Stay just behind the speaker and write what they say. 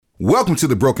Welcome to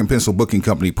the Broken Pencil Booking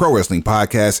Company Pro Wrestling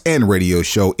Podcast and radio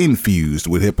show infused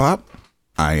with hip hop.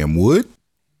 I am Wood.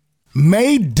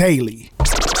 Made daily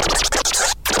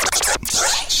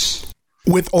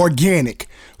with organic,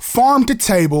 farm to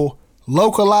table,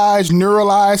 localized,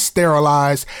 neuralized,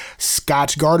 sterilized,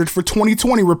 Scotch guarded for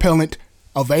 2020 repellent,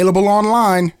 available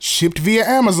online, shipped via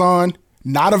Amazon,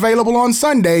 not available on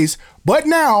Sundays, but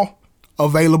now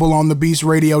available on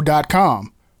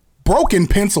thebeastradio.com. Broken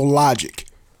Pencil Logic.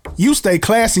 You stay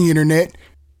classy, internet.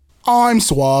 I'm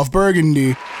Suave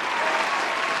Burgundy.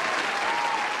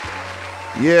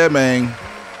 Yeah, man.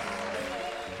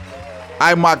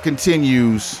 IMOC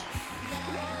continues.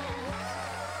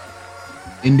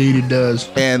 Indeed it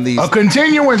does. And a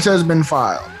continuance has been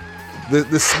filed.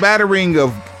 The smattering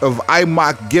of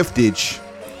IMOC giftage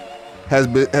has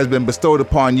been bestowed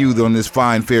upon you on this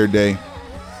fine fair day.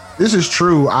 This is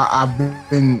true. I've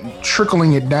been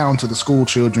trickling it down to the school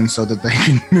children so that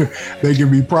they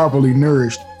can be properly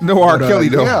nourished. No R. Kelly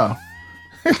though. Yeah.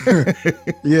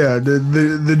 Yeah,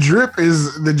 the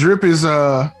drip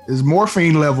is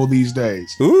morphine level these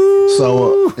days. Ooh.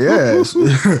 So yes,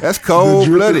 that's cold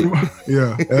blooded.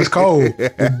 Yeah, that's cold.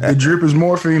 The drip is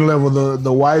morphine level.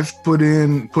 The wife put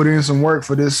in some work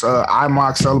for this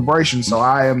IMOC celebration. So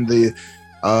I am the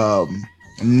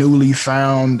newly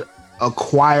found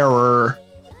acquirer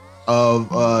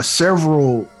of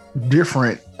several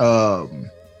different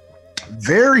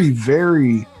very,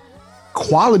 very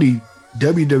quality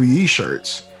WWE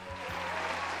shirts,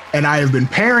 and I have been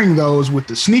pairing those with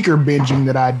the sneaker binging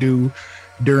that I do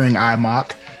during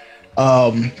IMOC.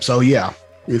 So yeah,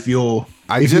 if you'll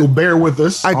bear with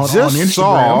us, on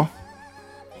Instagram.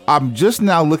 I'm just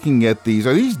now looking at these.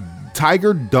 Are these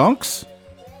Tiger Dunks?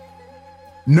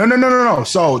 No.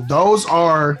 So those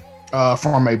are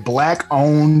from a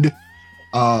black-owned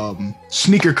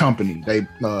sneaker company. They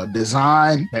own,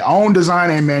 design,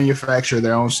 and manufacture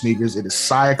their own sneakers. It is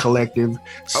Saya Collective.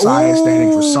 Saya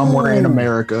standing for Somewhere in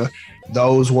America.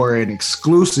 Those were an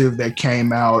exclusive that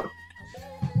came out.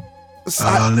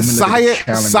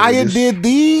 Saya did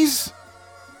these?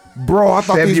 Bro, I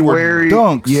thought these were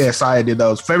Dunks. Yeah, Saya did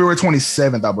those. February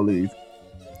 27th, I believe.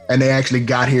 And they actually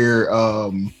got here.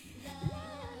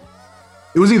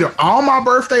 It was either on my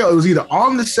birthday, or it was either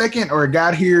on the 2nd, or it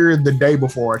got here the day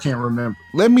before. I can't remember.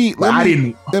 Let me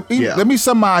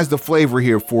summarize the flavor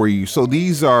here for you. So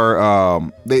these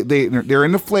are they're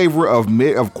in the flavor of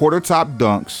quarter top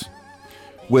Dunks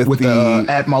with the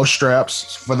Atmos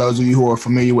straps. For those of you who are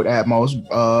familiar with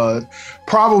Atmos,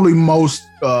 probably most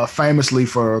famously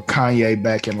for Kanye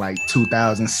back in like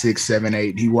 2006, 7,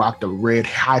 8, he rocked a red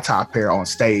high top pair on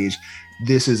stage.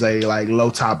 This is a like low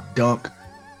top Dunk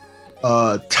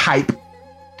type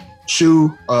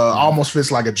shoe, almost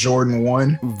fits like a Jordan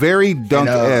 1. Very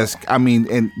Dunk-esque. I mean,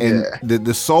 and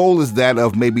the sole is that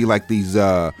of maybe like these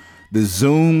the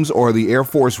Zooms or the Air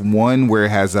Force One, where it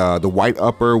has the white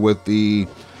upper with the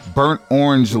burnt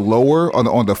orange lower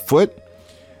on the foot.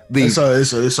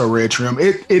 It's a red trim.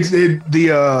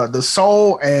 The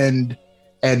sole and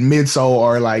midsole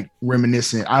are like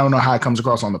reminiscent. I don't know how it comes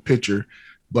across on the picture,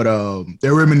 but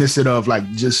they're reminiscent of like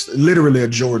just literally a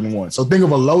Jordan 1. So think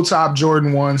of a low top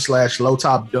Jordan 1 / low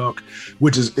top Dunk,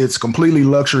 which is it's completely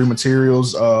luxury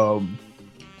materials,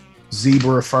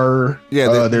 zebra fur.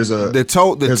 Yeah, the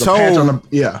toe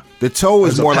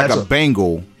is more like a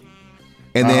bangle,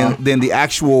 and then the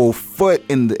actual foot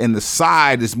in the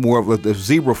side is more of the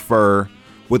zebra fur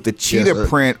with the cheetah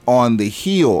print on the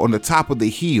heel, on the top of the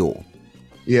heel.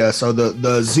 Yeah, so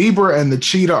the zebra and the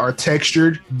cheetah are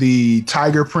textured. The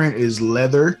tiger print is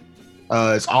leather.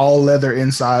 It's all leather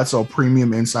inside, so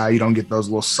premium inside. You don't get those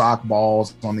little sock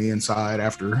balls on the inside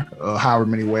after however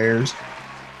many wears.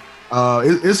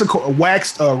 It's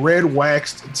a red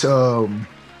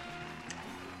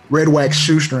waxed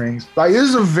shoestrings. Like it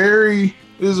is a very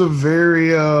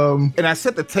and I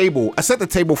set the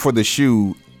table for the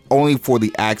shoe only for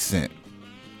the accent.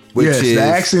 The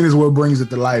accent is what brings it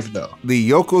to life, though. The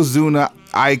Yokozuna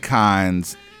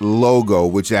Icons logo,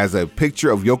 which has a picture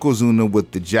of Yokozuna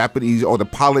with the Japanese or the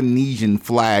Polynesian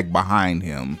flag behind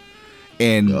him,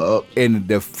 and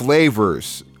the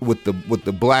flavors with the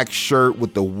black shirt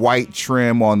with the white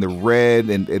trim on the red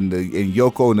and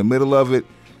Yoko in the middle of it.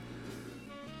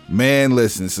 Man,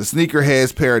 listen, it's a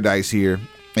sneakerhead's paradise here.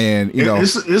 And you know,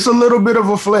 it's a little bit of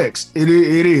a flex. It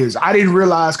is. I didn't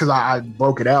realize because I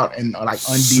broke it out and like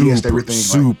unDS'd everything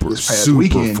this past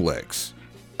weekend. Flex.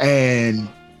 And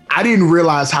I didn't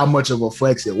realize how much of a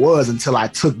flex it was until I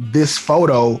took this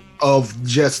photo of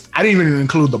I didn't even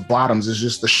include the bottoms. It's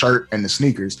just the shirt and the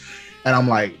sneakers. And I'm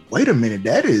like, wait a minute,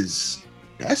 that is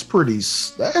That's pretty.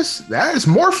 That's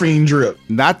morphine drip.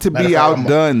 Not to be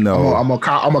outdone, though. I'm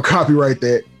gonna copyright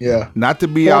that. Yeah. Not to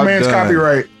be outdone. Man's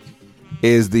copyright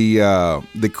is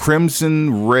the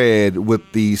crimson red with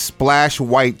the splash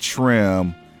white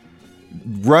trim.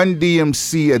 Run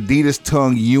DMC Adidas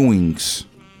Tongue Ewings.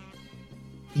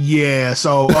 Yeah.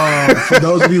 So for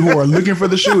those of you who are looking for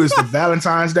the shoe, it's the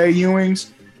Valentine's Day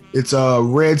Ewings. It's a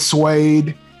red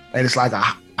suede, and it's like a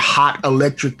hot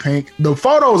electric pink. The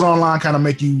photos online kind of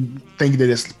make you think that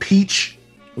it's peach,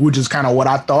 which is kind of what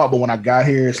I thought, but when I got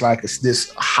here, it's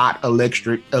this hot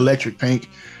electric pink,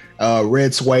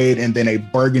 red suede, and then a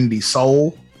burgundy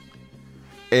sole.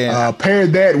 And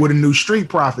paired that with a new Street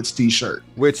Profits t-shirt,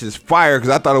 which is fire because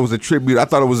I thought it was a tribute. I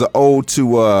thought it was an ode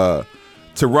to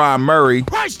Ron Murray.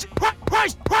 Price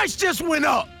just went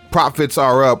up. Profits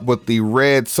are up with the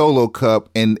red solo cup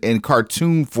in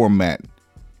cartoon format.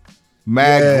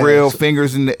 Mad grill,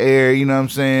 fingers in the air, you know what I'm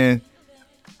saying?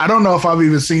 I don't know if I've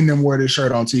even seen them wear this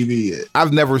shirt on TV yet.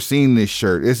 I've never seen this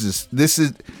shirt.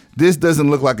 This doesn't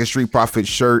look like a Street Profit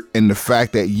shirt, and the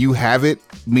fact that you have it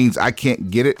means I can't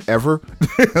get it ever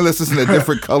unless it's in a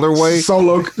different colorway.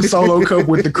 Solo cup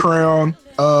with the crown.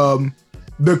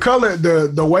 The color,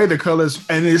 the way the colors,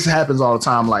 and this happens all the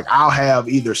time. Like I'll have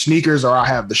either sneakers or I'll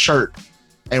have the shirt,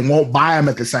 and won't buy them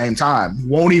at the same time.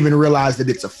 Won't even realize that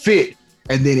it's a fit.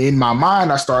 And then in my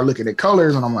mind, I start looking at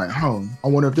colors and I'm like, I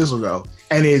wonder if this will go.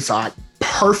 And it's like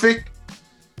perfect.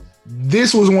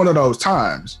 This was one of those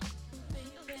times.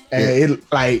 And it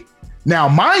like, now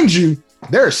mind you,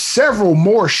 there are several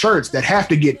more shirts that have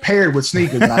to get paired with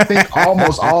sneakers. And I think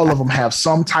almost all of them have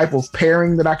some type of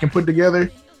pairing that I can put together.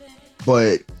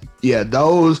 But yeah,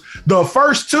 the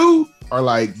first two are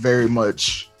like very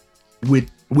much with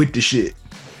the shit.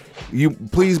 You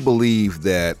please believe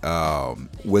that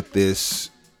with this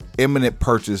imminent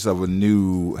purchase of a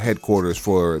new headquarters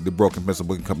for the Broken Pencil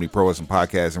Booking Company Pro Wrestling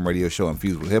Podcast and radio show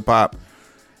infused with hip hop.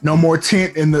 No more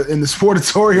tent in the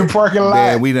Sportatorium parking lot.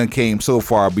 Man, we done came so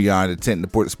far beyond the tent in the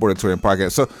Sportatorium parking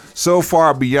lot. So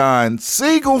far beyond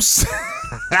Seagulls.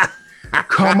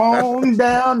 Come on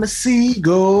down to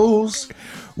Seagulls.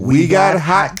 We got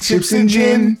hot chips and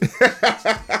gin.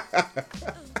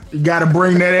 You gotta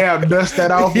bring that out, dust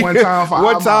that off one time for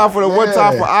one time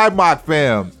for IMOC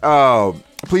fam.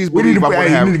 Please believe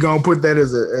you need to go and put that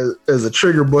as a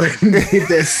trigger button. Hit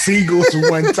that Seagulls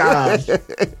one time.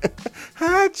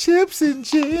 Hot chips and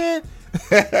gin.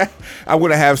 I'm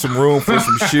gonna have some room for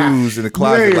some shoes in the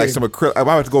closet, like some acrylic. I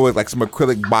might have to go with like some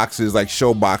acrylic boxes, like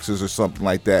show boxes or something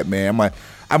like that, man.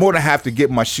 I'm gonna have to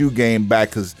get my shoe game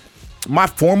back because my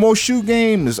formal shoe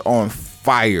game is on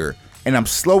fire. And I'm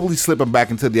slowly slipping back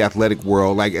into the athletic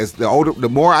world. Like as the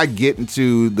more I get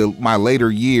into my later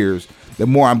years, the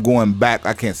more I'm going back.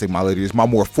 I can't say my later years, my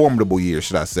more formidable years,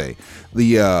 should I say?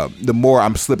 The more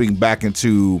I'm slipping back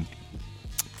into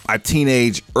my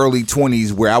teenage, early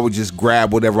 20s, where I would just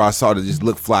grab whatever I saw to just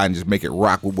look fly and just make it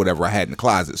rock with whatever I had in the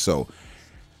closet. So,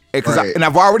 because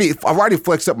I've already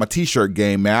flexed up my t-shirt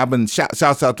game, man. I've been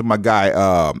shouts out to my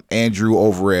guy Andrew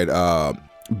over at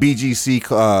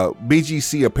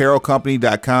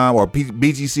BGCapparelcompany.com or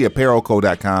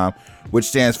BGCapparelco.com, which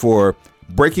stands for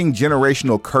Breaking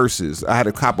Generational Curses. I had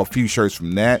to cop a few shirts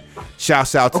from that.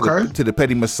 Shouts out to the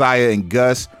Petty Messiah and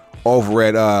Gus over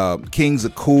at Kings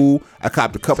of Cool. I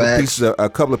copped a couple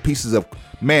of pieces of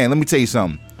man. Let me tell you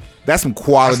something. That's some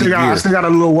quality gear. I still got a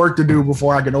little work to do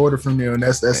before I can order from you, and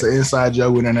that's an inside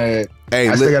joke we done had. Hey,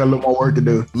 I still got a little more work to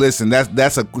do. Listen, they say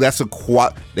that's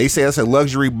a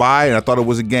luxury buy, and I thought it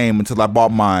was a game until I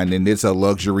bought mine, and it's a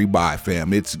luxury buy,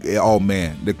 fam. Oh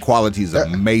man, the quality is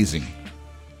amazing.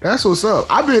 That's what's up.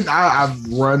 I've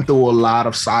run through a lot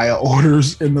of Saya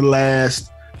orders in the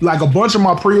last, like a bunch of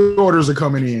my pre-orders are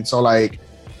coming in. So like,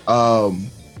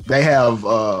 they have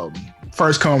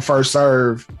first come first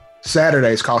serve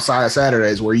Saturdays called Saya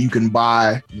Saturdays, where you can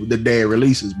buy the day it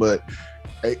releases, but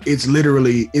it's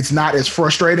not as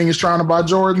frustrating as trying to buy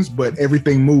Jordans, but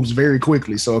everything moves very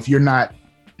quickly. So if you're not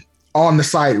on the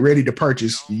site ready to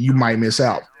purchase, you might miss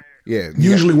out. Yeah.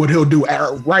 Usually what he'll do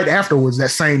right afterwards, that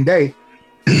same day,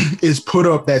 is put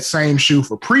up that same shoe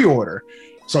for pre-order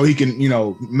so he can,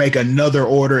 make another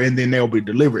order and then they'll be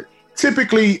delivered.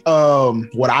 Typically,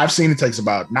 what I've seen, it takes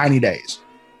about 90 days.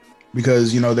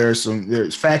 Because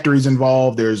there's factories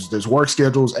involved, there's work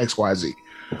schedules, XYZ.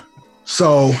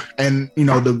 So, and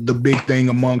the big thing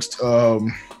amongst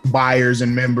buyers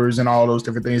and members and all those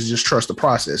different things is just trust the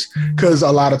process. Because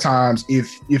a lot of times,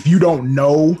 if you don't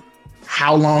know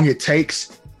how long it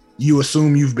takes, you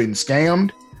assume you've been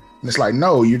scammed. And it's like,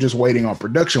 no, you're just waiting on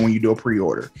production when you do a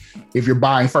pre-order. If you're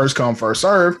buying first come first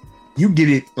serve, you get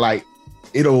it like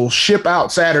it'll ship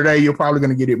out Saturday. You're probably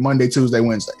going to get it Monday, Tuesday,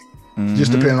 Wednesday,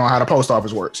 just depending on how the post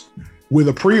office works. With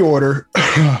a pre-order,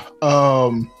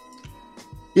 on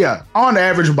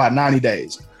average about 90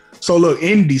 days. So look,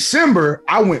 in December,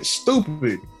 I went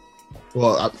stupid.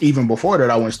 Well, even before that,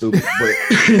 I went stupid. But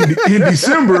in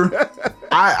December,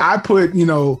 I put,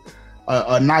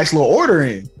 a nice little order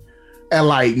in. And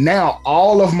like now,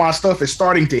 all of my stuff is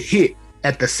starting to hit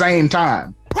at the same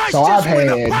time. Price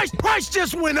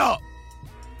just went up.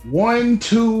 1,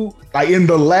 2, like in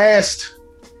the last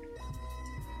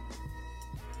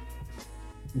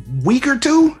week or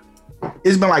two,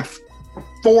 it's been like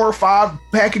 4 or 5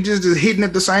 packages just hitting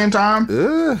at the same time.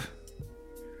 Ugh.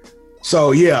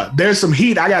 So yeah, there's some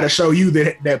heat I got to show you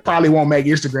that probably won't make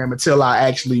Instagram until I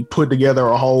actually put together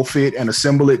a whole fit and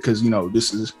assemble it, because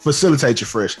this is facilitate your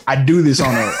fresh. I do this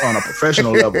on a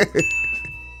professional level,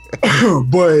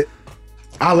 but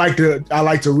I like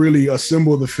to really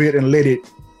assemble the fit and let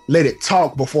it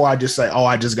talk before I just say, oh,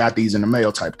 I just got these in the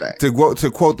mail type thing.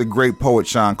 To quote the great poet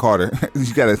Sean Carter,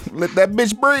 you gotta let that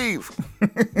bitch breathe.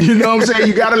 You know what I'm saying?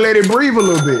 You gotta let it breathe a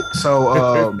little bit.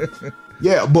 So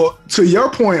yeah, but to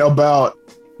your point about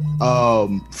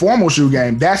formal shoe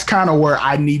game, that's kind of where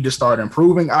I need to start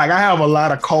improving. Like I have a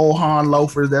lot of Cole Haan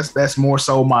loafers. That's more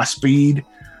so my speed.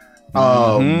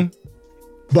 But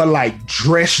like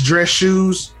dress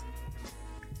shoes,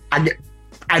 I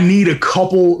need a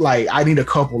couple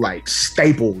like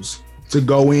staples to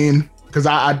go in, because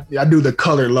I do the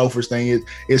colored loafers thing.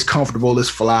 It's comfortable, it's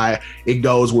fly, it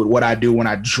goes with what I do when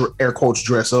I air quotes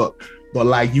dress up. But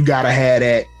like you gotta have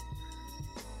that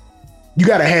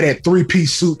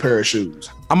 3-piece suit pair of shoes.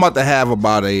 I'm about to have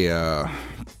about a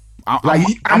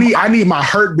I need my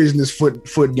Hurt Business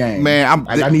foot game. Man,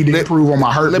 I need to improve on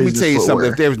my Hurt Business. Let me tell you footwear.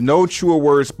 something. If there's no truer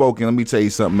word spoken, let me tell you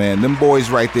something, man. Them boys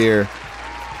right there,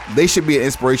 they should be an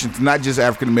inspiration to not just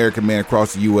African-American men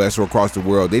across the U.S. or across the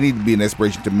world. They need to be an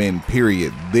inspiration to men,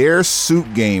 period. Their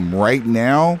suit game right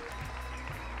now,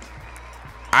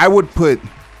 I would put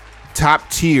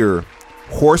top-tier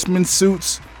Horseman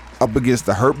suits up against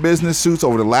the Hurt Business suits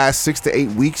over the last 6 to 8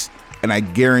 weeks, and I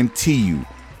guarantee you,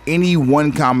 any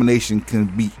one combination can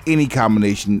beat any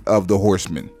combination of the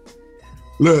Horsemen.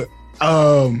 Look,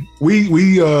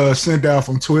 we sent out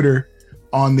from Twitter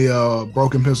on the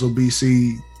Broken Pencil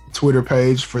BC Twitter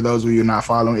page. For those of you not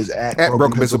following, is at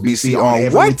Broken Pencil BC on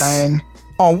everything.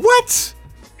 On what?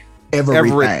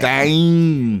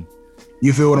 Everything.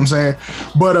 You feel what I'm saying?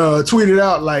 But tweeted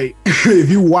out, like,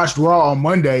 if you watched Raw on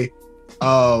Monday,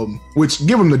 which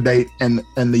give them the date and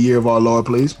the year of our Lord,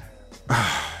 please.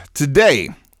 Today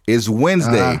is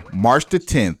Wednesday, March the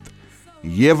 10th.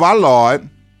 Year of our Lord.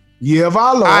 Year of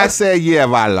our Lord. I say year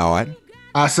of our Lord.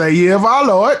 I say year of our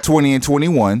Lord. 20 and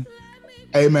 21.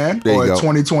 Amen. There or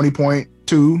 2020.2.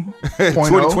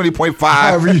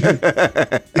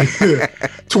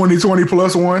 2020.5. 2020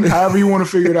 plus 1. However you want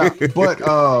to figure it out. But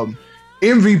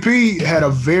MVP had a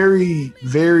very,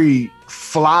 very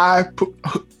fly.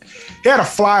 He had a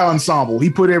fly ensemble. He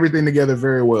put everything together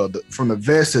very well. From the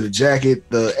vest to the jacket,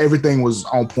 everything was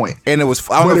on point. And it was,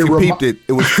 I don't know if you peeped it.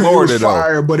 It was Florida, it was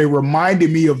fire, but it reminded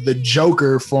me of the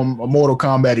Joker from Mortal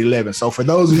Kombat 11. So for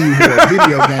those of you who are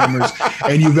video gamers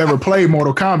and you've ever played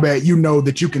Mortal Kombat, you know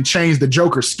that you can change the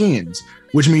Joker skins,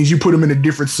 which means you put him in a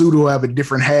different suit or have a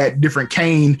different hat, different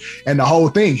cane, and the whole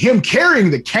thing. Him carrying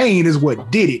the cane is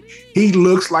what did it. He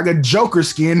looks like a Joker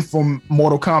skin from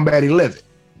Mortal Kombat 11.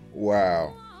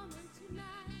 Wow.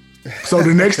 So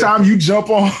the next time you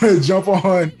jump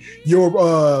on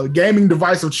your gaming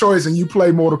device of choice and you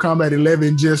play Mortal Kombat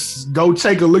 11, just go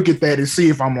take a look at that and see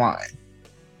if I'm lying.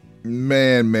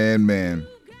 Man.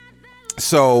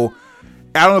 So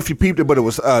I don't know if you peeped it, but it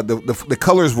was the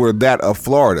colors were that of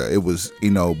Florida. It was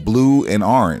blue and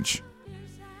orange,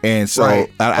 and so right.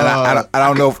 I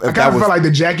don't know if I kind of felt like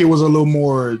the jacket was a little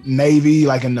more navy,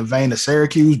 like in the vein of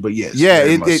Syracuse, but yes,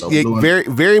 it very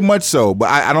very much so. But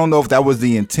I don't know if that was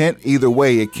the intent. Either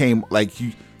way, it came like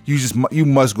you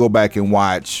must go back and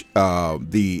watch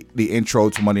the intro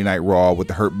to Monday Night Raw with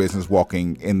the Hurt Business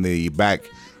walking in the back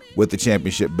with the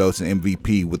championship belts and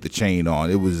MVP with the chain on.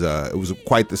 It was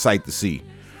quite the sight to see.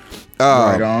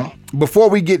 Right on. Before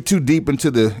we get too deep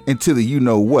into the you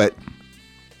know what.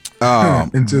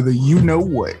 Into the you know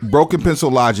what. Broken Pencil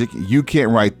Logic, you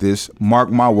can't write this. Mark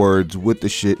my words, with the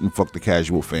shit and fuck the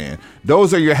casual fan.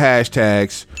 Those are your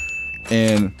hashtags.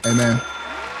 And amen.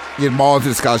 Get them all into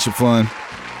the scholarship fund.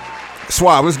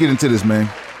 Swab, let's get into this, man.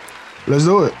 Let's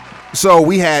do it. So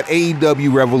we had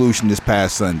AEW Revolution this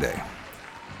past Sunday.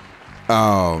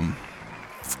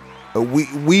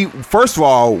 We first of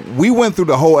all, we went through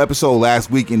the whole episode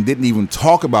last week and didn't even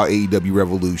talk about AEW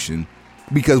Revolution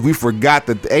because we forgot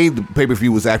that the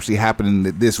pay-per-view was actually happening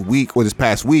this week or this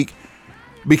past week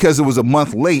because it was a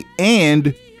month late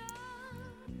and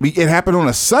it happened on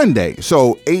a Sunday.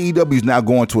 So AEW is now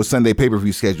going to a Sunday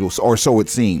pay-per-view schedule, or so it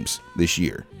seems, this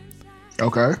year.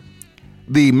 Okay.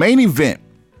 The main event,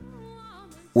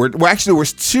 there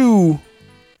was two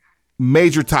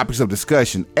major topics of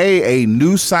discussion. A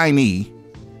new signee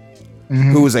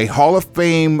who is a Hall of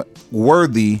Fame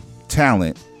worthy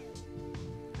talent.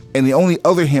 And the only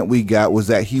other hint we got was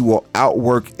that he will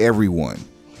outwork everyone.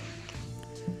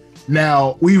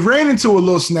 Now, we ran into a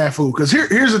little snafu because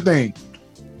here's the thing.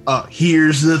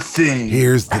 Here's the thing.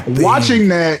 Watching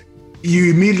that,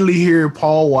 you immediately hear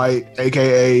Paul White,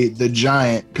 aka the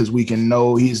Giant, because we can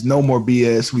know he's no more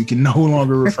BS. We can no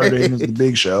longer refer to him as the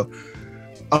Big Show.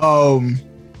 When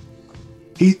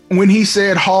he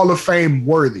said Hall of Fame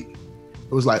worthy,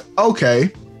 it was like,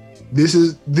 okay, this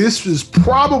is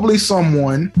probably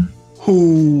someone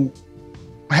who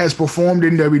has performed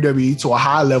in WWE to a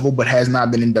high level, but has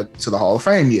not been inducted to the Hall of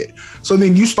Fame yet. So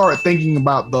then you start thinking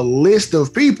about the list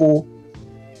of people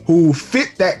who fit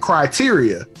that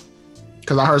criteria.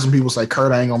 Because I heard some people say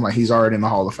Kurt Angle, I'm like, he's already in the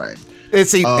Hall of Fame.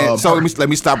 So let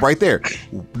me stop right there.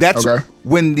 That's okay.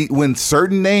 When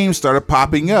certain names started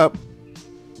popping up.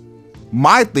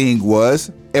 My thing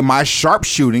was, am I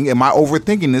sharpshooting? Am I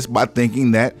overthinking this by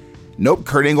thinking that nope,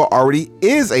 Kurt Angle already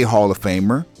is a Hall of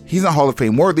Famer. He's not Hall of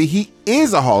Fame worthy. He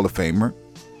is a Hall of Famer,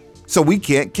 so we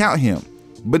can't count him.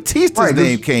 Batista's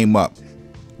name came up.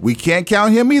 We can't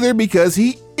count him either because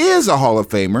he is a Hall of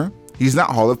Famer. He's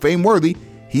not Hall of Fame worthy.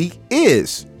 He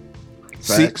is.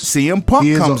 CM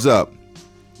Punk comes up.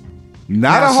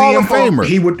 Not a Hall of Famer.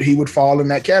 He would fall in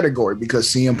that category because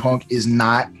CM Punk is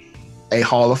not a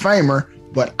Hall of Famer,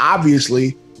 but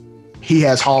obviously he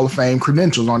has Hall of Fame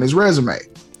credentials on his resume.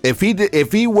 If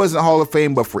he wasn't Hall of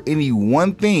Fame, but for any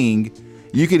one thing,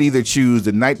 you could either choose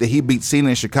the night that he beat Cena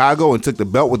in Chicago and took the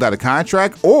belt without a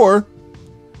contract, or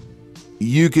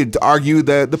you could argue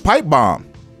that the pipe bomb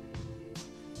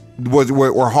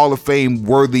were Hall of Fame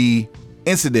worthy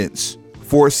incidents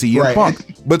for CM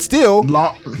Punk, but still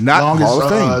not Hall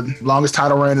of Fame. Longest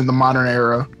title reign in the modern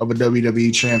era of a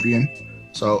WWE champion.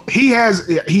 So he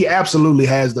absolutely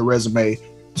has the resume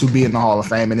to be in the Hall of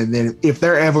Fame. And then if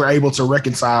they're ever able to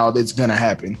reconcile, it's going to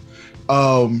happen.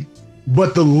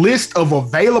 But the list of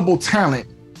available talent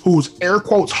who's air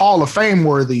quotes Hall of Fame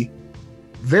worthy,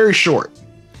 very short.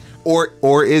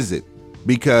 Or is it?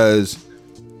 Because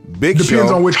Big Show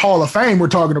depends on which Hall of Fame we're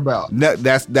talking about.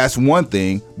 That's one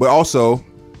thing. But also,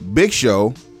 Big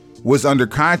Show was under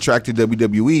contract to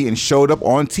WWE and showed up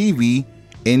on TV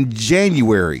in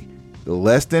January.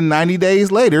 Less than 90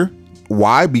 days later.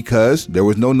 Why? Because there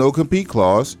was no compete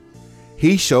clause.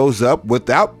 He shows up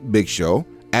without Big Show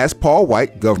as Paul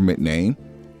White, government name,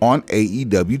 on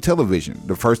AEW television.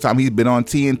 The first time he's been on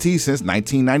TNT since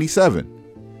 1997.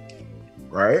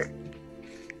 Right.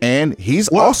 And he's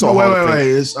also wait.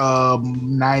 It's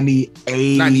 98.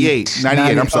 98.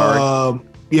 I'm sorry.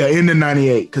 In the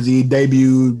 98 because he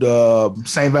debuted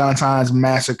St. Valentine's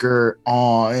Massacre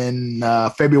in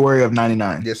February of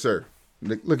 99. Yes, sir.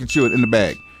 Look at you in the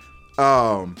bag.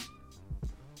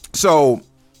 So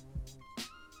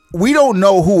we don't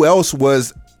know who else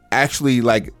was actually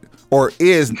or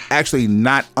is actually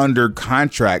not under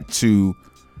contract to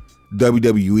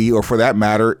WWE, or for that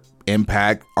matter,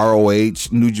 Impact, ROH,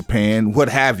 New Japan, what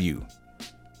have you.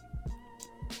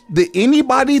 Did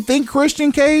anybody think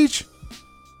Christian Cage?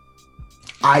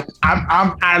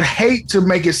 I'd hate to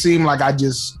make it seem like I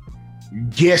just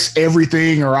guess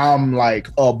everything or I'm like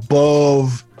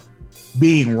above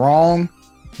being wrong,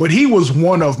 but he was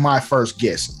one of my first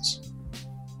guesses.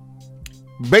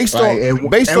 Based on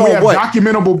we have what?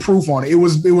 Documentable proof on it. It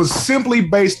was simply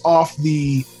based off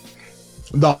the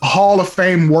Hall of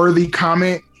Fame worthy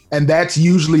comment, and that's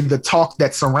usually the talk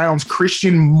that surrounds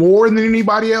Christian more than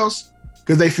anybody else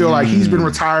because they feel like he's been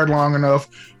retired long enough.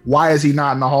 Why is he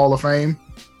not in the Hall of Fame?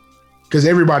 Because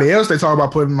everybody else they talk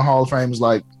about putting in the Hall of Fame is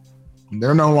like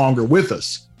they're no longer with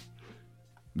us.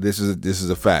 This is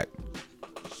a fact.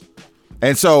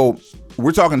 And so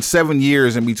we're talking 7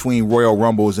 years in between Royal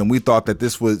Rumbles, and we thought that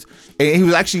this was, and he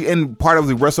was actually in part of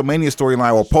the WrestleMania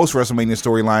storyline or post WrestleMania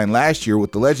storyline last year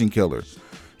with the Legend Killer.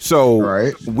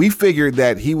 So we figured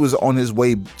that he was on his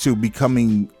way to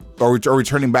becoming or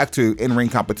returning back to in-ring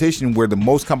competition, where the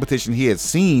most competition he had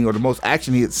seen or the most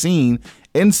action he had seen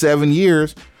in 7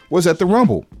 years was at the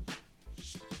Rumble.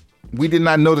 We did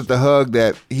not know that the hug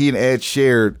that he and Ed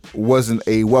shared wasn't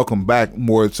a welcome back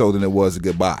more so than it was a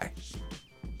goodbye.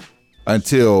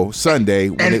 Until Sunday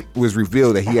when it was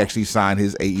revealed that he actually signed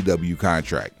his AEW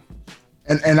contract.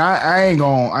 and I ain't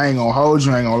gonna hold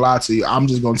you, I ain't gonna lie to you. I'm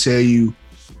just gonna tell you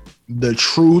the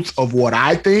truth of what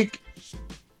I think.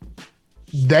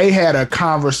 They had a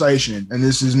conversation, and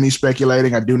this is me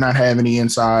speculating. I do not have any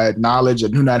inside knowledge. I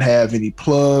do not have any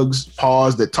plugs,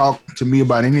 that talk to me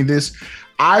about any of this.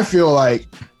 I feel like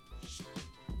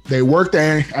they worked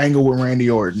the angle with Randy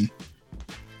Orton.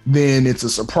 Then it's a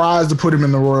surprise to put him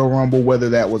in the Royal Rumble, whether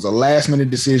that was a last-minute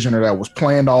decision or that was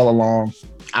planned all along.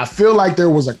 I feel like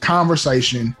there was a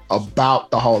conversation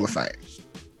about the Hall of Fame.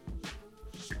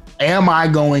 Am I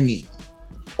going in?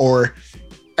 Or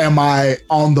am I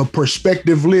on the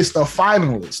prospective list of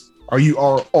finalists? Are you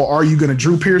going to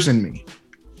Drew Pearson me?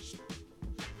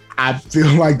 I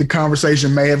feel like the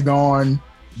conversation may have gone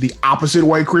the opposite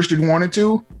way Christian wanted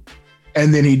to,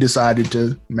 and then he decided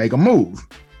to make a move.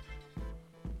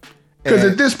 Because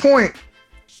at this point,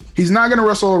 he's not going to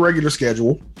wrestle a regular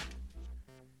schedule.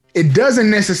 It doesn't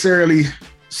necessarily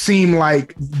seem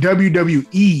like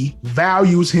WWE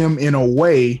values him in a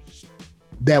way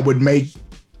that would make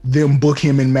them book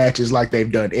him in matches like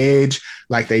they've done Edge,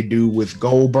 like they do with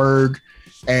Goldberg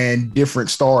and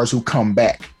different stars who come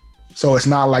back. So it's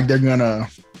not like they're going to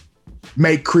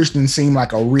make Christian seem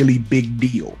like a really big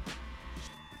deal.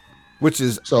 Which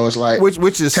is so it's like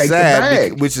which is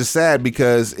sad. Which is sad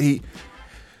because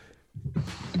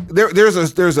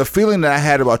there's a feeling that I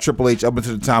had about Triple H up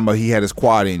until the time he had his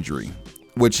quad injury,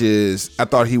 which is I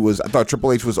thought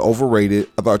Triple H was overrated.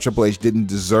 I thought Triple H didn't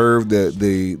deserve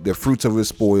the fruits of his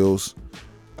spoils.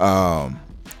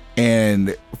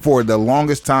 And for the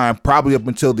longest time, probably up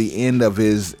until the end of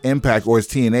his Impact or his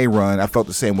TNA run, I felt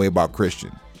the same way about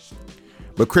Christian.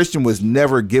 But Christian was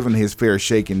never given his fair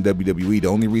shake in WWE. The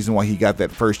only reason why he got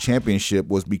that first championship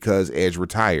was because Edge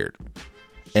retired.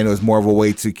 And it was more of a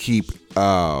way to keep,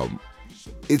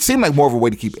 it seemed like more of a way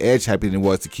to keep Edge happy than it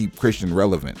was to keep Christian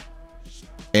relevant.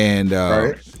 And,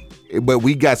 right. But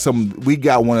we got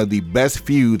one of the best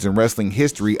feuds in wrestling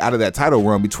history out of that title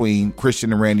run between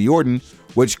Christian and Randy Orton,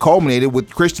 which culminated with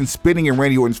Christian spitting in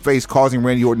Randy Orton's face, causing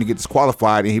Randy Orton to get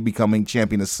disqualified and he becoming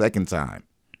champion a second time.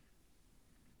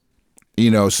 You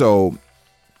know, so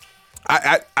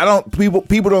I don't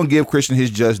people don't give Christian his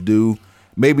just due.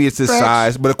 Maybe it's his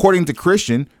size, but according to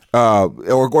Christian, Vince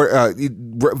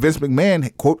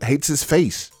McMahon quote hates his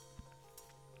face.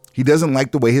 He doesn't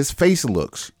like the way his face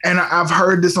looks. And I've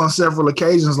heard this on several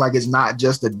occasions, like it's not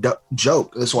just a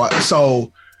joke. That's why.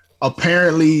 So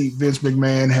apparently Vince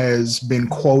McMahon has been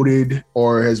quoted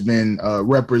or has been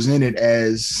represented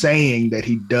as saying that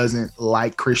he doesn't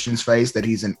like Christian's face, that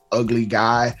he's an ugly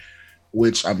guy.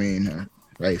 Which, I mean,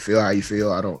 hey, feel how you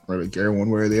feel. I don't really care one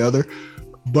way or the other.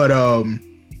 But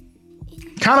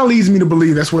kind of leads me to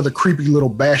believe that's where the creepy little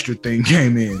bastard thing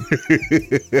came in.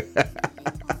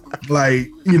 Like,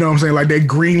 you know what I'm saying? Like they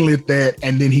greenlit that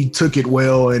and then he took it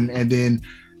well. And then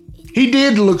he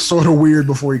did look sort of weird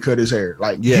before he cut his hair.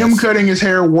 Like him cutting his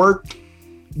hair worked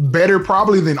better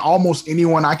probably than almost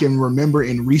anyone I can remember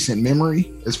in recent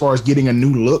memory as far as getting a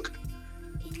new look.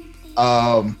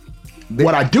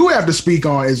 What I do have to speak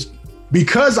on is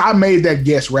because I made that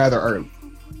guess rather early.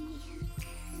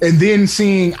 And then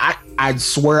seeing, I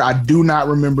swear I do not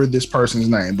remember this person's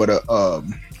name, but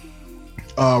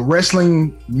a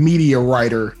wrestling media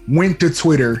writer went to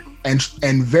Twitter and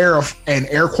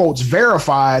air quotes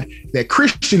verified that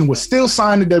Christian was still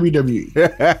signed to WWE.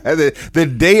 the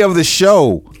day of the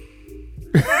show.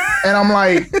 And I'm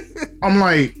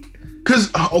like, cause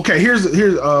okay, here's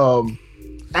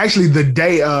actually the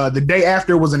day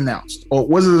after it was announced, or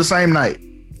was it the same night?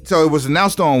 So it was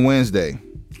announced on Wednesday.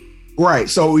 Right.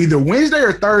 So either Wednesday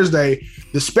or Thursday,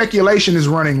 the speculation is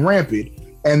running rampant,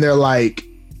 and they're like,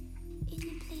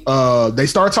 they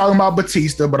start talking about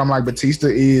Batista, but I'm like, Batista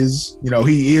is,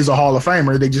 he is a Hall of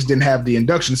Famer. They just didn't have the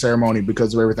induction ceremony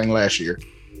because of everything last year.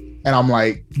 And I'm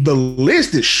like, the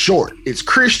list is short. It's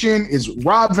Christian, it's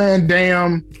Rob Van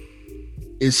Dam,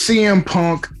 it's CM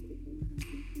Punk.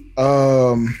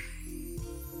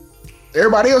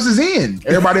 Everybody else is in.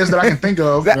 Everybody else that I can think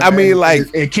of. I mean,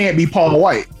 like, it can't be Paul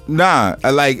White. Nah,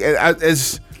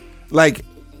 it's like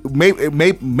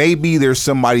maybe there's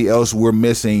somebody else we're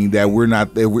missing that we're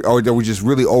not, or that we're just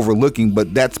really overlooking.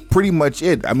 But that's pretty much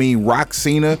it. I mean, Rock,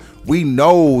 Cena, we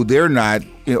know they're not,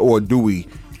 or do we?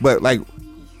 But like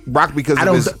Rock, because I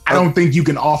don't think you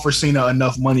can offer Cena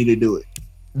enough money to do it.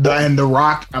 And The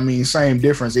Rock, I mean, same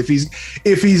difference. If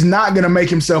he's not going to make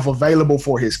himself available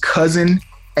for his cousin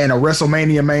and a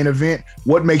WrestleMania main event,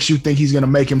 what makes you think he's going to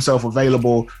make himself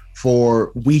available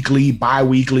for weekly,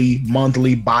 bi-weekly,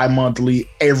 monthly, bi-monthly,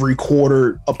 every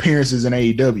quarter appearances in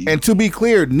AEW? And to be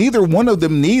clear, neither one of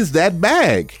them needs that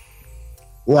bag.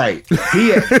 Right.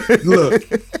 Look,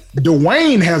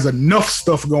 Dwayne has enough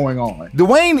stuff going on.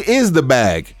 Dwayne is the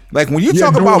bag. Like when you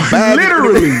talk about bag,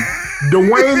 literally,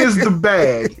 Dwayne is the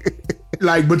bag.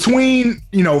 Like between,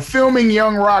 filming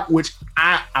Young Rock, which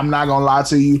I'm not gonna lie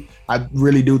to you, I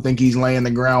really do think he's laying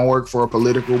the groundwork for a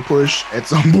political push at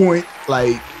some point.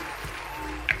 Like,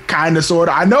 kind of, sort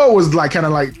of. I know it was like kind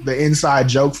of like the inside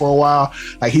joke for a while.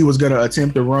 Like he was gonna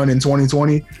attempt to run in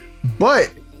 2020,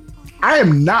 but I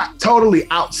am not totally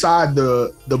outside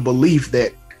the belief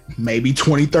that maybe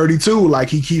 2032, like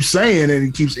he keeps saying, and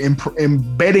he keeps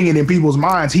embedding it in people's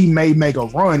minds, he may make a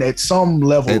run at some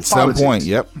level. At some point,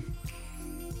 yep.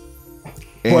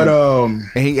 And, but and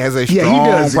he has a strong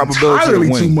he does probability entirely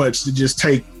to win. Too much to just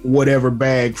take whatever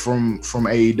bag from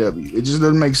AEW. It just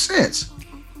doesn't make sense.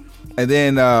 And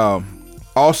then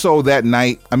also that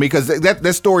night, I mean, because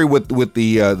that story with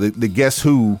the Guess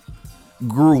Who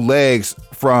grew legs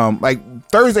from, like,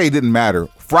 Thursday it didn't matter.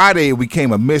 Friday it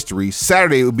became a mystery.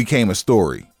 Saturday it became a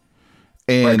story.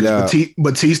 And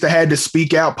Batista had to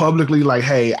speak out publicly like,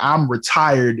 hey, I'm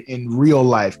retired in real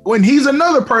life. When he's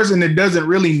another person that doesn't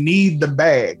really need the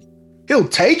bag. He'll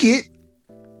take it,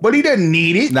 but he doesn't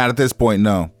need it. Not at this point,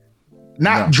 no.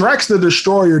 Drax the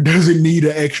Destroyer doesn't need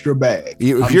an extra bag.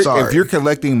 If you're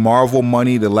collecting Marvel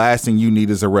money, the last thing you need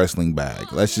is a wrestling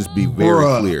bag. Let's just be very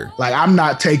clear. Like, I'm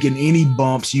not taking any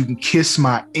bumps. You can kiss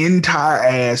my entire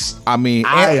ass. I mean,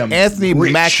 Anthony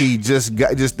Mackie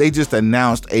just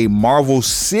announced a Marvel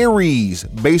series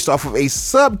based off of a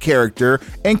sub character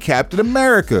in Captain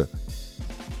America.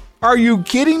 Are you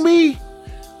kidding me?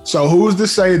 So who's to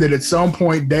say that at some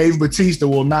point Dave Bautista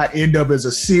will not end up as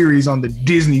a series on the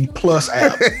Disney Plus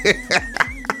app?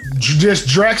 Just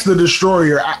Drax the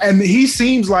Destroyer. And he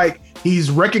seems like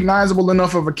he's recognizable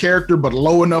enough of a character, but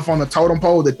low enough on the totem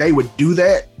pole that they would do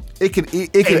that. It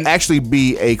could actually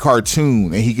be a cartoon,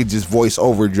 and he could just voice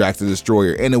over Drax the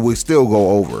Destroyer, and it would still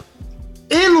go over.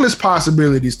 Endless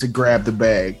possibilities to grab the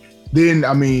bag. Then,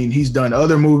 I mean, he's done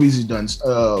other movies. He's done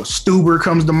Stuber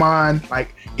comes to mind.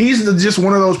 Like, he's just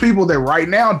one of those people that right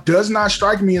now does not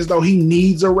strike me as though he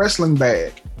needs a wrestling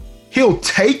bag. He'll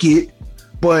take it,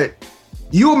 but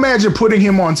you imagine putting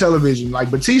him on television.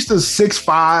 Like, Batista's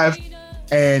 6'5"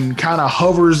 and kind of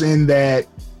hovers in that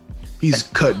he's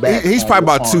cut back. He's probably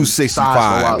about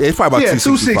 265. He's probably about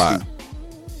 265.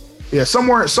 Yeah,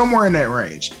 somewhere in that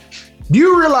range. Do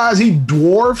you realize he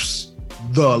dwarfs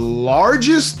the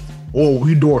largest? Well,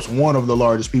 he dwarfs one of the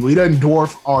largest people. He doesn't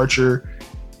dwarf Archer,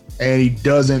 and he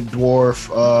doesn't dwarf.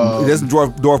 He doesn't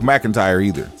dwarf McIntyre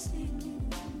either.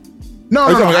 No,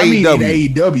 I mean in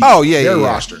AEW. Oh yeah, their yeah.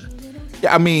 roster.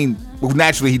 Yeah, I mean,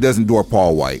 naturally he doesn't dwarf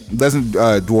Paul White. Doesn't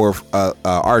dwarf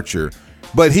Archer,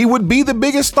 but he would be the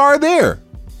biggest star there.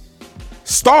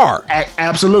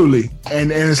 Absolutely,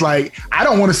 and it's like I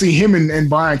don't want to see him and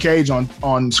Brian Cage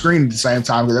on screen at the same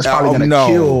time, because that's probably gonna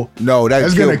kill. No,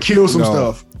 that's gonna kill some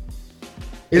stuff.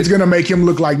 It's gonna make him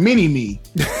look like Mini-Me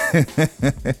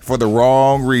for the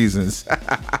wrong reasons.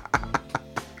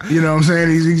 You know what I'm saying?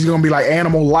 He's gonna be like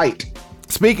Animal Light.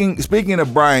 Speaking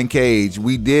of Brian Cage,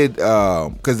 we did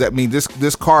because I mean this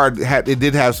card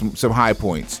did have some high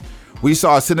points. We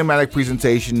saw a cinematic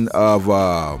presentation of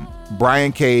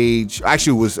Brian Cage.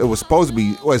 Actually, it was supposed to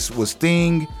be was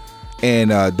Sting and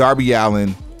Darby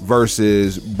Allin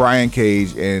versus Brian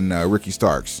Cage and Ricky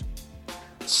Starks.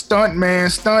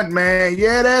 Stuntman,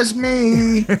 yeah, that's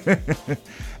me.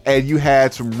 And you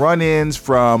had some run-ins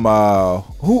from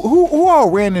who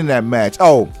all ran in that match?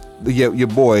 Oh, your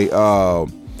boy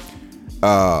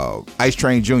Ice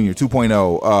Train Jr.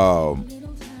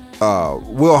 2.0.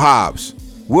 Will Hobbs.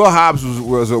 Will Hobbs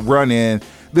was a run-in.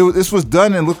 This was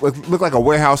done and looked like a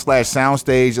warehouse /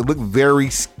 soundstage. It looked very,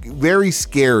 very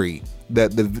scary,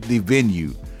 that the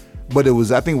venue, but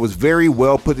I think it was very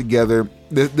well put together.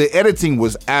 The editing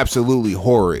was absolutely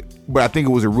horrid, but I think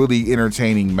it was a really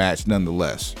entertaining match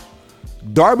nonetheless.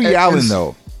 Darby Allin,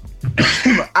 though,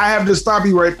 I have to stop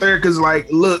you right there because,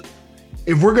 like, look,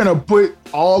 if we're gonna put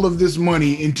all of this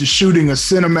money into shooting a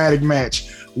cinematic match,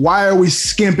 why are we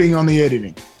skimping on the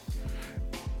editing?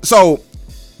 So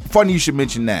funny you should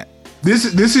mention that. This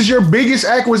is your biggest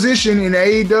acquisition in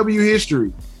AEW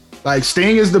history. Like,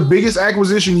 Sting is the biggest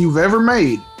acquisition you've ever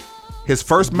made. His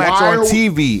first match on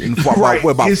TV in about 4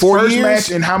 years? His first match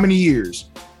in how many years?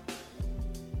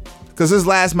 Because his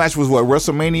last match was what,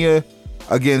 WrestleMania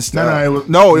against... it was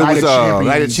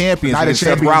Night of Champions against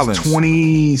Seth Rollins.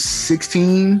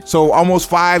 2016. So almost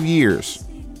 5 years.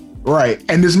 Right.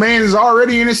 And this man is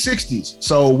already in his 60s.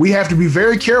 So we have to be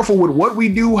very careful with what we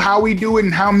do, how we do it,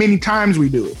 and how many times we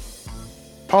do it.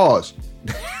 Pause.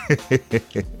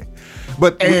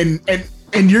 But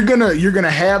And you're gonna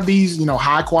have these, you know,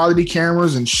 high quality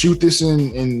cameras and shoot this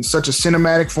in such a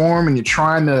cinematic form, and you're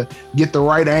trying to get the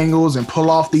right angles and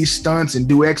pull off these stunts and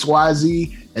do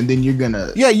XYZ, and then you're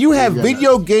gonna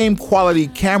video game quality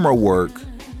camera work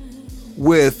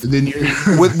with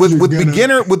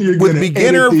beginner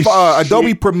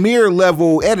Adobe Premiere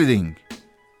level editing.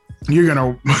 You're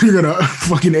gonna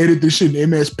fucking edit this shit in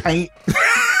MS Paint.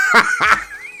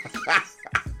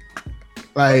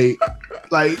 Like,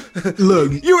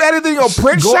 look, you editing on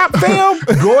print shop film?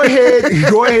 Go ahead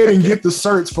and get the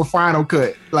certs for Final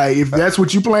Cut. Like, if that's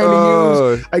what you plan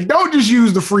to use, like, don't just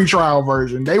use the free trial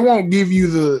version. They won't give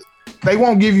you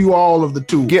all of the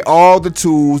tools. Get all the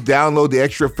tools, download the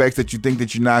extra effects that you think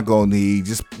that you're not gonna need.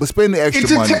 Just spend the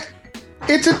extra money.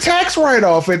 It's a tax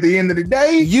write-off at the end of the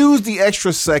day. Use the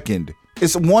extra second.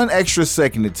 It's 1 extra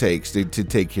second it takes to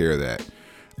take care of that.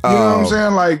 You know what I'm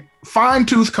saying? Like, fine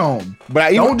tooth comb.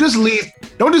 But don't just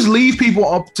leave people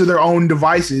up to their own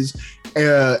devices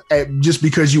just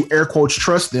because you air quotes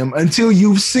trust them until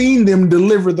you've seen them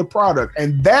deliver the product.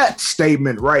 And that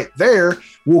statement right there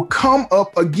will come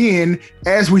up again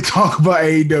as we talk about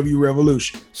AEW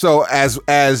Revolution. So as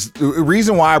the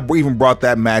reason why I even brought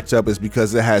that match up is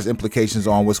because it has implications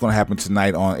on what's going to happen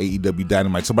tonight on AEW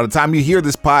Dynamite. So by the time you hear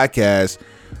this podcast,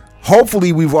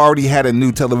 hopefully we've already had a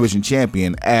new television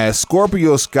champion as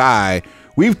Scorpio Sky.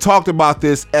 We've talked about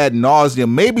this ad nauseum.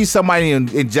 Maybe somebody in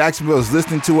Jacksonville is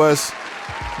listening to us,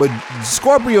 but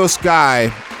Scorpio Sky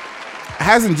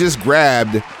hasn't just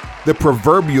grabbed the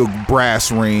proverbial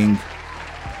brass ring.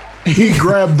 He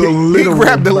grabbed the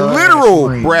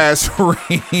literal brass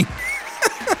ring.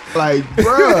 Like,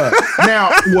 bruh. Now,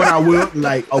 what I will,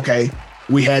 like, okay,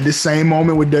 we had the same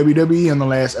moment with WWE in the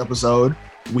last episode.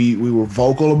 We were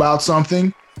vocal about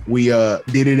something. We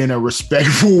did it in a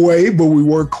respectful way, but we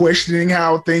were questioning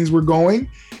how things were going.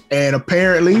 And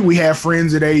apparently we have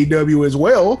friends at AEW as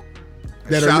well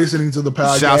that are listening to the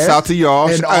podcast. Shouts out to y'all.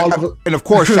 And of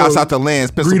course, shouts out to Lance,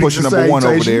 Pistol Pusher #1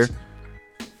 over there.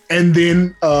 And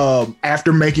then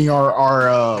after making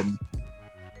our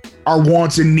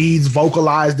wants and needs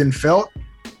vocalized and felt,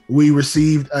 we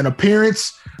received an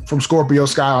appearance from Scorpio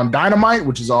Sky on Dynamite,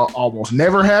 which is almost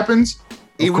never happens.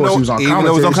 Of course, he was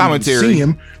on commentary. See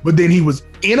him, but then he was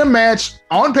in a match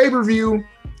on pay-per-view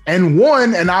and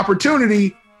won an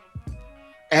opportunity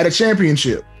at a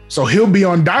championship. So he'll be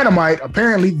on Dynamite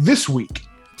apparently this week.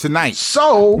 Tonight.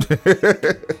 So,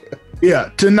 yeah,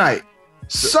 tonight.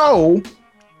 So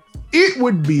it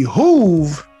would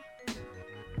behoove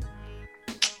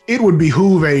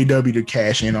AEW to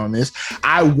cash in on this.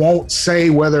 I won't say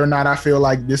whether or not I feel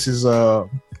like this is a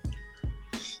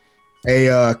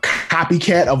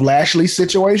copycat of Lashley's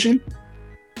situation.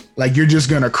 Like, you're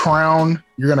gonna crown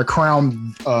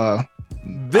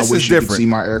this is different. See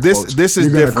my air quotes. This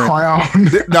is you're different.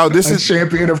 Crown this is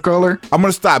champion of color. I'm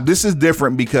gonna stop. This is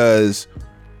different because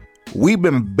we've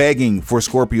been begging for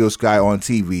Scorpio Sky on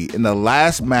TV. In the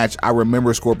last match I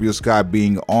remember Scorpio Sky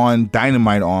being on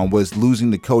Dynamite was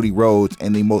losing to Cody Rhodes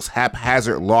and the most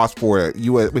haphazard loss for a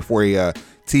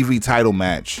TV title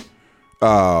match.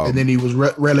 And then he was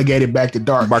relegated back to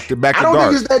dark. I don't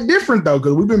think it's that different though,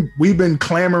 because we've been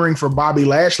clamoring for Bobby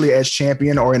Lashley as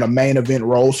champion or in a main event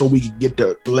role so we could get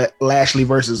to Lashley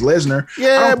versus Lesnar.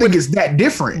 Yeah, I don't think it's that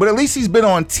different. But at least he's been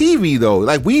on TV though.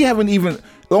 Like, we haven't even.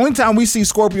 The only time we see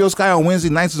Scorpio Sky on Wednesday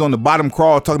nights is on the bottom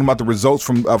crawl talking about the results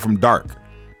from Dark.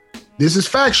 This is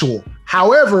factual.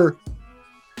 However,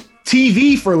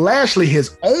 TV for Lashley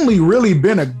has only really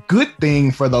been a good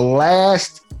thing for the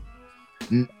last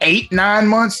 8-9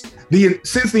 months.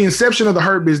 Since the inception of the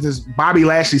Hurt Business, Bobby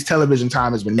Lashley's television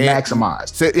time has been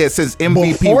maximized. Since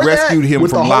MVP rescued him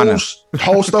from Lana.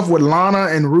 Whole stuff with Lana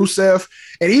and Rusev,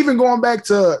 and even going back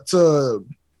to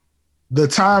the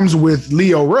times with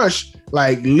Lio Rush,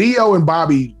 like, Leo and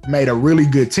Bobby made a really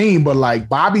good team, but like,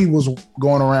 Bobby was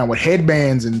going around with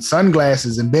headbands and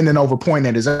sunglasses and bending over pointing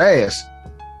at his ass.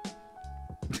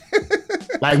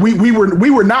 Like, we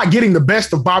were not getting the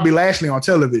best of Bobby Lashley on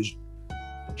television.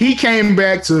 He came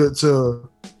back to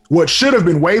what should have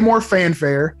been way more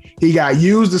fanfare. He got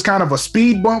used as kind of a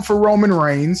speed bump for Roman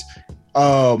Reigns.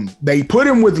 They put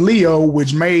him with Leo,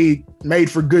 which made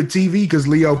for good TV because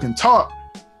Leo can talk,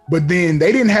 but then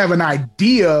they didn't have an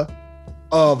idea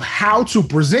of how to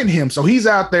present him. So he's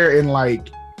out there in like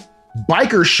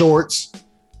biker shorts,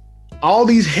 all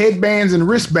these headbands and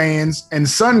wristbands and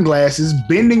sunglasses,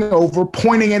 bending over,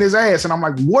 pointing at his ass. And I'm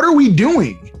like, what are we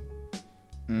doing?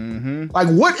 Mm-hmm. Like,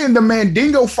 what in the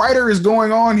Mandingo Fighter is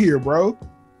going on here, bro?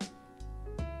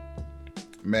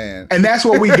 Man. And that's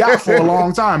what we got for a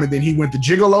long time. And then he went the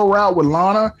gigolo route with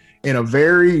Lana in a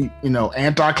very,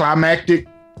 anticlimactic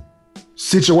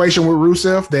situation with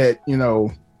Rusev that, you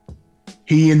know,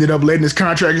 he ended up letting his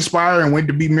contract expire and went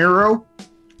to be Miro.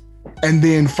 And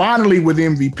then finally with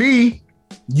MVP,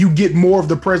 you get more of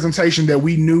the presentation that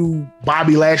we knew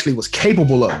Bobby Lashley was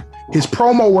capable of. His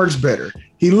promo works better.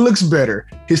 He looks better.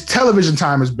 His television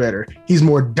time is better. He's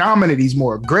more dominant. He's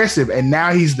more aggressive. And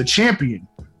now he's the champion.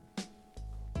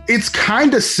 It's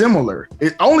kind of similar.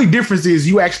 The only difference is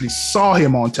you actually saw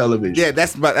him on television. Yeah,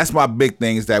 that's my big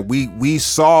thing is that we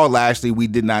saw Lashley. We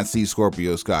did not see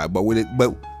Scorpio Sky, but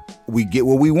we get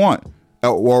what we want,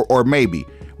 or maybe.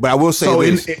 But I will say, so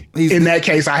in that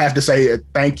case, I have to say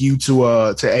thank you to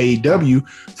AEW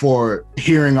for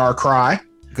hearing our cry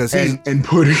and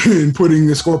putting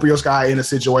the Scorpio Sky in a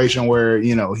situation where,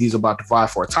 you know, he's about to vie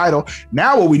for a title.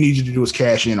 Now what we need you to do is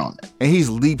cash in on that. And he's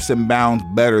leaps and bounds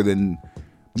better than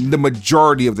the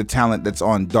majority of the talent that's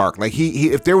on Dark. Like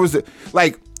if there was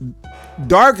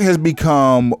Dark has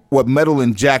become what Metal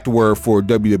and Jacked were for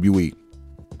WWE.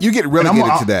 You get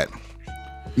relegated to that.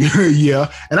 Yeah,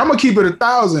 and I'm gonna keep it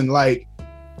 1,000. Like,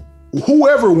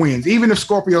 whoever wins, even if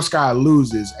Scorpio Sky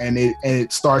loses and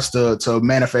it starts to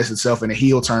manifest itself in a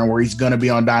heel turn where he's gonna be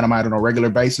on Dynamite on a regular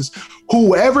basis,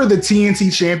 whoever the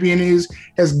TNT champion is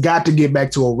has got to get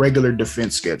back to a regular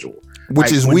defense schedule.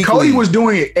 Which is when weekly. Cody was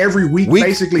doing it every week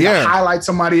basically to highlight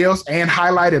somebody else and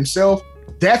highlight himself.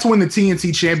 That's when the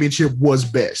TNT championship was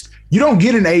best. You don't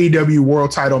get an AEW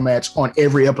world title match on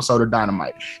every episode of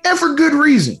Dynamite, and for good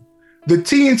reason. The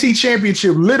TNT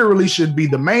championship literally should be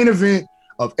the main event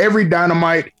of every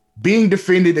Dynamite, being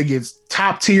defended against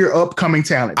top tier upcoming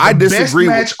talent. I disagree.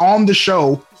 The best match on the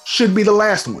show should be the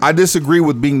last one. I disagree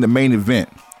with being the main event.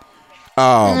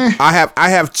 I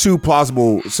have two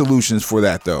plausible solutions for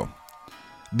that though.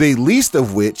 The least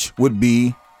of which would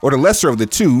be, or the lesser of the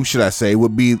two, should I say,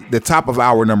 would be the top of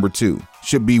hour number 2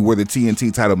 should be where the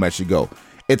TNT title match should go.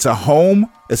 It's a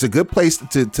home. It's a good place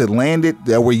to land it,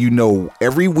 that way you know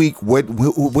every week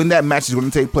when that match is going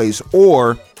to take place,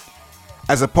 or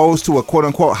as opposed to a quote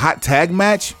unquote hot tag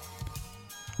match.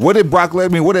 What did Paul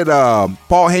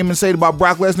Heyman say about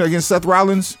Brock Lesnar against Seth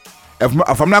Rollins?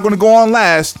 If I'm not going to go on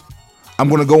last, I'm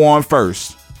going to go on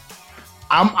first.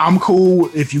 I'm cool.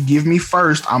 If you give me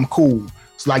first, I'm cool.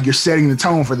 It's like you're setting the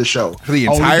tone for the show. For the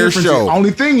entire show.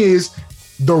 Only thing is,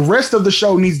 the rest of the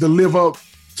show needs to live up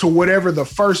to whatever the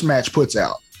first match puts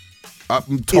out.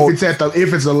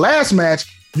 If it's the last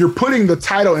match, you're putting the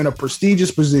title in a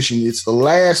prestigious position. It's the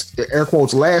last, air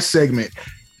quotes, last segment.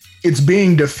 It's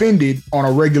being defended on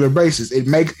a regular basis.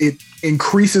 It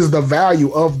increases the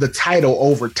value of the title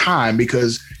over time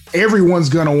because everyone's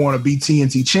gonna want to be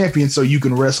TNT champion so you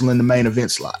can wrestle in the main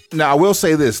event slot. Now, I will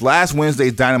say this: last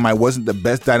Wednesday's Dynamite wasn't the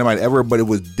best Dynamite ever, but it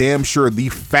was damn sure the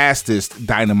fastest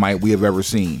Dynamite we have ever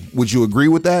seen. Would you agree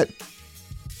with that?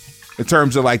 In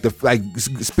terms of like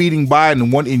speeding by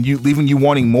and leaving you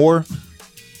wanting more.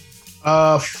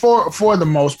 For the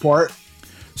most part.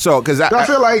 So, because I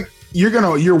feel like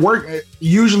you're working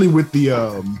usually with the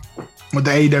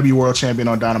AEW World Champion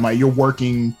on Dynamite. You're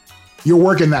working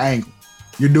the angle.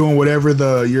 You're doing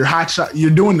whatever your hot shot.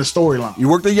 You're doing the storyline. You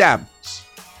work the yab.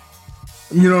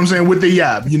 You know what I'm saying? With the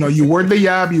yab, you work the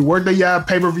yab.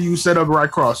 Pay per view set up right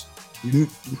cross. You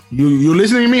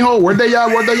listening to me, ho? Work the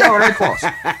yab right cross.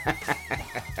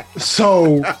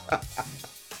 So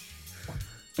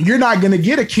you're not gonna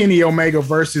get a Kenny Omega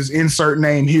versus insert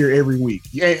name here every week,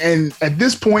 and at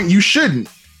this point, you shouldn't,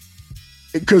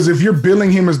 because if you're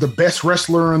billing him as the best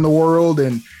wrestler in the world,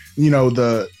 and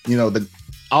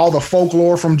all the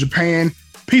folklore from Japan,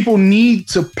 people need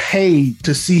to pay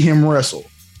to see him wrestle.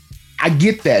 I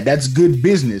get that. That's good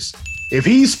business. If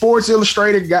he's Sports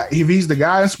Illustrated guy, if he's the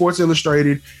guy in Sports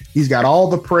Illustrated, he's got all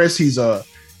the press. He's a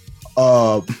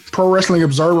Pro Wrestling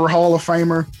Observer Hall of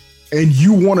Famer, and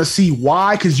you want to see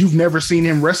why because you've never seen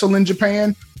him wrestle in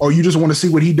Japan, or you just want to see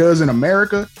what he does in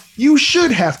America, you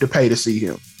should have to pay to see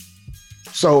him.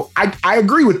 So I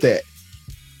agree with that.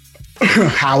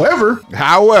 However,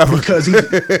 because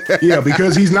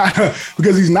he's not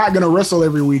going to wrestle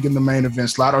every week in the main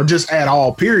event slot or just at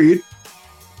all, period.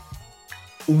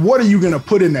 What are you going to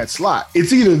put in that slot?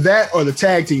 It's either that or the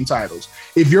tag team titles.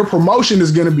 If your promotion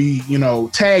is going to be,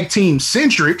 tag team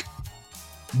centric,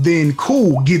 then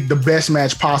cool, get the best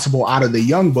match possible out of the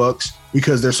Young Bucks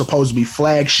because they're supposed to be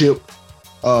flagship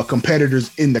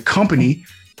competitors in the company.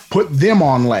 Put them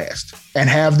on last and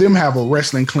have them have a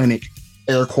wrestling clinic,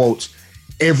 air quotes,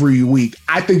 every week.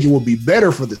 I think it would be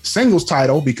better for the singles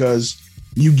title because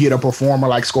you get a performer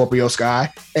like Scorpio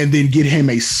Sky and then get him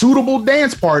a suitable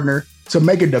dance partner to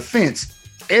make a defense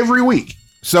every week.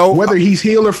 So whether he's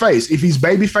heel or face, if he's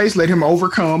babyface, let him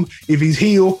overcome. If he's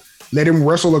heel, Let him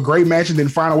wrestle a great match and then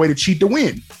find a way to cheat to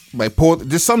win. Like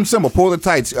just something simple. Pull the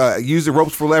tights. Use the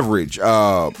ropes for leverage.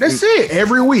 That's it.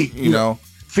 Every week, you know,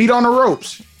 feet on the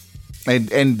ropes,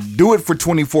 and do it for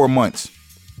 24 months.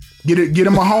 Get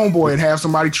him a homeboy and have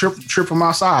somebody trip from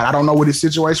outside. I don't know what his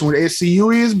situation with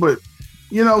SCU is, but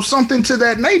you know, something to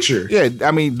that nature. Yeah,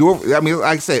 I mean, like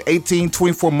I said, 18,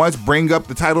 24 months. Bring up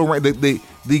the title reign,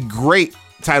 the great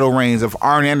title reigns of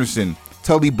Arn Anderson,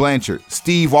 Tully Blanchard,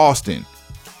 Steve Austin.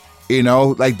 You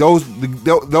know, like those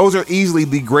are easily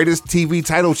the greatest TV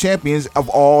title champions of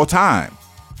all time.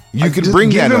 You could bring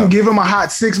that up. Give him a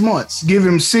hot 6 months. Give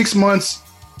him 6 months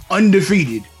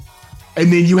undefeated,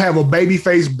 and then you have a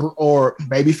babyface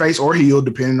or heel,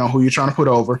 depending on who you're trying to put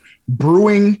over,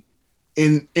 brewing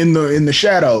in the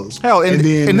shadows. Hell,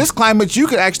 in this climate, you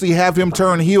could actually have him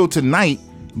turn heel tonight,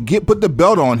 put the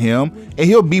belt on him, and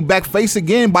he'll be back face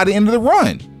again by the end of the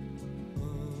run.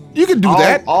 You can do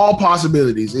that. All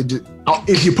possibilities.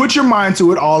 If you put your mind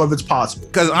to it, all of it's possible.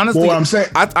 Because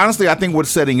honestly, I think what's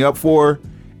setting up for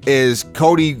is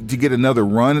Cody to get another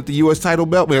run at the U.S. title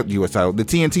belt, the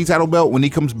TNT title belt when he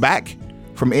comes back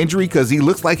from injury, because he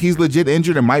looks like he's legit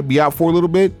injured and might be out for a little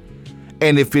bit.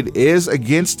 And if it is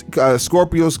against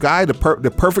Scorpio Sky,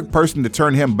 the perfect person to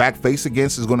turn him back face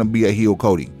against is going to be a heel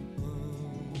Cody.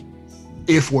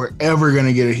 If we're ever going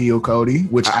to get a heel Cody,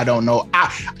 which I don't know.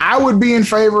 I would be in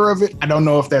favor of it. I don't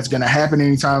know if that's going to happen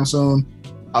anytime soon.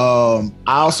 I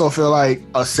also feel like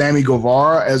a Sammy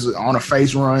Guevara on a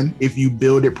face run, if you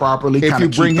build it properly, if you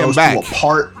bring him back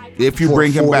apart. If you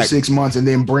bring him back 6 months and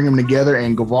then bring them together,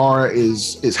 and Guevara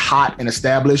is hot and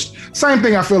established. Same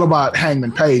thing I feel about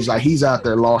Hangman Page. Like, he's out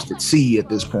there lost at sea at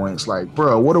this point. It's like,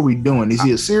 bro, what are we doing? Is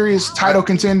he a serious title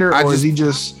contender, or is he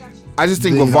just? I just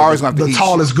think Guevara's gonna have to eat the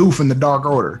tallest goof in the Dark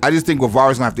Order. I just think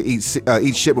Guevara's gonna have to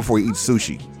eat shit before he eats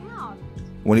sushi.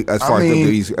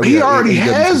 He already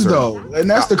has though, and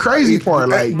that's the crazy part.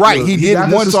 Like, right, he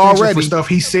did once already for stuff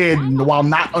he said while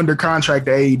not under contract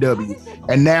to AEW,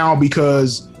 and now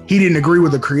because he didn't agree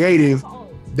with the creative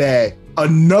that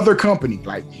another company,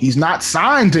 like, he's not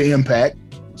signed to Impact,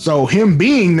 so him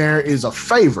being there is a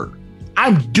favor.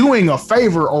 I'm doing a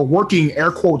favor or working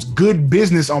air quotes good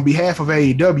business on behalf of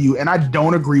AEW, and I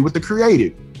don't agree with the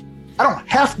creative. I don't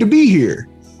have to be here.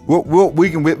 We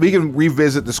can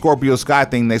revisit the Scorpio Sky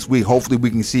thing next week. Hopefully, we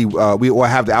can see we will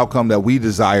have the outcome that we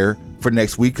desire for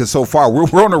next week. Because so far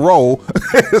we're on a roll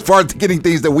as far as getting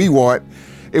things that we want,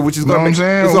 which is going to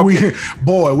make.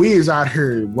 We is out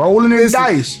here rolling in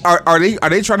dice. Are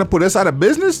they trying to put us out of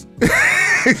business?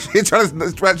 They're trying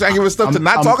to give us stuff to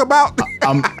not talk about.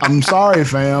 I'm sorry,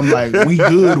 fam. Like, we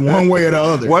good one way or the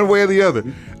other. One way or the other.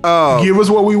 Give us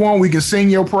what we want. We can sing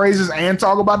your praises and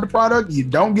talk about the product. You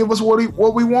don't give us what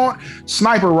we want.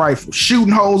 Sniper rifle,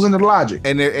 shooting holes in the logic.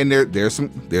 And there's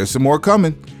some more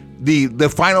coming.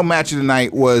 The final match of the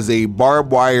night was a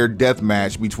barbed wire death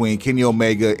match between Kenny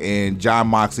Omega and Jon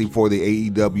Moxley for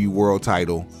the AEW World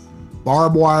Title.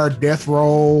 Barbed wire death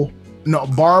roll. No,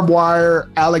 barbed wire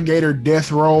alligator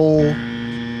death roll.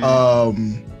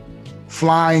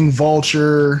 Flying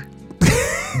vulture.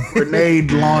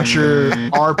 Grenade launcher,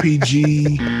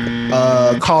 RPG,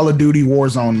 Call of Duty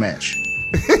Warzone match.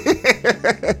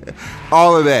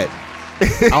 All of that.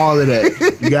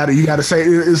 You gotta say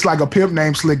it's like a pimp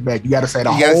named Slickback. You gotta say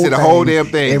the whole damn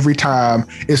thing every time.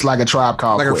 It's like a Tribe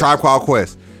Called Quest. Like a Tribe Called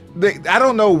Quest. I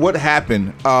don't know what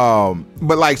happened,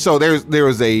 but like, so there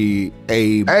was a.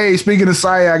 Hey, speaking of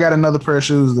Saya, I got another pair of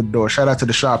shoes at the door. Shout out to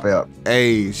the shop app.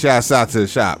 Hey, shouts out to the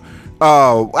shop.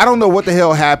 I don't know what the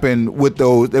hell happened with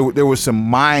those. There were some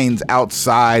mines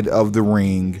outside of the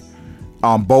ring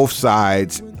on both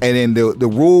sides. And then the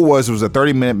rule was it was a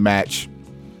 30-minute match,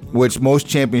 which most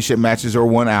championship matches are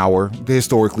 1 hour,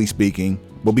 historically speaking.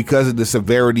 But because of the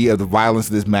severity of the violence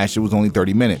of this match, it was only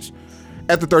 30 minutes.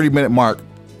 At the 30-minute mark,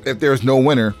 if there's no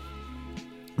winner,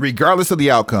 regardless of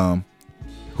the outcome,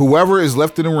 whoever is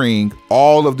left in the ring,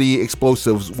 all of the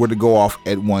explosives were to go off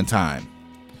at one time.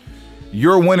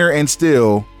 Your winner and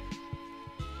still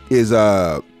is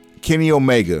Kenny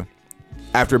Omega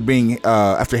after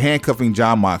handcuffing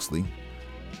Jon Moxley,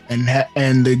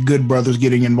 and the Good Brothers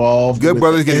getting involved.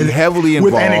 Brothers getting heavily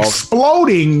involved with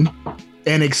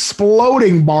an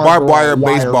exploding barbed wire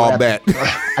baseball bat.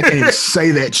 I can't even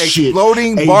say that shit.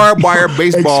 Exploding barbed wire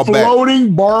baseball bat.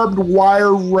 Exploding barbed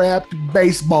wire wrapped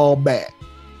baseball bat.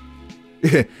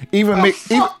 even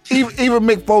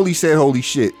Mick Foley said, "Holy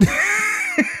shit."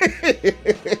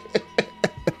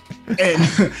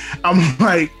 And I'm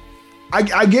like,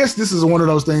 I guess this is one of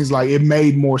those things, like, it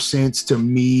made more sense to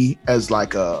me as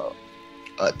like a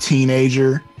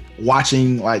teenager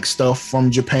watching like stuff from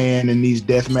Japan and these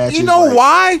death matches. You know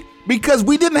why? Because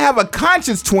we didn't have a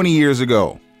conscience 20 years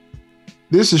ago.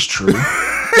 This is true.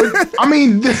 But, I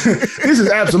mean, this is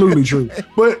absolutely true.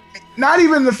 But not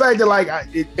even the fact that like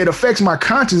it affects my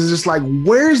conscience. It's just like,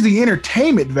 where's the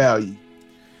entertainment value?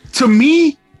 To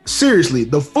me, seriously,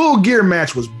 the Full Gear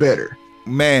match was better.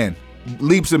 Man,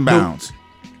 leaps and bounds.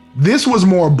 This was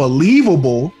more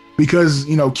believable because,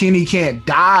 you know, Kenny can't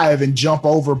dive and jump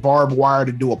over barbed wire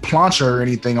to do a plancha or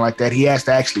anything like that. He has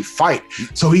to actually fight.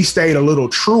 So he stayed a little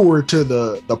truer to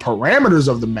the parameters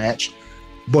of the match.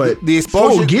 But the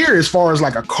explosion, Full Gear, as far as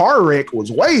like a car wreck,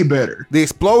 was way better. The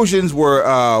explosions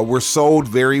were sold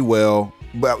very well.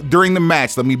 But during the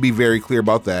match, let me be very clear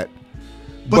about that.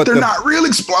 But they're not real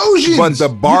explosions. But the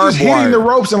barbed wire, hitting the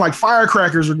ropes and like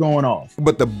firecrackers are going off.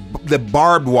 But the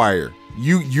barbed wire,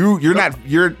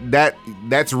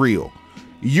 that's real.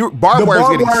 Barbed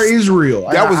wire is real.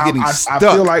 That was getting stuck.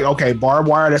 I feel like, okay, barbed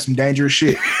wire, that's some dangerous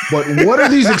shit. But what are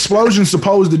these explosions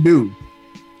supposed to do?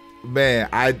 Man,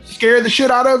 I scared the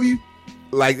shit out of you.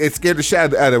 Like it scared the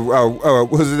shit out of what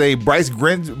was his name? Bryce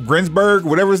Grinsberg,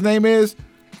 whatever his name is.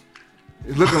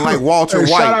 It's looking like Walter White.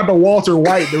 Shout out to Walter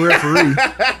White, the referee.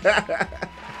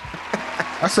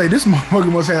 I say this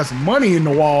motherfucker must have some money in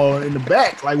the wall in the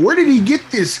back. Like, where did he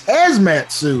get this hazmat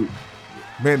suit?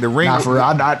 Man, the ring.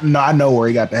 I know where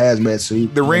he got the hazmat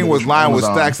suit. The ring was lined with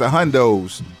stacks of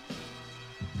hundos.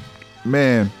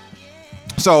 Man.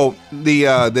 So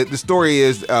the story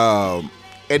is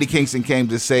Eddie Kingston came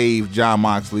to save Jon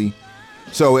Moxley.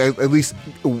 So at least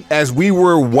as we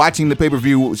were watching the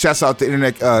pay-per-view, shouts out to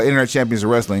Internet Champions of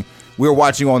Wrestling, we were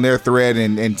watching on their thread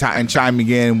and chiming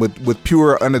in with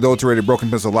pure, unadulterated broken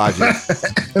pencil logic.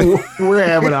 We're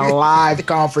having a live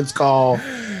conference call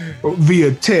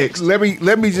via text. Let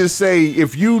me just say,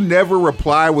 if you never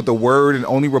reply with a word and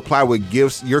only reply with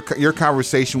gifts, your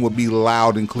conversation would be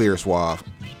loud and clear, Suave.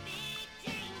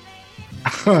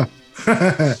 At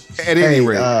any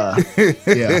rate,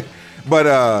 yeah. But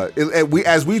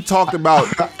as we talked about,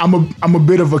 I'm a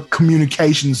bit of a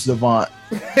communications savant.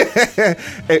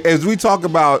 As we talk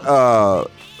about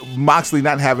Moxley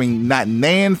not having not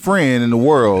nan friend in the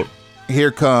world,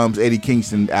 here comes Eddie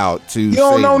Kingston out to. You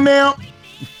don't know now.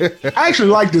 I actually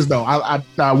like this though.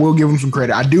 I will give him some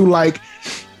credit. I do like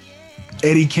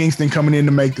Eddie Kingston coming in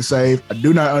to make the save. I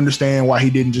do not understand why he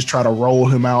didn't just try to roll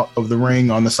him out of the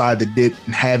ring on the side that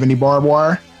didn't have any barbed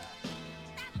wire.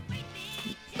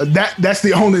 That's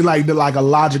the only like a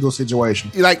logical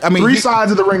situation. Like, I mean, 3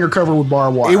 sides of the ring are covered with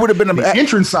barbed wire. It would have been the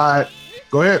entrance side.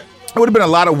 Go ahead. It would have been a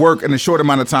lot of work in a short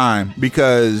amount of time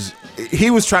because he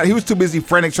was too busy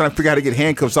frantic trying to figure out how to get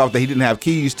handcuffs off that he didn't have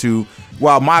keys to,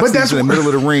 while Moxley was in the middle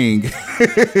of the ring.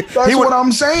 That's what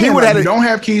I'm saying. He would have don't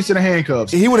have keys to the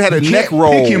handcuffs. He would have had a neck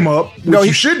roll. Pick him up.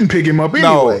 You shouldn't pick him up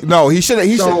anyway. No, he should.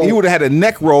 He would have had a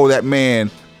neck roll that man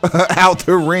out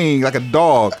the ring like a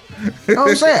dog. You know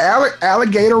what I'm saying?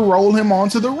 Alligator roll him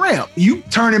onto the ramp. You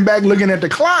turning back looking at the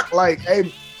clock like,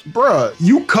 hey, bruh,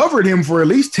 you covered him for at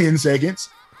least 10 seconds.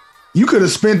 You could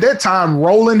have spent that time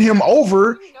rolling him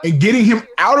over and getting him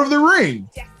out of the ring.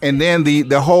 And then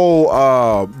the whole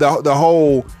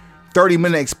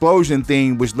 30-minute explosion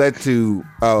thing, which led to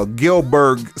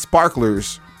Gilbert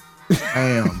Sparklers.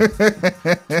 Fam.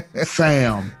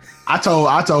 I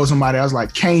told somebody, I was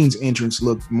like, Kane's entrance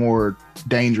looked more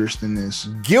dangerous than this.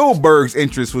 Gilbert's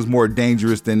entrance was more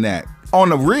dangerous than that. On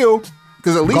the real,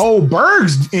 because at least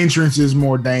Goldberg's entrance is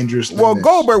more dangerous than this.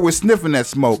 Goldberg was sniffing that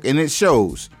smoke, and it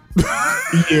shows.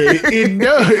 Yeah, it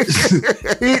does.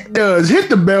 It does. Hit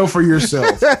the bell for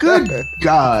yourself. Good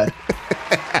God.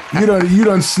 You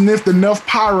done sniffed enough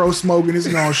pyro smoke and it's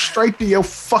going straight to your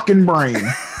fucking brain.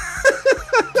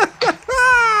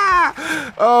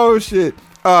 Oh, shit.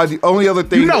 The only other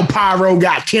thing, pyro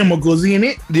got chemicals in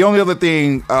it. The only other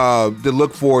thing to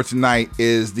look for tonight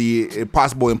is the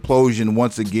possible implosion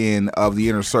once again of the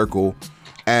Inner Circle,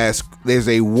 as there's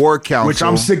a war council. Which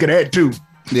I'm sick of that too.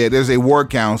 Yeah, there's a war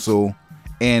council,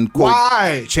 and quote,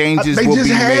 why changes they will just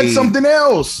be had made. Something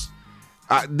else.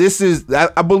 I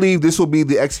believe this will be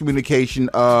the excommunication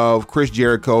of Chris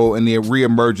Jericho and the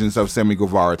reemergence of Sammy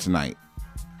Guevara tonight.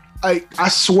 I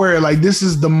swear, like this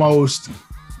is the most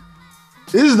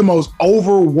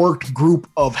overworked group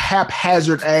of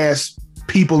haphazard ass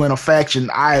people in a faction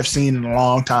I have seen in a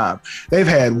long time. They've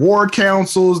had war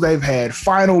councils, they've had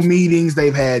final meetings,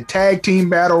 they've had tag team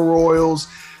battle royals.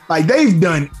 Like they've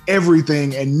done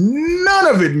everything and none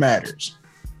of it matters.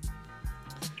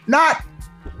 Not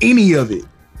any of it.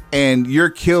 And you're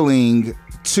killing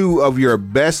 2 of your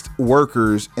best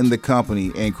workers in the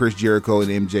company and Chris Jericho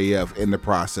and MJF in the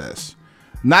process.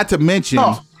 Not to mention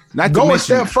Go a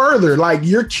step further. Like,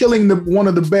 you're killing one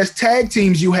of the best tag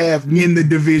teams you have in the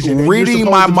division. Reading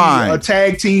my mind. A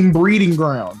tag team breeding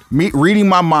ground. Reading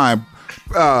my mind.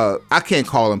 I can't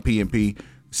call them PNP.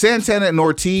 Santana and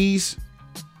Ortiz.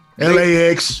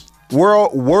 LAX.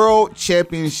 World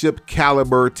Championship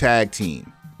caliber tag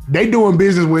team. They doing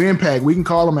business with Impact. We can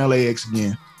call them LAX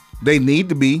again. They need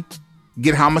to be.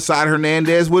 Get Homicide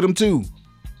Hernandez with them too.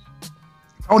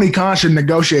 Tony Khan should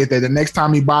negotiate that. The next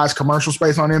time he buys commercial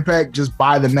space on Impact, just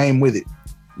buy the name with it.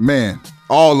 Man,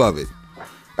 all of it.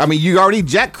 I mean, you already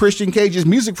jacked Christian Cage's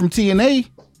music from TNA.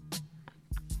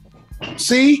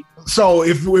 See? So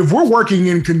if we're working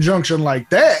in conjunction like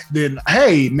that, then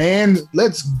hey, man,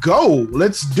 let's go.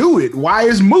 Let's do it. Why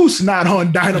is Moose not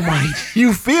on Dynamite?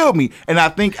 You feel me? And I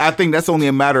think that's only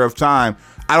a matter of time.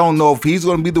 I don't know if he's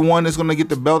going to be the one that's going to get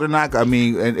the belt or not. I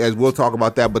mean, and as we'll talk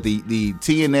about that, but the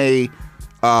TNA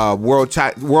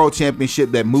World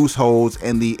Championship that Moose holds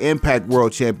and the Impact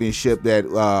World Championship that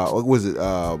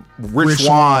Rich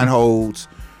Swann holds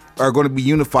are going to be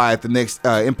unified at the next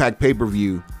Impact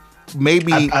pay-per-view.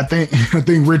 Maybe I think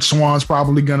Rich Swann's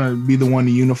probably gonna be the one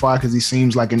to unify because he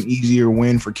seems like an easier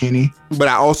win for Kenny. But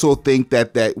I also think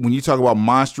that when you talk about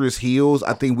monstrous heels,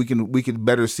 I think we can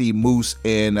better see Moose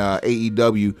and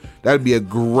AEW. That'd be a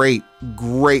great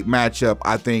matchup,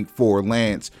 I think, for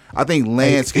Lance. I think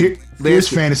Lance. Here's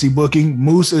fantasy booking.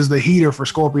 Moose is the heater for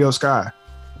Scorpio Sky.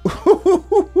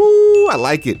 I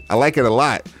like it. I like it a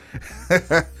lot.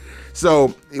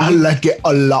 So I like it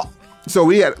a lot.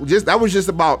 So that was just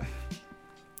about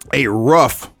a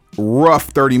rough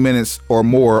 30 minutes or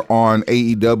more on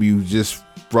AEW, just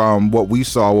from what we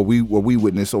saw, what we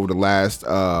witnessed over the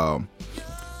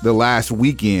last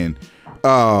weekend.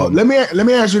 Let me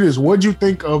ask you this: what'd you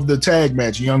think of the tag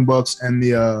match, Young Bucks and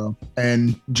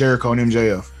Jericho and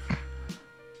MJF?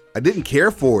 I didn't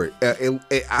care for it.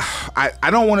 I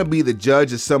don't want to be the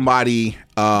judge of somebody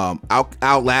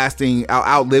outliving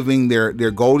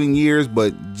their golden years,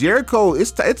 but Jericho,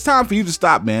 it's time for you to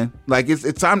stop, man. Like it's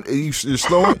time.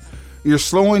 You're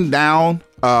slowing down.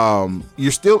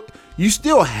 You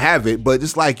still have it, but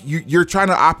it's like you're trying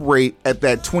to operate at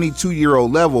that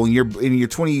 22-year-old level, and you're in your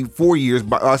 24 years,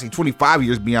 actually 25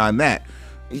 years beyond that.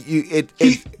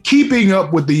 Keeping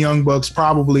up with the Young Bucks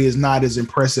probably is not as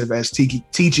impressive as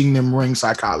teaching them ring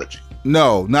psychology.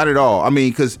 No, not at all. I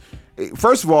mean, because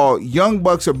first of all, Young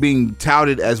Bucks are being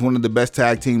touted as one of the best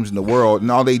tag teams in the world,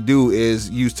 and all they do is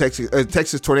use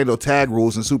Texas Tornado tag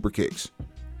rules and super kicks.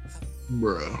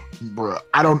 Bruh.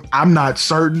 I'm not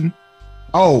certain.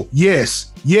 Oh, yes.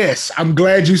 I'm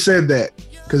glad you said that,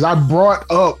 because I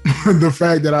brought up the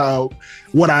fact that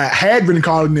what I had been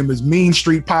calling them is Mean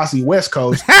Street Posse West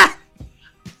Coast.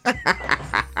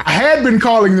 I had been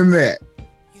calling them that.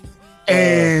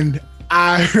 And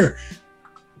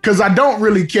because I don't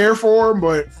really care for them,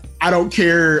 but I don't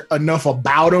care enough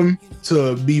about them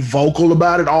to be vocal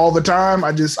about it all the time.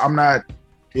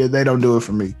 They don't do it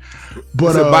for me.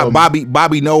 But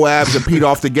Bobby No Abs and Pete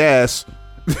off the gas.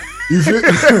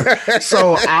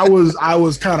 So I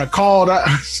was kind of called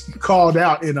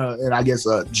out in I guess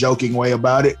a joking way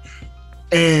about it,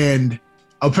 and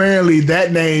apparently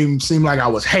that name seemed like I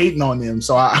was hating on them.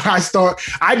 So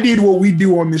I did what we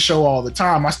do on this show all the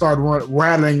time. I started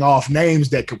rattling off names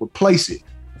that could replace it.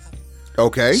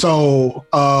 Okay. So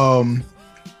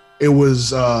it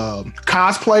was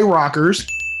Cosplay Rockers,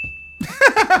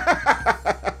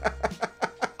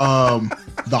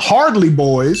 the Hardly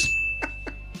Boys.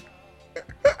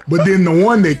 But then the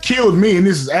one that killed me, and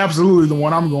this is absolutely the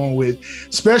one I'm going with,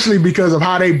 especially because of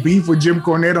how they beef with Jim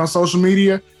Cornette on social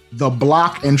media, the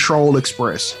Block and Troll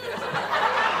Express.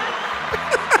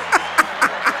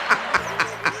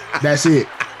 That's it.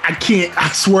 I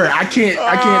swear, I can't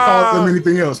call them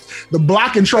anything else. The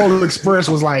Block and Troll Express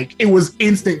it was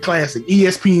instant classic.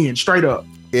 ESPN, straight up.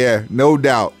 Yeah, no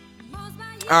doubt.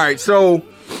 All right, so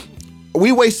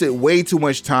we wasted way too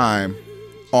much time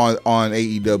on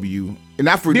AEW.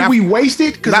 Did we waste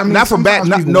it? Not for bad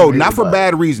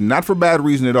reason. Not for bad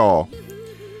reason at all.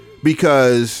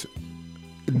 Because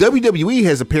WWE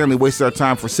has apparently wasted our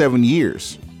time for 7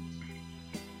 years.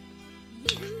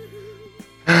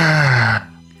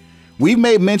 We've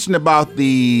made mention about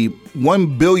the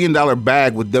 $1 billion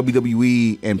bag with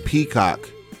WWE and Peacock.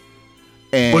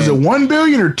 And was it 1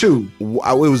 billion or 2? It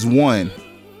was 1.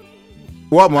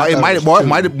 Well, it might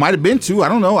have been 2. I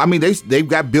don't know. I mean, they've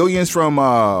got billions from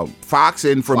Fox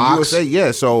and from USA.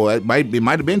 Yeah, so it might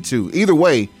have been 2. Either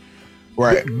way,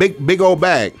 right? Big old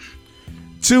bag.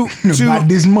 Not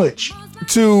this much.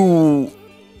 To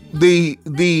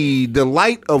the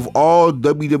delight of all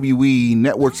WWE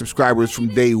network subscribers from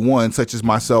day one, such as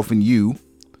myself and you.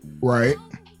 Right.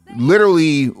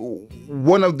 literally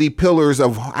one of the pillars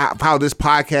of how this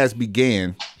podcast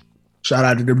began. Shout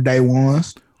out to the day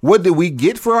ones. What did we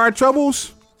get for our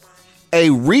troubles? A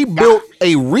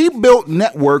rebuilt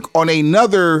network on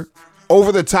another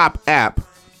over-the-top app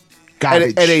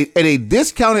at a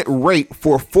discounted rate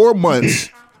for 4 months,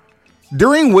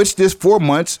 during which this 4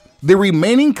 months, the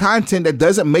remaining content that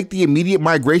doesn't make the immediate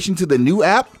migration to the new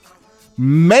app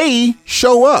may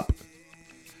show up.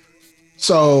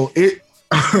 So here's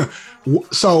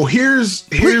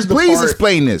the please part.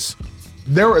 Explain this.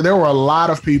 There were a lot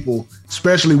of people,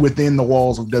 especially within the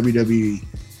walls of WWE,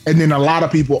 and then a lot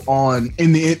of people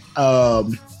in the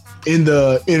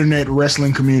internet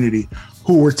wrestling community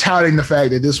who were touting the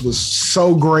fact that this was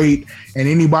so great, and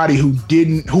anybody who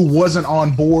wasn't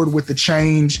on board with the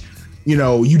change,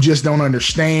 you just don't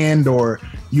understand, or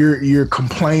you're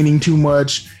complaining too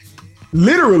much.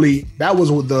 Literally, that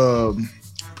was what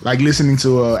listening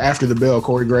to After the Bell,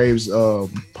 Corey Graves'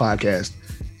 podcast.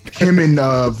 Him and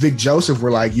Vic Joseph were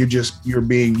like, you're just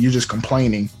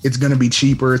complaining. It's gonna be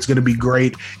cheaper. It's gonna be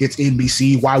great. It's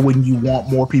NBC. Why wouldn't you want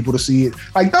more people to see it?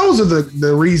 Like, those are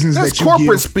the reasons that you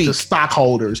give to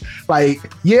stockholders. Like,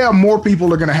 yeah, more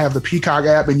people are gonna have the Peacock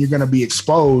app, and you're gonna be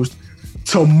exposed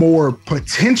to more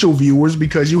potential viewers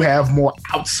because you have more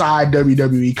outside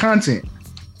WWE content.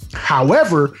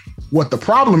 However, what the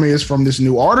problem is from this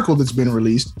new article that's been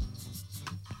released,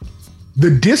 the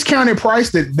discounted price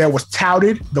that was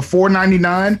touted, the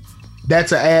 $4.99,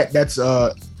 that's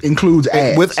includes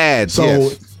ads. With ads, so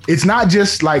yes. It's not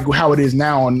just like how it is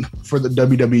now for the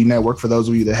WWE Network, for those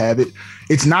of you that have it.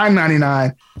 It's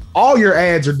 $9.99. All your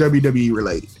ads are WWE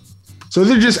related. So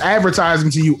they're just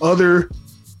advertising to you other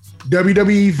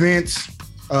WWE events,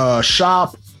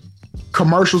 shop,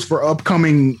 commercials for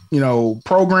upcoming,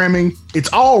 programming. It's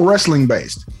all wrestling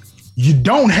based. You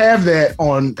don't have that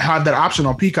option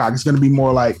on Peacock. It's going to be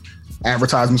more like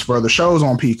advertisements for other shows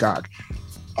on Peacock,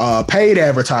 paid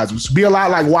advertisements. Be a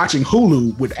lot like watching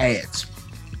Hulu with ads.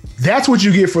 That's what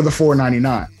you get for the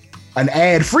 $4.99. An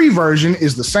ad-free version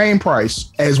is the same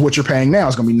price as what you're paying now.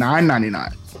 It's going to be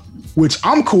 $9.99, which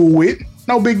I'm cool with.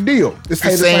 No big deal. It's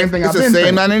the same thing. It's the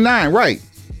same $99, right?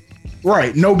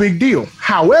 Right. No big deal.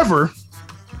 However,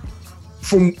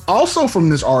 from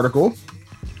this article,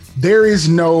 there is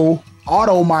no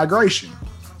auto migration.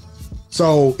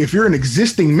 So if you're an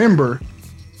existing member,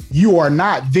 you are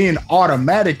not then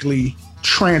automatically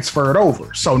transferred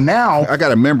over. So now I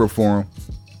got a member for him.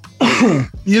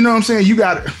 You know what I'm saying?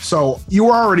 So you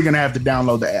are already going to have to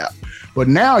download the app, but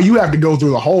now you have to go through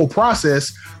the whole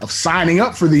process of signing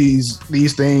up for these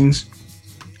things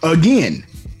again,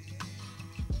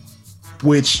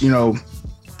 which,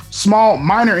 small,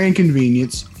 minor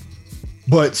inconvenience,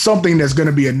 but something that's going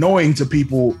to be annoying to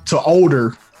people, to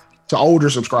older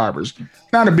subscribers.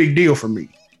 Not a big deal for me.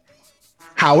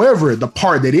 However, the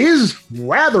part that is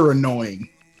rather annoying,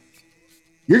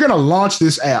 you're going to launch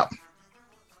this app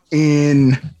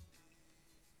you're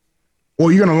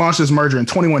going to launch this merger in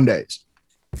 21 days.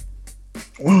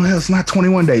 Well, it's not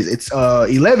 21 days. It's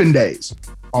 11 days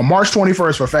on March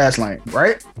 21st for Fastlane,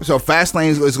 right? So Fastlane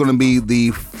is going to be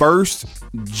the first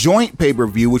joint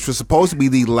pay-per-view, which was supposed to be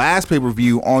the last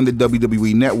pay-per-view on the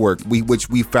WWE Network, which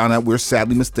we found out we're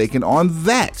sadly mistaken on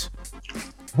that.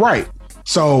 Right.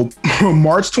 So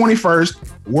March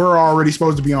 21st, we're already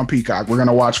supposed to be on Peacock. We're going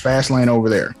to watch Fastlane over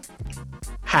there.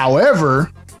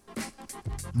 However,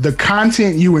 the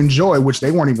content you enjoy, which they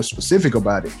weren't even specific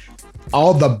about it,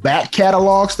 all the back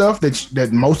catalog stuff that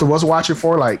most of us watch it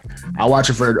for, like I watch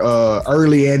it for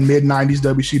early and mid 90s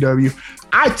WCW.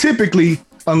 I typically,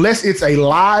 unless it's a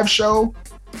live show,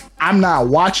 I'm not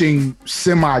watching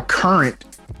semi-current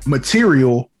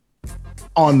material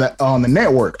on the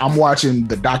network. I'm watching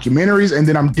the documentaries, and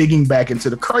then I'm digging back into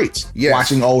the crates,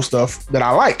 watching old stuff that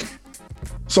I like.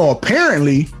 So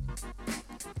apparently,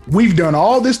 we've done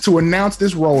all this to announce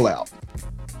this rollout,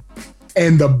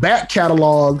 and the back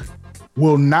catalog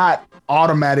will not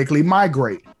automatically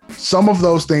migrate. Some of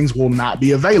those things will not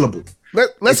be available.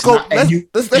 Let's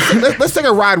take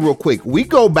a ride real quick. We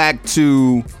go back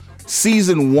to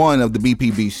season 1 of the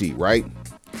BPBC, right?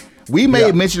 We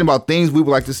made mention about things we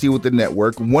would like to see with the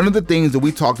network. One of the things that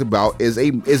we talked about is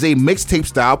a mixtape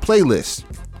style playlist.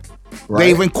 Right.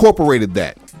 They've incorporated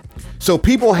that. So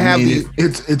people have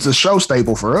it's a show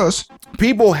staple for us.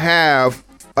 People have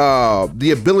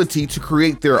the ability to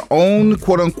create their own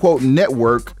quote unquote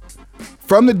network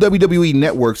from the WWE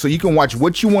Network, so you can watch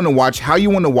what you want to watch, how you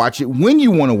want to watch it, when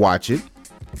you want to watch it,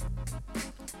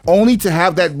 only to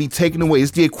have that be taken away.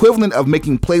 It's the equivalent of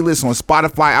making playlists on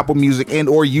Spotify, Apple Music, and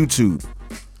or YouTube.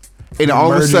 And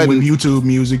all of a sudden, with YouTube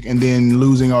Music, and then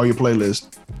losing all your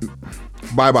playlists.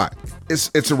 bye-bye.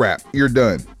 It's a wrap. You're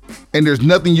done. And there's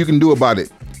nothing you can do about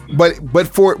it. But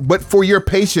for your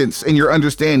patience and your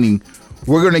understanding,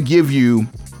 we're going to give you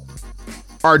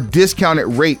our discounted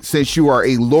rate since you are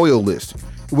a loyalist,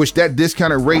 which that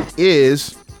discounted rate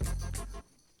is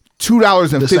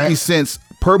 $2.50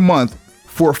 per month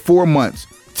for 4 months.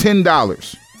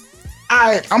 $10.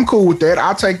 I'm cool with that.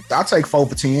 I'll take 4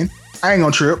 for 10. I ain't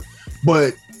gonna trip.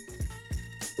 But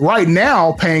right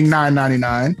now, paying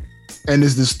 $9.99, and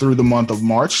this is through the month of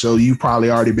March, so you've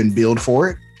probably already been billed for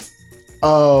it.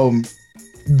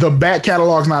 The back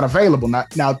catalog's not available.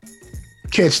 Now,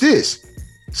 catch this.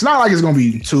 It's not like it's gonna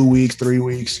be 2 weeks, 3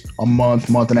 weeks, a month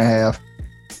and a half.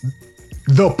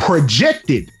 The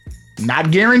projected,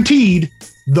 not guaranteed,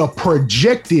 the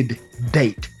projected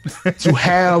date to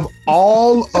have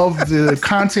all of the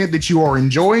content that you are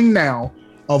enjoying now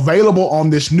available on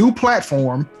this new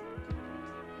platform,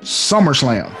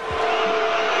 SummerSlam.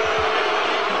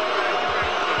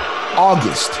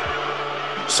 August.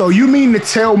 So you mean to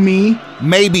tell me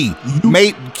maybe.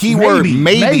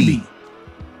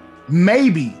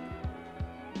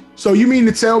 So you mean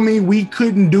to tell me we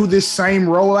couldn't do this same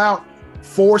rollout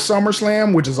for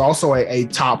SummerSlam, which is also a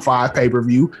top 5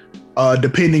 pay-per-view?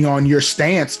 Depending on your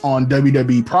stance on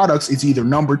WWE products, it's either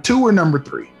number 2 or number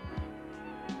 3.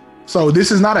 So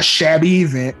this is not a shabby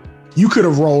event. You could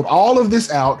have rolled all of this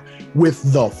out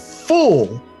with the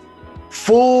full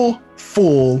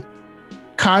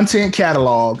content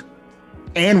catalog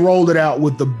and rolled it out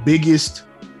with the biggest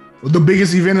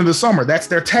event of the summer. That's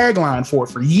their tagline for it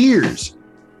for years.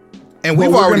 And we're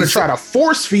going to try to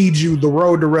force feed you the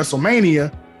road to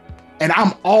WrestleMania, and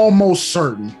I'm almost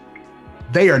certain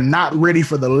they are not ready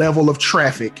for the level of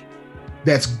traffic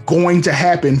that's going to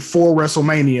happen for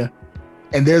WrestleMania,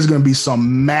 and there's going to be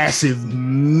some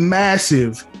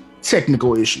massive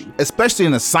technical issue. Especially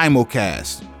in a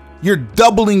simulcast. You're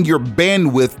doubling your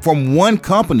bandwidth from one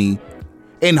company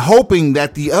and hoping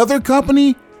that the other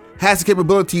company has the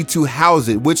capability to house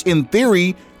it, which in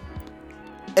theory,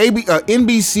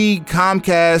 NBC,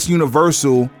 Comcast,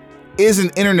 Universal is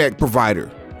an internet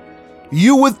provider.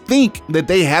 You would think that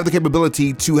they have the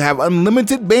capability to have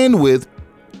unlimited bandwidth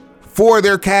for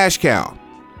their cash cow.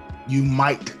 You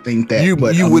might think that,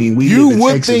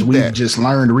 we've just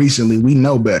learned recently we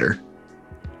know better.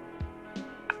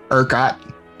 ERCOT.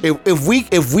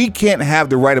 If we can't have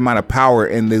the right amount of power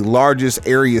in the largest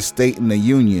area state in the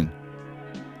union,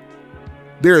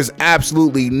 there is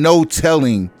absolutely no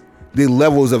telling the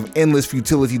levels of endless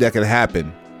futility that could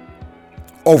happen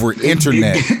over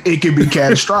internet. It could be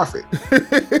catastrophic.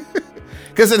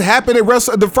 Because it happened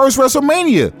at the first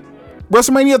WrestleMania.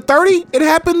 WrestleMania 30, it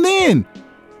happened then.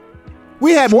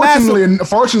 We had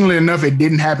fortunately enough, it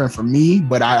didn't happen for me,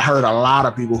 but I heard a lot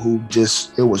of people who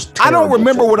it was terrible. I don't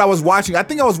remember what I was watching. I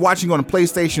think I was watching on a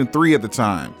PlayStation 3 at the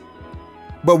time.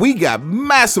 But we got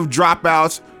massive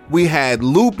dropouts. We had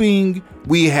looping.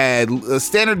 We had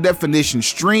standard definition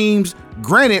streams.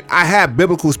 Granted, I have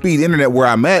biblical speed internet where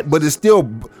I'm at, but it's still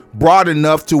broad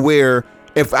enough to where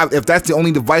if that's the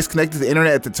only device connected to the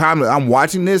internet at the time that I'm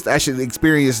watching this, I should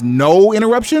experience no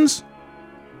interruptions.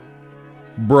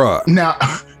 Bruh. Now,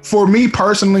 for me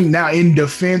personally, now in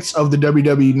defense of the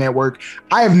WWE Network,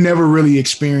 I have never really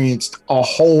experienced a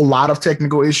whole lot of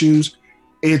technical issues.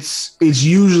 It's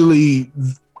usually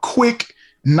quick,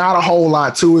 not a whole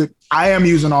lot to it. I am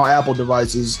using all Apple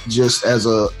devices just as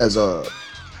a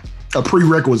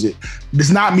prerequisite.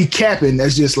 It's not me capping.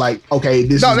 That's just like, okay,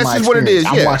 this is my experience. What it is.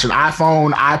 I'm watching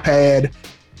iPhone, iPad,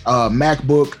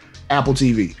 MacBook, Apple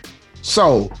TV.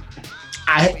 So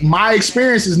my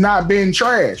experience has not been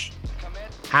trash.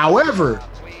 However,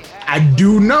 I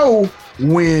do know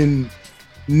when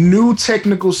new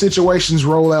technical situations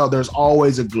roll out, there's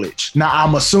always a glitch. Now,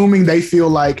 I'm assuming they feel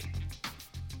like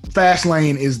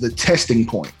Fastlane is the testing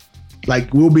point.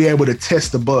 Like, we'll be able to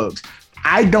test the bugs.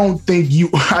 I don't think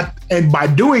and by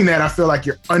doing that, I feel like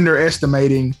you're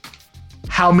underestimating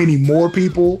how many more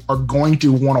people are going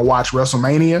to want to watch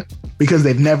WrestleMania because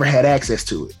they've never had access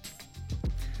to it.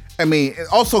 I mean,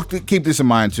 also keep this in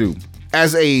mind too.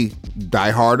 As a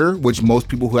dieharder, which most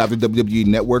people who have the WWE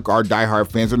Network are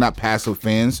diehard fans, they're not passive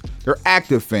fans, they're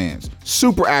active fans,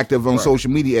 super active on social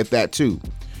media at that too.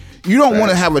 You don't want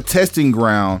to have a testing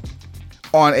ground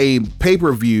on a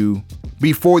pay-per-view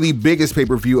before the biggest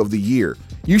pay-per-view of the year.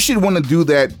 You should want to do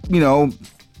that,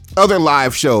 other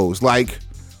live shows like,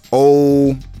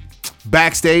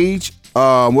 Backstage.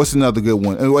 What's another good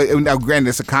one? Now, granted,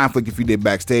 it's a conflict if you did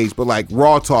Backstage, but like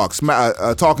Raw Talk,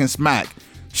 Talking Smack,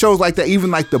 Shows like that,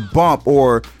 even like The Bump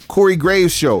or Corey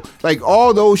Graves' show. Like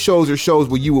all those shows are shows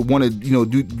where you would want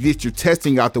to, get your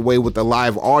testing out the way with the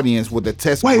live audience with the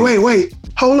test. Wait.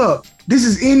 Hold up. This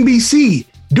is NBC.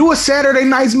 Do a Saturday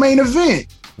night's main event.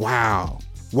 Wow.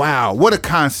 What a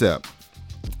concept.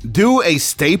 Do a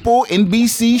staple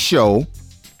NBC show.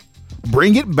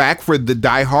 Bring it back for the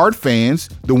diehard fans,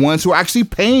 the ones who are actually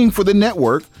paying for the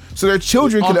network, so their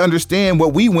children can understand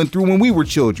what we went through when we were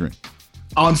children.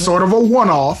 On sort of a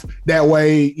one-off, that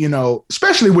way,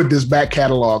 especially with this back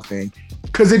catalog thing,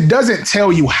 because it doesn't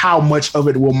tell you how much of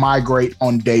it will migrate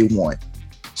on day one.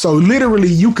 So literally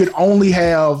you could only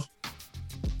have,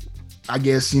 I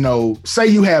guess, say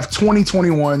you have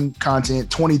 2021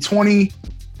 content, 2020,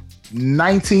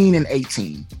 19, and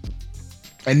 18,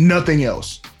 and nothing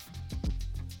else.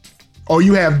 Or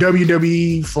you have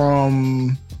WWE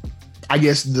from, I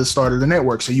guess, the start of the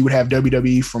network. So you would have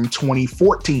WWE from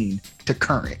 2014 to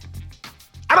current.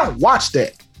 I don't watch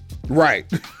that. Right.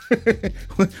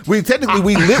 we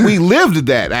lived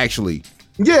that, actually.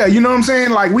 Yeah, you know what I'm saying?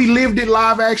 Like, we lived it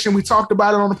live action. We talked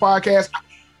about it on the podcast.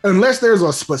 Unless there's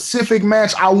a specific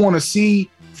match I want to see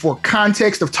for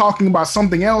context of talking about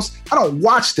something else, I don't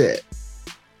watch that.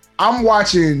 I'm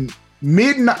watching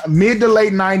mid to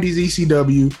late 90s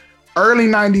ECW,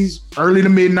 early to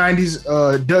mid 90s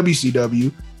WCW,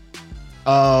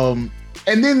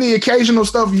 and then the occasional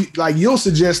stuff you'll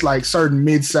suggest like certain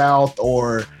Mid-South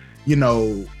or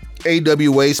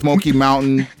AWA Smoky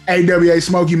Mountain,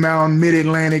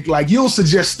 Mid-Atlantic, like you'll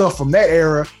suggest stuff from that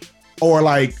era, or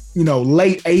like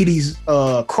late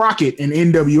 80s Crockett and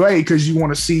NWA, because you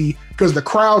want to see, because the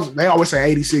crowds, they always say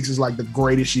 86 is like the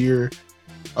greatest year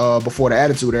before the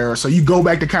Attitude Era, so you go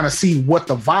back to kind of see what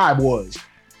the vibe was.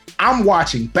 I'm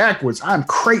watching backwards. I'm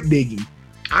crate digging.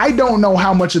 I don't know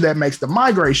how much of that makes the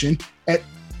migration.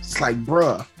 It's like,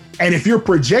 bruh. And if you're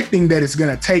projecting that it's going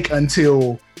to take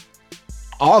until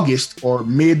August or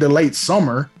mid to late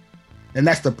summer, then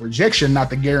that's the projection, not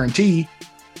the guarantee.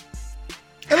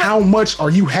 How much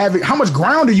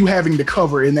ground are you having to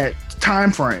cover in that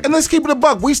time frame? And let's keep it a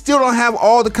buck. We still don't have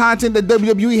all the content that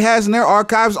WWE has in their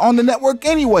archives on the network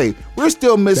anyway. We're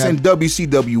still missing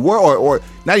WCW World, or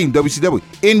not even WCW,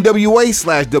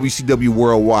 NWA/WCW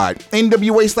Worldwide,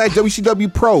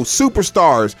 NWA/WCW Pro,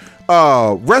 Superstars,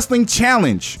 Wrestling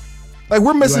Challenge. Like,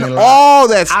 we're missing all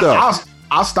that stuff.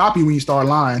 I'll stop you when you start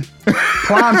lying.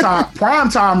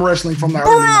 Primetime wrestling from the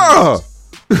early 90s.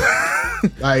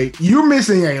 Like, you're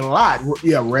missing a lot.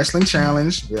 Yeah, Wrestling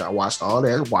Challenge. Yeah, I watched all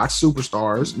that. Watched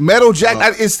Superstars. Metal Jack.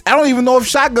 I don't even know if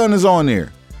Shotgun is on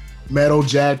there. Metal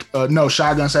Jack. No,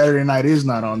 Shotgun Saturday Night is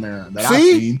not on there that I've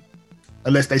seen.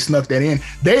 Unless they snuck that in.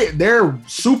 They're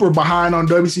super behind on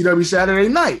WCW Saturday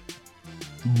Night.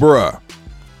 Bruh.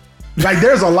 Like,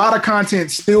 there's a lot of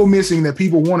content still missing that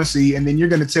people want to see, and then you're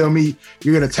going to tell me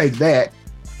you're going to take that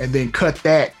and then cut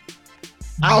that.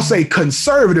 I'll say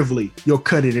conservatively, you'll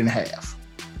cut it in half.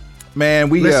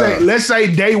 Man, let's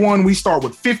say day one we start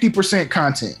with 50%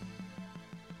 content.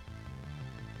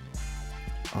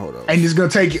 Hold on. And it's gonna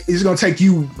take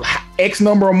you X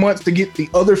number of months to get the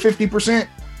other 50%.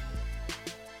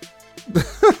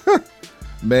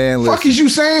 Man, fuck is you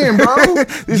saying, bro? I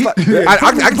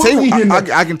can tell you.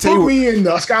 I can tell you. Put me in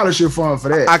the scholarship fund for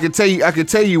that. I can tell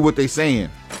you what they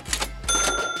saying.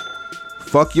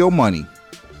 Fuck your money.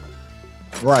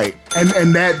 Right.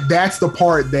 And that's the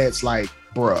part that's like,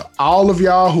 bruh, all of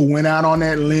y'all who went out on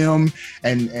that limb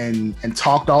and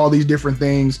talked all these different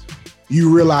things, you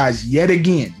realize yet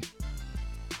again,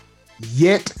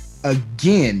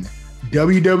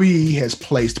 WWE has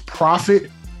placed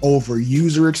profit over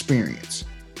user experience.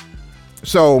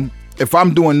 So if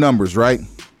I'm doing numbers, right?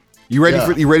 You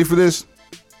ready for this?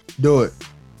 Do it.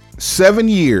 7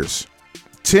 years,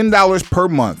 $10 per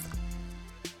month.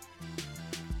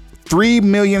 3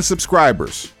 million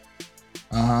subscribers.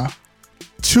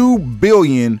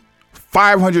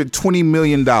 $2.520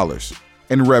 billion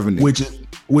in revenue.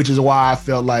 Which is why I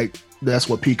felt like that's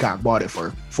what Peacock bought it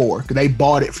for. Because they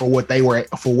bought it for what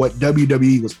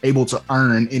WWE was able to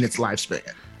earn in its lifespan.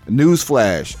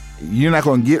 Newsflash, you're not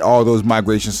going to get all those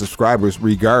migration subscribers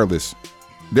regardless.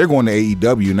 They're going to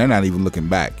AEW and they're not even looking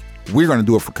back. We're going to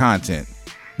do it for content.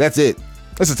 That's it.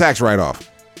 That's a tax write-off.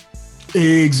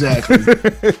 Exactly.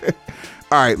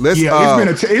 All right,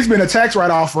 it's been a tax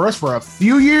write-off for us for a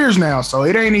few years now, so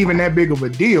it ain't even that big of a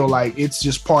deal. Like, it's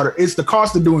just it's the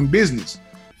cost of doing business.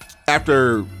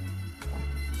 After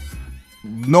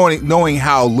knowing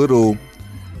how little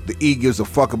the E gives a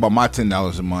fuck about my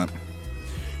 $10 a month,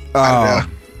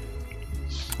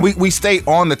 we stay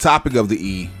on the topic of the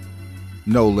E,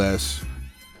 no less.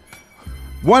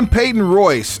 One Peyton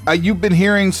Royce. You've been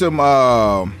hearing some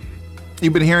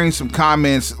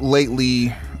comments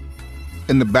lately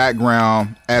in the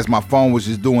background as my phone was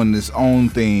just doing its own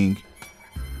thing.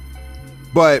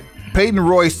 But Peyton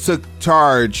Royce took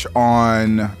charge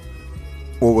on,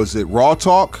 what was it, Raw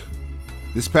Talk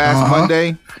this past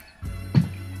Monday,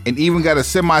 and even got a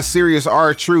semi-serious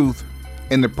R-Truth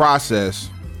in the process,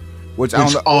 which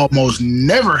almost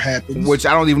never happens. Which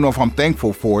I don't even know if I'm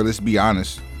thankful for. Let's be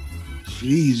honest.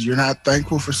 Jeez, you're not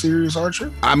thankful for serious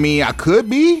R-Truth? I mean, I could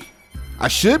be, I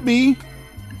should be,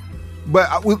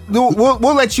 but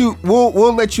we'll let you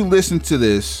listen to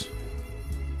this,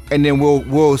 and then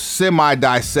we'll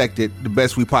semi-dissect it the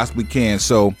best we possibly can.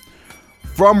 So,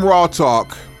 from Raw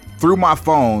Talk through my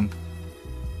phone,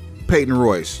 Peyton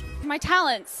Royce. My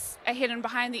talents are hidden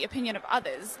behind the opinion of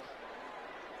others.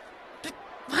 But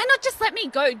why not just let me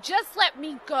go? Just let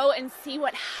me go and see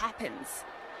what happens.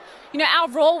 You know, our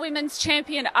Raw Women's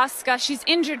Champion, Asuka, she's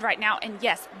injured right now, and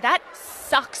yes, that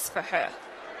sucks for her.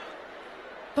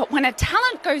 But when a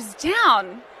talent goes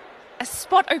down, a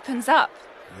spot opens up.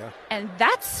 Yeah. And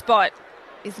that spot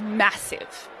is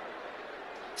massive.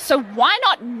 So why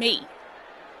not me?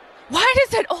 Why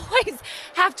does it always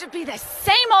have to be the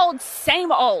same old,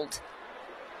 same old?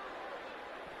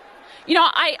 You know,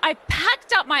 I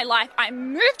packed up my life, I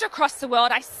moved across the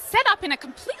world, I set up in a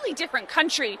completely different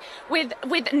country with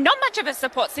not much of a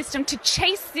support system to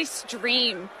chase this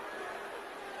dream.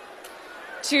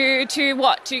 To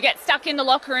what? To get stuck in the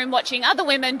locker room watching other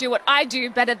women do what I do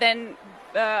better than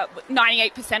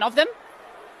 98% of them?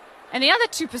 And the other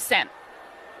 2%?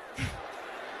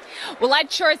 Well,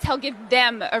 I'd sure as hell give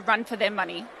them a run for their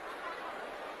money.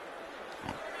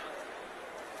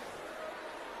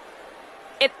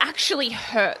 It actually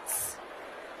hurts.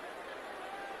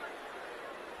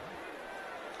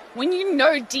 When you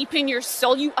know deep in your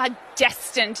soul you are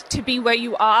destined to be where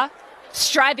you are,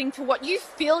 striving for what you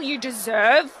feel you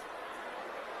deserve.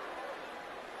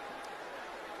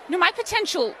 You know, my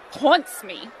potential haunts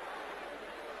me.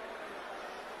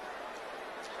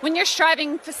 When you're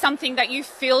striving for something that you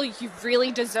feel you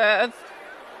really deserve,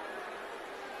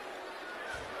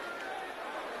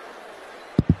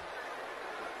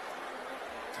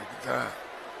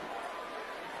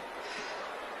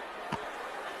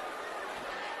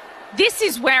 this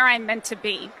is where I'm meant to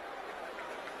be.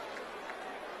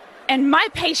 And my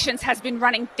patience has been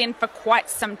running thin for quite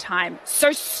some time.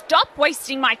 So stop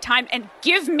wasting my time and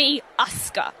give me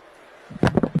Asuka.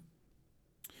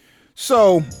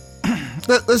 So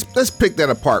let's pick that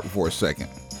apart for a second.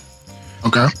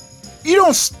 Okay. You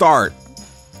don't start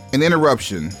an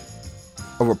interruption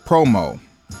of a promo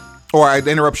or an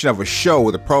interruption of a show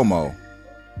with a promo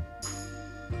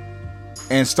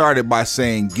and start it by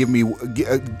saying,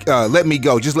 let me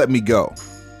go, just let me go.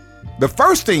 The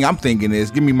first thing I'm thinking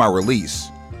is, give me my release,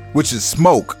 which is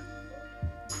smoke.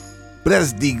 But that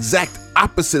is the exact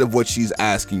opposite of what she's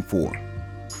asking for.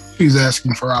 She's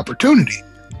asking for opportunity.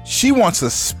 She wants a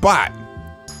spot.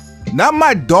 Not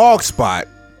my dog spot.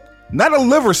 Not a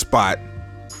liver spot.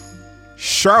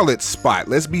 Charlotte's spot.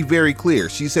 Let's be very clear.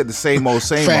 She said the same old,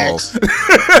 same Facts. old.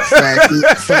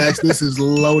 Facts. This is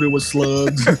loaded with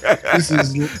slugs. This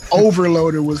is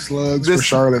overloaded with slugs for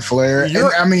Charlotte Flair. And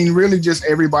I mean, really just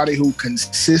everybody who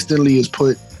consistently is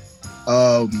put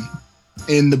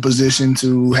in the position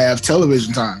to have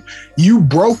television time. You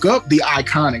broke up the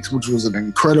Iconics, which was an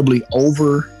incredibly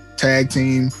over tag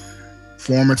team,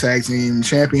 former tag team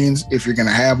champions. If you're going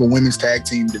to have a women's tag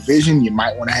team division, you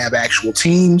might want to have actual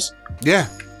teams. Yeah.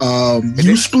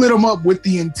 You split them up with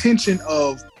the intention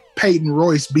of Peyton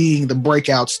Royce being the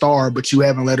breakout star, but you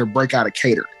haven't let her break out of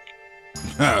catering.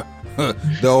 The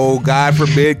old God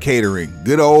forbid catering.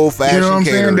 Good old fashioned catering.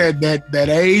 You know what I'm saying? That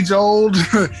age old,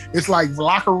 it's like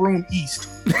Locker Room East.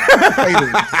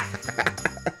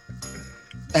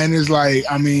 And it's like,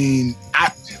 I mean,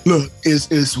 look,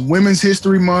 it's Women's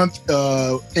History Month.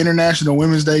 International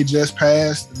Women's Day just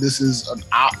passed. This is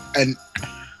an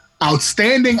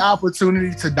outstanding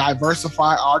opportunity to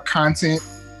diversify our content.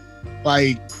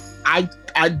 Like, I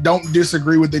don't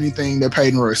disagree with anything that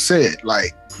Peyton Royce said.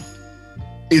 Like,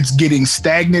 it's getting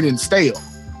stagnant and stale.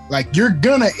 Like, you're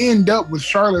gonna end up with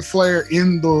Charlotte Flair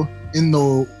in the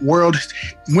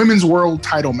women's world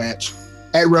title match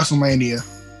at WrestleMania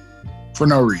for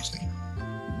no reason.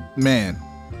 Man.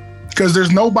 Because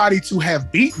there's nobody to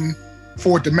have beaten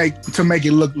for it to make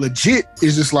it look legit.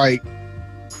 It's just like,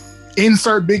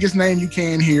 insert biggest name you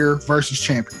can here versus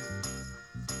champion.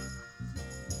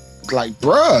 Like,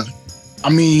 bruh, I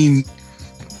mean,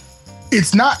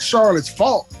 it's not Charlotte's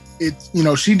fault. It's,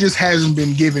 she just hasn't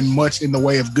been given much in the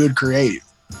way of good creative.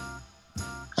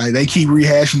 Like, they keep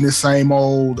rehashing this same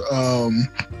old,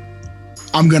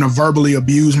 I'm going to verbally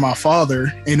abuse my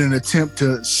father in an attempt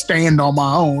to stand on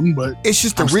my own, but it's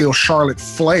just I'm still Charlotte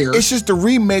Flair. It's just a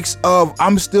remix of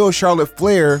I'm still Charlotte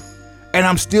Flair and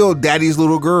I'm still daddy's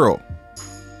little girl.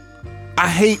 I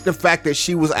hate the fact that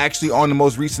she was actually on the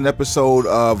most recent episode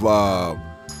of,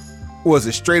 was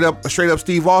it Straight Up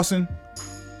Steve Austin?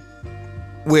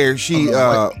 Where she,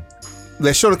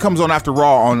 that show that comes on after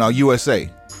Raw on USA.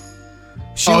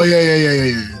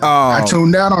 Yeah. I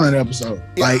tuned out on that episode.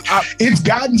 Yeah, it's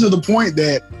gotten to the point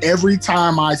that every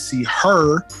time I see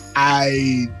her,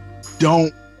 I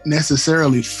don't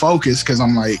necessarily focus because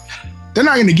I'm like, they're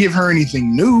not going to give her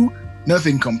anything new,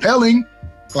 nothing compelling,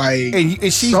 like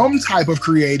and some type of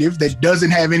creative that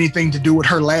doesn't have anything to do with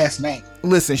her last name.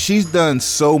 Listen, she's done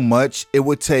so much. It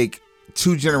would take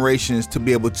two generations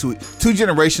in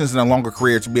a longer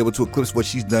career to be able to eclipse what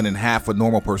she's done in half a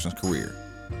normal person's career.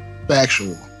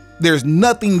 Factual. There's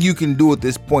nothing you can do at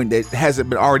this point that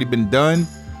hasn't already been done.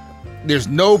 There's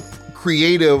no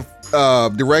creative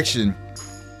direction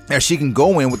that she can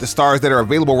go in with the stars that are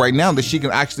available right now that she can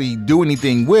actually do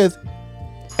anything with.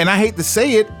 And I hate to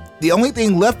say it, the only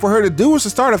thing left for her to do is to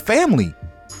start a family.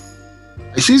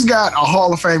 She's got a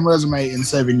Hall of Fame resume in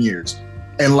 7 years.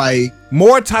 And like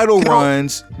more title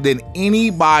runs than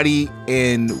anybody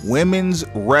in women's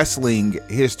wrestling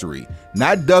history.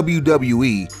 Not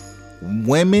WWE.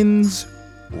 Women's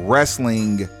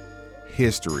wrestling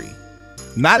history,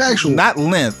 not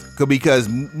length, because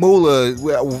Moolah,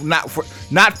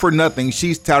 not for nothing,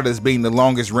 she's touted as being the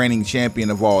longest reigning champion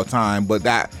of all time. But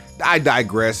that I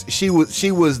digress. She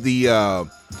was the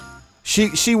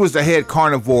head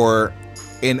carnivore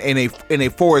in a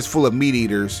forest full of meat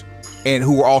eaters, and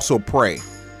who were also prey,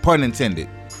 pun intended.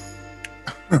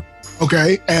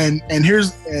 Okay, and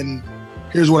here's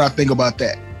what I think about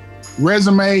that.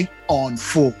 Resume on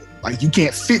full. Like, you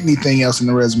can't fit anything else in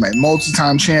the resume.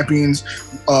 Multi-time champions,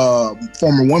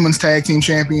 former women's tag team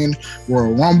champion,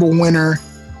 Royal Rumble winner,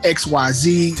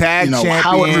 XYZ, tag champion,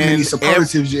 however many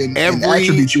superlatives and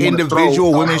attributes you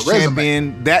individual women's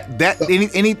champion.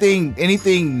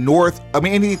 Anything north,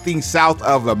 anything south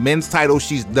of a men's title,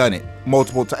 she's done it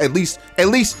multiple times. At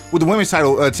least with the women's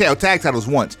title, tag titles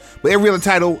once, but every other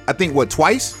title, I think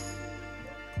twice.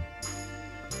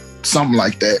 Something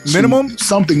like that. Minimum?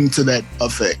 Something to that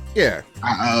effect. Yeah.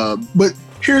 But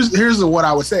here's what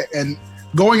I would say. And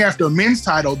going after a men's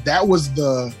title, that was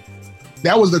the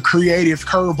creative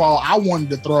curveball I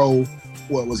wanted to throw.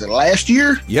 What was it, last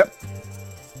year? Yep.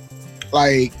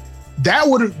 Like,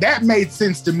 that made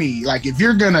sense to me. Like, if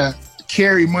you're gonna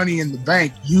carry Money in the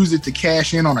Bank, use it to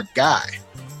cash in on a guy.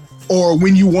 Or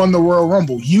when you won the Royal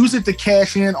Rumble, use it to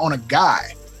cash in on a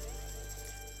guy.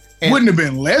 Wouldn't have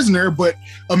been Lesnar, but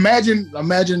imagine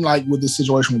like with the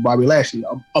situation with Bobby Lashley.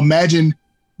 Imagine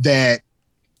that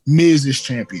Miz is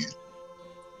champion.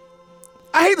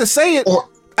 I hate to say it.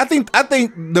 I think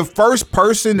the first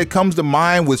person that comes to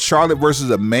mind with Charlotte versus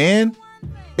a man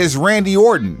is Randy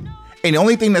Orton. And the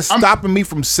only thing that's stopping me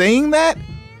from saying that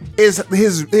is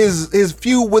his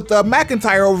feud with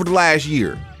McIntyre over the last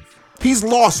year. He's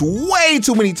lost way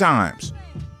too many times.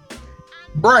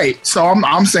 Right. So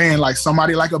I'm saying, like,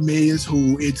 somebody like a Miz,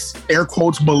 who it's air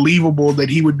quotes believable that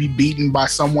he would be beaten by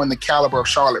someone the caliber of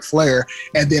Charlotte Flair,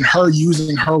 and then her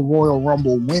using her Royal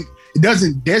Rumble win. It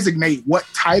doesn't designate what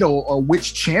title or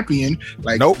which champion.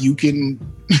 Like, nope. You can,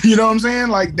 you know what I'm saying?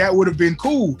 Like, that would have been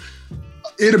cool.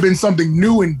 It'd have been something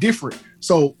new and different.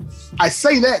 So I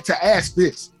say that to ask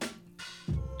this.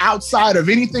 Outside of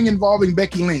anything involving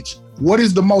Becky Lynch, what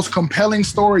is the most compelling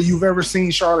story you've ever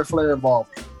seen Charlotte Flair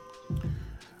involved in?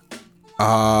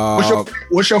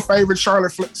 What's your favorite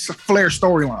Charlotte Flair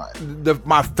storyline?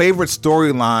 My favorite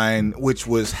storyline, which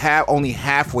was only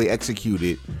halfway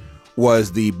executed,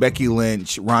 was the Becky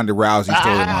Lynch Ronda Rousey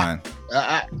storyline.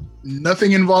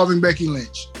 Nothing involving Becky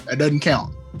Lynch. That doesn't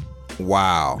count.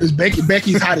 Wow. Because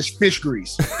Becky's hot as fish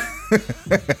grease.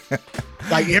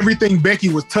 Like, everything Becky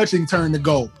was touching turned to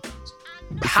gold.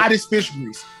 Hot as fish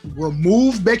grease.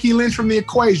 Remove Becky Lynch from the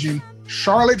equation.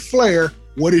 Charlotte Flair.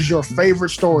 What is your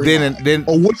favorite story?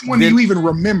 Or which one do you even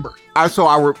remember?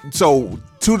 So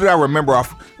two that I remember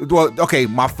off. Well, okay,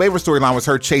 my favorite storyline was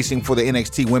her chasing for the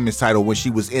NXT Women's title when she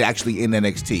was actually in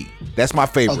NXT. That's my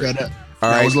favorite. Okay,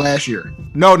 that was last year.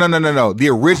 No. The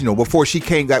original, before she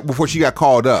got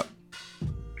called up.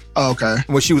 Oh, okay.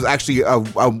 When she was actually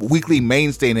a weekly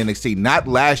mainstay in NXT, not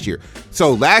last year.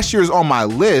 So last year's on my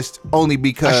list only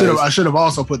because I should have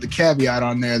also put the caveat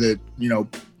on there that,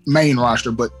 main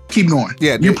roster, but keep going.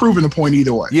 Yeah, you're proving the point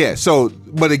either way. Yeah. So,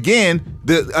 but again,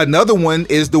 another one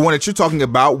is the one that you're talking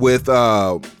about with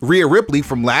Rhea Ripley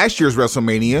from last year's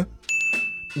WrestleMania,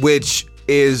 which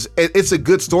it's a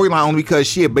good storyline only because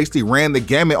she had basically ran the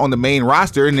gamut on the main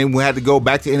roster, and then we had to go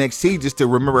back to NXT just to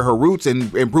remember her roots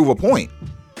and prove a point.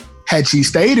 Had she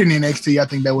stayed in NXT, I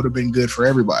think that would have been good for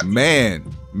everybody. Man,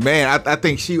 I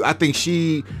think she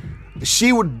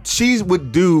would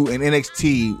do in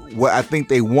NXT what I think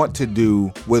they want to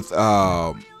do with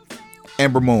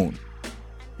Ember Moon.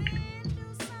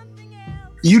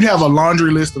 You'd have a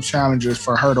laundry list of challengers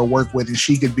for her to work with, and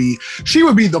she would be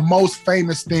the most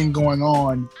famous thing going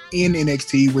on in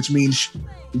NXT, which means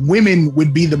women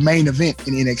would be the main event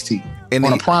in NXT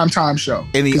on a primetime show.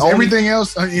 Because everything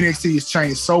else on NXT has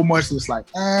changed so much that it's like,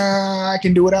 I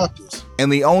can do without this.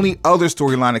 And the only other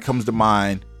storyline that comes to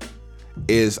mind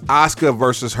is Asuka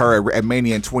versus her at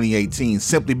Mania in 2018,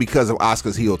 simply because of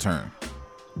Asuka's heel turn.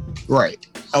 Right.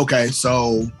 Okay,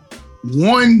 so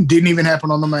one didn't even happen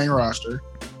on the main roster.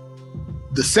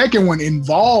 The second one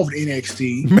involved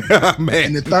NXT. Man.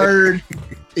 And the third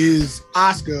is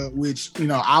Asuka, which,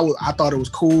 I thought it was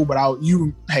cool, but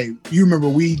you remember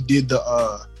we did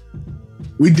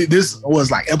this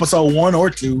was like episode 1 or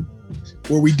 2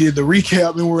 where we did the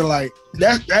recap, and we're like,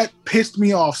 that pissed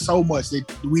me off so much that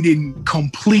we didn't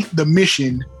complete the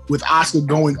mission with Asuka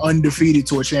going undefeated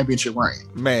to a championship reign.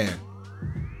 Man.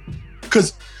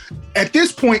 Because at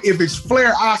this point, if it's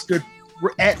Flair Asuka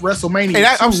at WrestleMania,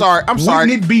 hey, I'm sorry.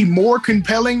 Wouldn't it be more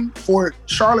compelling for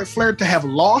Charlotte Flair to have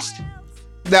lost?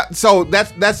 That's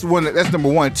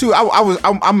number 1. 2,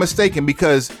 I'm mistaken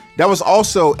because that was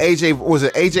also AJ. Was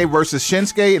it AJ versus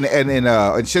Shinsuke and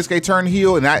Shinsuke turned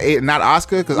heel and not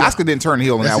Asuka, because Asuka didn't turn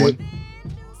heel in that one.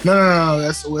 No.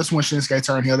 That's when Shinsuke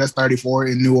turned heel. That's 34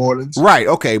 in New Orleans. Right.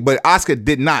 Okay, but Asuka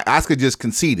did not. Asuka just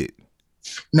conceded.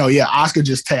 No, yeah, Asuka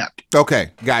just tapped. Okay,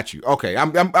 got you. Okay,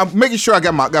 I'm making sure I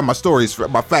got my stories,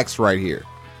 my facts right here.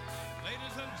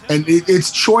 And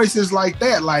it's choices like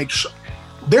that. Like,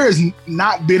 there has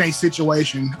not been a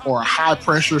situation or a high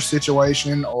pressure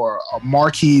situation or a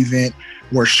marquee event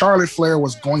where Charlotte Flair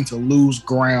was going to lose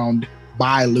ground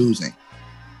by losing.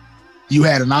 You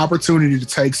had an opportunity to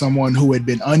take someone who had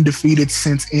been undefeated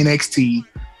since NXT,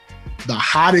 the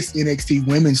hottest NXT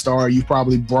women's star you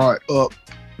probably brought up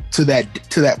to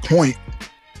that point.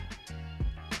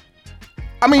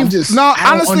 I mean,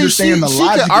 honestly, understand the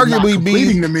logic could arguably of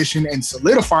completing the mission and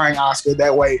solidifying Asuka.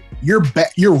 That way, you're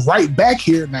right back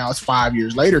here now. It's 5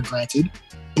 years later, granted,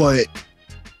 but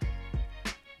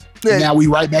now we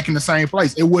right back in the same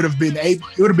place. It would have been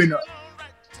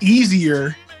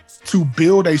easier to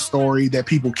build a story that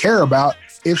people care about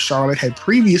if Charlotte had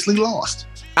previously lost.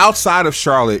 Outside of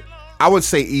Charlotte, I would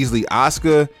say easily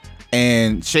Asuka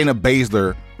and Shayna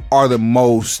Baszler are the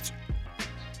most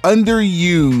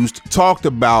underused, talked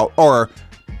about, or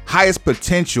highest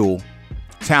potential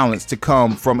talents to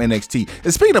come from NXT.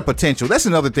 And speaking of potential, that's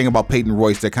another thing about Peyton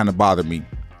Royce that kind of bothered me.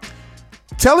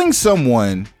 Telling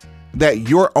someone that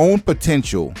your own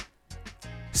potential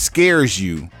scares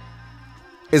you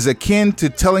is akin to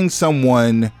telling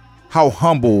someone how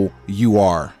humble you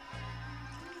are.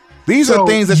 These are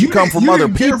things that you come from other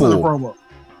people.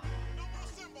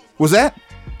 Was that?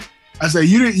 I said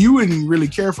you didn't really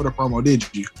care for the promo, did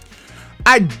you?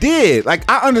 I did. Like,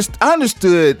 I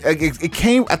understood. Like, it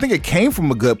came. I think it came from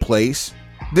a good place.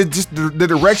 The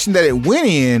direction that it went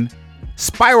in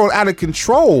spiraled out of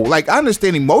control. Like, I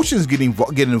understand emotions get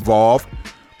involved,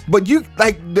 but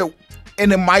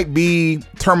and it might be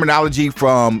terminology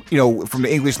from the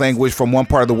English language from one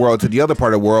part of the world to the other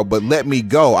part of the world. But let me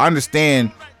go. I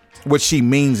understand what she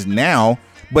means now.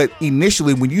 But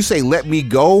initially, when you say "let me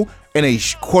go" in a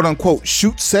quote unquote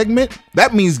shoot segment,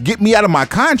 that means get me out of my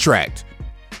contract.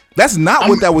 That's not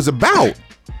what that was about.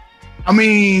 I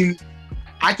mean,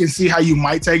 I can see how you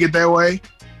might take it that way.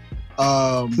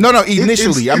 No.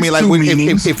 Initially, I mean, like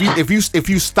if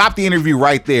you stop the interview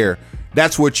right there,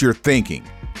 that's what you're thinking.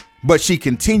 But she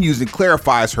continues and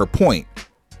clarifies her point.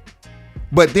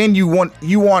 But then you want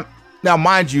now,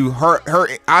 mind you, her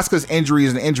Asuka's injury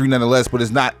is an injury nonetheless, but it's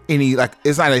not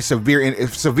it's not a severe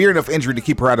enough injury to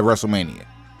keep her out of WrestleMania.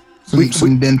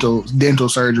 Some dental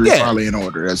surgery is probably in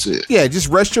order. That's it. Yeah, just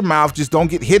rest your mouth. Just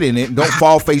don't get hit in it. Don't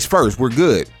fall face first. We're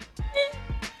good.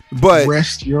 But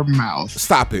rest your mouth.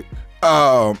 Stop it.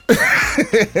 But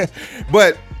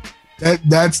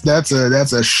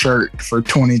that's a shirt for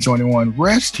 2021.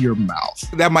 Rest your mouth.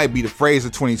 That might be the phrase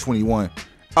of 2021.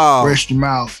 Rest your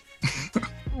mouth.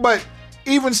 But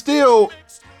even still,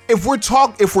 if we're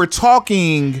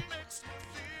talking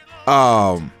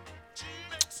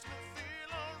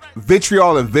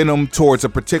vitriol and venom towards a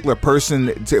particular person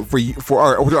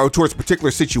or towards a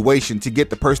particular situation to get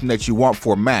the person that you want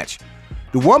for a match.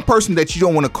 The one person that you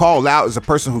don't want to call out is a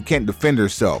person who can't defend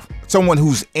herself, someone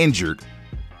who's injured.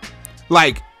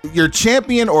 Like, you're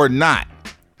champion or not.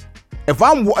 If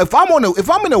I'm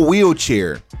in a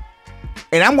wheelchair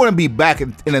and I'm going to be back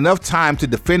in enough time to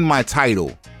defend my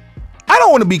title, I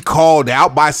don't want to be called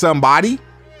out by somebody.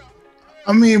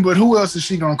 I mean, but who else is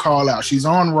she gonna call out? She's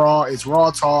on Raw. It's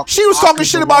Raw Talk. She was talking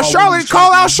shit about Charlotte.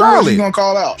 Call out Charlotte. Who's gonna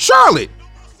call out Charlotte?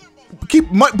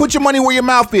 Put your money where your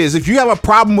mouth is. If you have a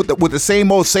problem with the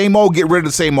same old, get rid of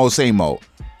the same old.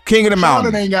 King of the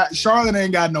mountain. Charlotte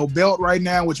ain't got no belt right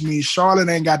now, which means Charlotte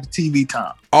ain't got the TV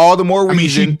time. All the more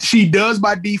reason. I mean, she does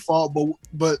by default,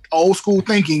 but old school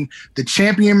thinking, the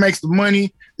champion makes the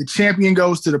money. The champion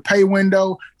goes to the pay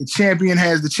window. The champion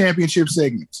has the championship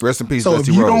segments. Rest in peace, So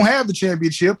Dusty if you Rhodes. don't have the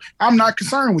championship, I'm not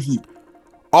concerned with you.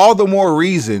 All the more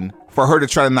reason for her to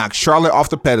try to knock Charlotte off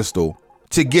the pedestal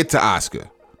to get to Asuka,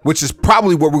 which is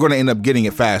probably what we're going to end up getting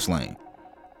at Fastlane.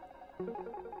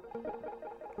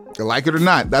 Like it or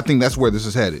not, I think that's where this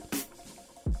is headed.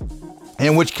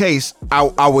 In which case,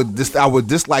 I would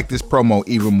dislike this promo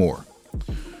even more.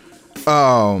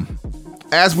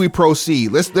 As we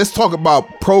proceed, let's talk about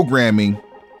programming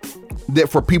that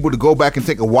for people to go back and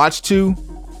take a watch to.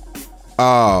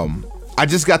 I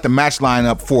just got the match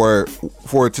lineup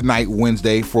for tonight,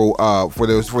 Wednesday, for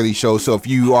these shows. So if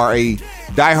you are a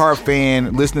diehard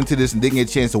fan listening to this and didn't get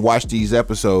a chance to watch these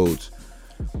episodes,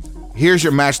 here's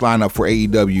your match lineup for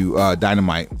AEW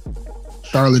Dynamite.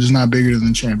 Charlotte is not bigger than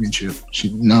the championship.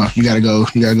 You gotta go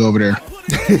over there.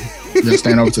 You gotta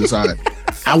stand over to the side.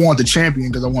 I want the champion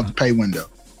because I want the pay window.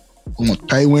 I want the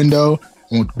pay window.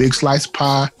 I want the big slice of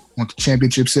pie. I want the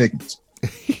championship segments.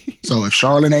 So if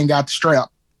Charlotte ain't got the strap,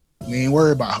 we ain't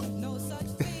worried about her.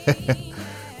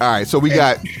 All right, so we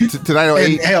got tonight on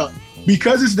 8. Hell,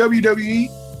 because it's WWE,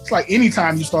 it's like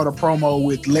anytime you start a promo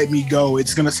with "Let me go,"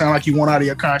 it's gonna sound like you want out of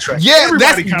your contract. Yeah,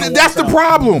 that's the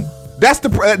problem.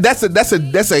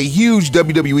 That's a huge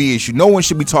WWE issue. No one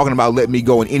should be talking about "Let me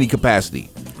go" in any capacity.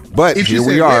 But if here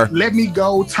we are. Let me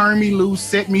go, turn me loose,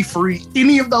 set me free.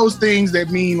 Any of those things that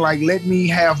mean like let me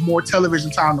have more television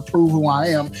time to prove who I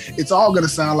am. It's all gonna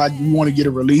sound like you want to get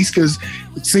a release because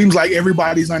it seems like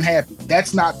everybody's unhappy.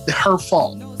 That's not her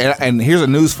fault. And here's a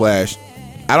news flash.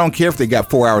 I don't care if they got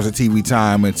 4 hours of TV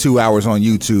time and 2 hours on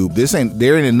YouTube.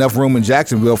 There ain't enough room in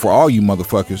Jacksonville for all you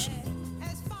motherfuckers.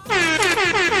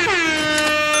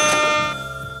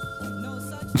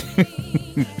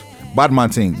 Badman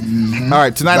Ting. Mm-hmm. All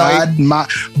right, tonight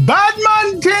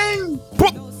Badman Ting.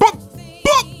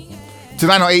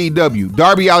 Tonight on AEW,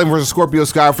 Darby Allin versus Scorpio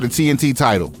Sky for the TNT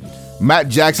title. Matt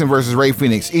Jackson versus Rey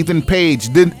Fenix. Ethan Page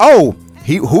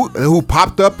who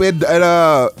popped up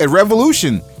at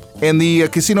Revolution in the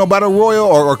Casino Battle Royal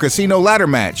or Casino Ladder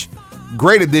match.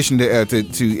 Great addition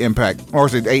to Impact, or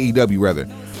to AEW rather.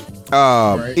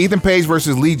 Right. Ethan Page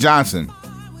versus Lee Johnson.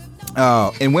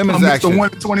 In women's action, Mr.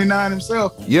 129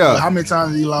 himself. Yeah. How many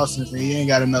times has he lost since he ain't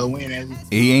got another win? Has he?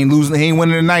 He ain't losing. He ain't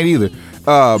winning tonight either.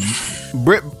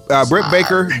 Britt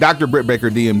Baker, Dr. Britt Baker,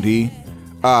 DMD.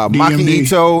 Maki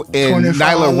Ito and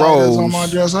Nyla Rose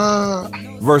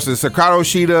versus Sakato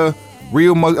Shida,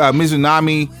 Ryo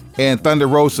Mizunami, and Thunder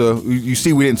Rosa. You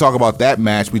see, we didn't talk about that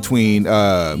match between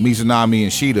Mizunami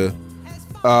and Shida.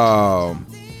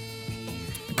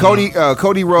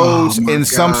 Cody Rhodes in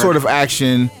some sort of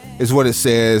action is what it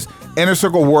says. Inner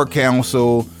Circle War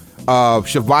Council,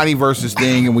 Shivani versus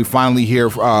Sting, and we finally hear.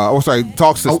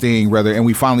 Talks to Sting rather, and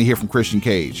we finally hear from Christian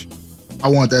Cage. I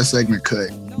want that segment cut.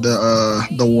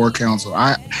 The War Council.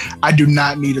 I do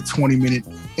not need a 20-minute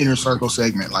Inner Circle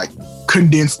segment. Like,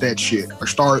 condense that shit or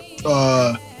start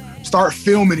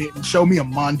filming it and show me a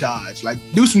montage. Like,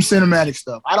 do some cinematic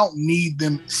stuff. I don't need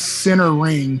them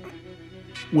centering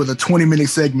with a 20-minute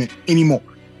segment anymore.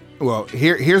 Well,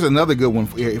 here's another good one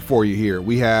for you here.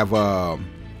 We have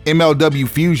MLW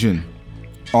Fusion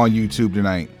on YouTube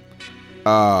tonight.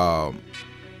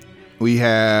 We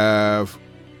have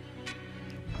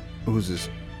who's this?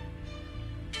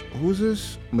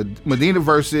 Medina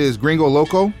versus Gringo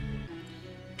Loco.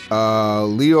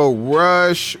 Leo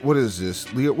Rush. What is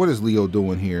this? What is Leo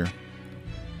doing here?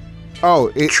 Oh,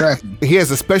 he has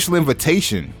a special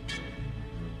invitation.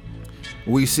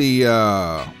 We see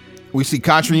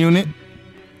Contra Unit.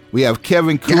 We have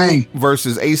Kevin Koo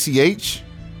versus ACH.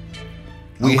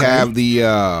 We have the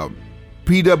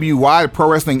PWI,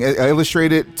 Pro Wrestling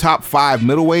Illustrated, top 5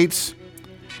 middleweights.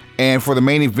 And for the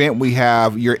main event, we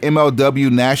have your MLW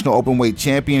National Openweight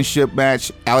Championship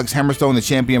match. Alex Hammerstone, the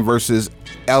champion, versus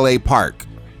LA Park.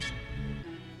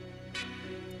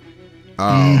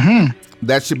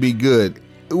 That should be good.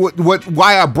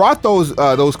 Why I brought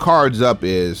those cards up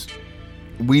is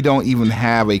we don't even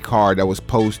have a card that was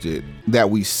posted that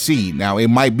we see. Now it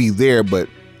might be there, but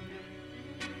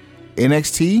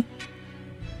NXT,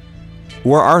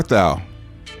 where art thou?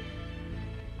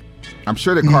 I'm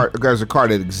sure there's a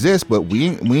card that exists, but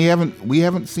we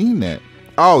haven't seen that.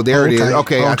 Oh, there it is.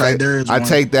 Okay, I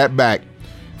take that back.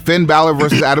 Finn Balor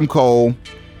versus Adam Cole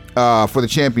for the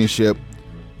championship.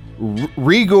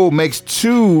 Regal makes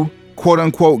 2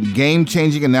 quote-unquote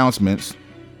game-changing announcements.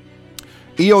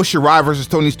 Io Shirai versus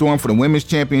Toni Storm for the women's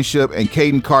championship, and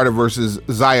Kaden Carter versus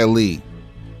Xia Li.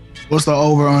 What's the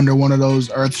over-under one of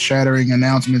those earth-shattering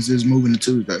announcements is moving to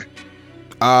Tuesday?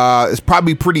 It's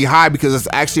probably pretty high because it's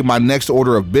actually my next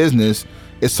order of business.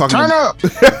 It's talking up.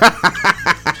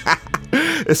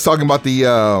 It's talking about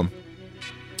the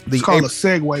it's called a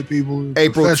segue, people.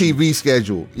 April TV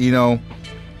schedule,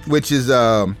 which is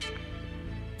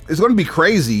it's going to be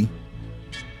crazy.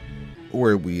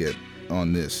 Where are we at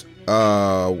on this?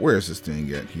 Where is this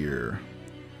thing at here?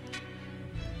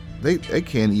 They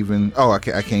can't even. Oh, I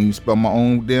can't even spell my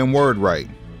own damn word right.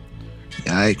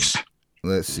 Yikes.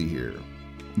 Let's see here.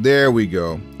 There we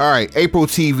go. All right, April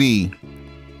TV,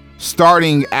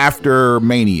 starting after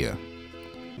Mania.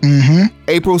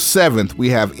 April 7th, we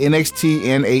have NXT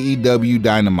and AEW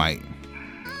Dynamite.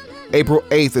 April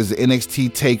 8th is the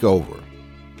NXT TakeOver.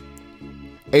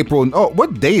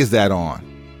 What day is that on?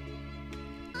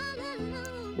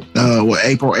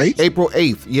 April 8th? April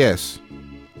 8th, yes.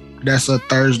 That's a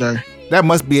Thursday. That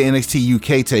must be an NXT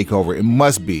UK takeover. It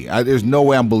must be. There's no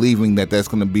way I'm believing that that's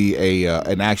going to be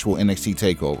an actual NXT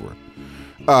takeover.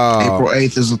 April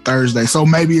 8th is a Thursday, so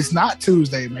maybe it's not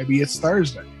Tuesday. Maybe it's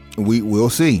Thursday. We'll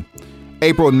see.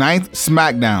 April 9th,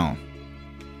 SmackDown.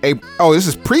 This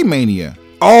is pre-Mania.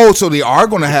 Oh, so they are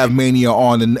going to have Mania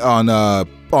on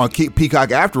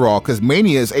Peacock after all, because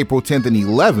Mania is April 10th and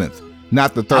 11th,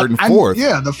 not the 3rd and 4th.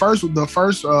 The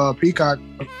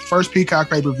first Peacock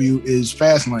pay-per-view is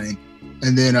Fastlane.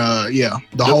 And then,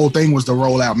 the whole thing was to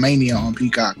roll out Mania on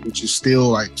Peacock, which is still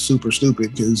like super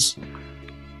stupid because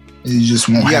you just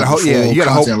won't have the full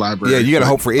content library. Yeah, you got to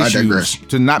hope for issues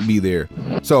to not be there.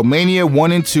 So Mania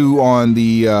 1 and 2 on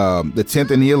the 10th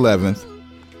and the 11th.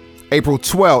 April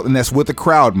 12th, and that's with the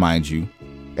crowd, mind you,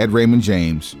 at Raymond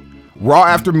James. Raw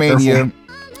after Mania,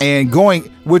 and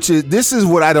this is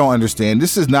what I don't understand.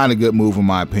 This is not a good move in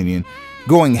my opinion.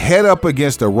 Going head up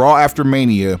against a Raw after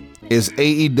Mania is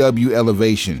AEW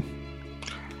Elevation.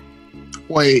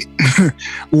 Wait.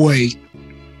 Well,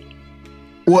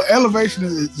 Elevation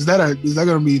is that going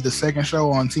to be the second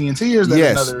show on TNT, or is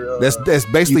that another? That's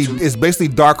basically YouTube? It's basically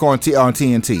Dark on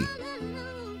TNT.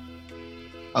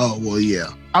 Oh well, yeah.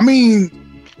 I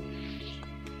mean,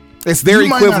 it's their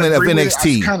equivalent of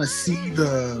NXT. I kind of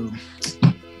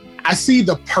see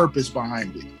the purpose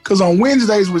behind it, because on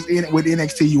Wednesdays with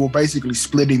NXT, you were basically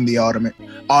splitting the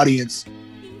audience,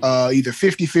 either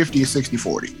 50-50 or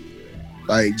 60-40.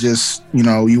 Like, just,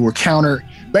 you were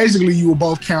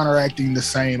both counteracting the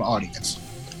same audience.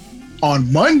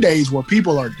 On Mondays, where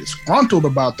people are disgruntled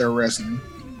about their wrestling,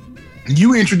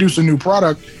 you introduce a new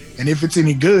product, and if it's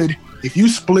any good, if you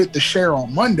split the share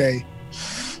on Monday,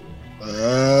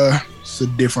 it's a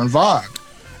different vibe.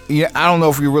 Yeah, I don't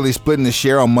know if you're really splitting the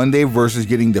share on Monday versus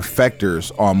getting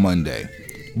defectors on Monday.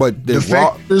 But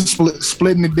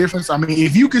splitting the difference. I mean,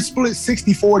 if you could split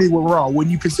 60-40 with Raw,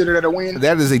 wouldn't you consider that a win?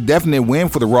 That is a definite win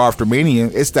for the Raw after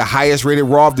Mania. It's the highest rated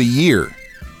Raw of the year.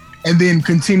 And then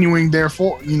continuing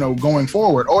therefore, going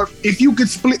forward. Or if you could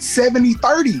split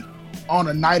 70-30 on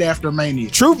a night after Mania.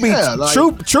 Truth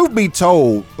be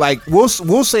told, like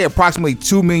we'll say approximately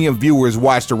 2 million viewers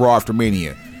watch the Raw after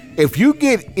Mania. If you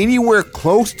get anywhere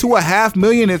close to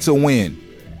 500,000, it's a win.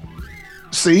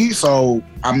 See, so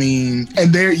I mean,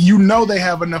 and they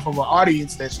have enough of an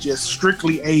audience that's just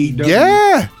strictly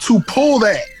AEW to pull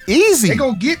that easy. They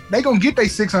gonna get their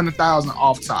 600,000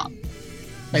 off top,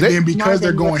 and then because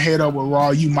they're going head up with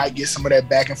Raw, you might get some of that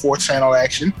back and forth channel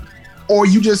action, or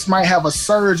you just might have a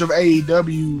surge of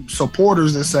AEW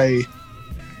supporters that say,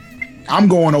 "I'm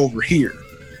going over here."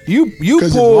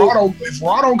 If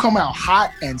Raw don't come out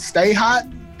hot and stay hot,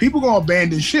 people gonna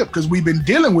abandon ship because we've been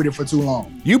dealing with it for too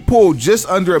long. You pulled just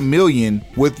under 1 million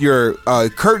with your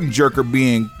curtain jerker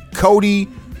being Cody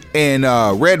and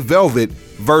Red Velvet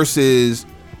versus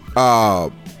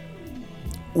Shaq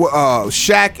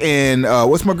and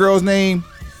what's my girl's name?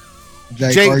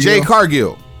 Jay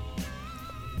Cargill.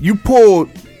 You pulled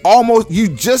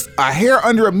just a hair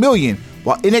under 1 million,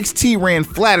 while NXT ran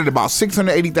flat at about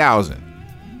 680,000.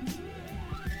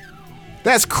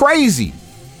 That's crazy.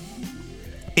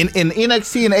 And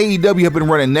NXT and AEW have been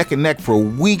running neck and neck for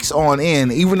weeks on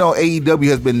end. Even though AEW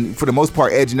has been, for the most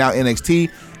part, edging out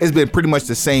NXT, it's been pretty much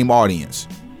the same audience.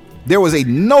 There was a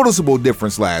noticeable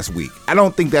difference last week. I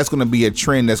don't think that's going to be a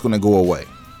trend that's going to go away.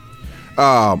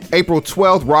 April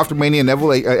 12th, Raw After Mania and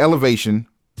Elevation.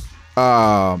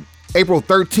 April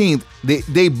 13th, the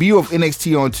debut of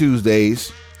NXT on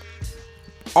Tuesdays.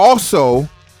 Also,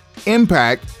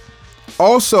 Impact.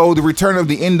 Also, the return of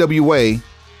the NWA.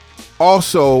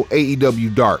 Also,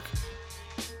 AEW Dark.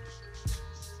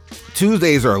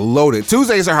 Tuesdays are loaded.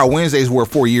 Tuesdays are how Wednesdays were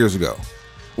 4 years ago,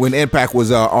 when Impact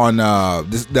was on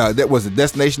that was the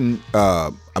Destination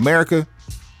America.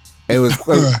 And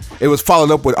it was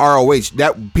followed up with ROH.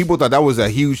 That people thought that was a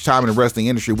huge time in the wrestling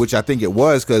industry, which I think it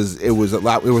was, because it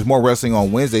was more wrestling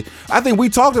on Wednesday. I think we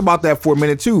talked about that for a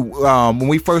minute too when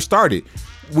we first started.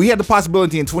 We had the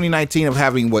possibility in 2019 of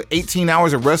having 18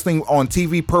 hours of wrestling on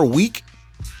TV per week.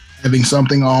 Having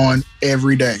something on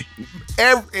every day.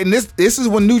 And this is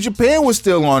when New Japan was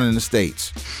still on in the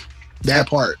States. That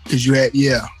part, because you had,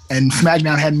 and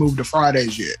SmackDown hadn't moved to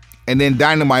Fridays yet. And then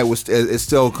Dynamite is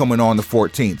still coming on the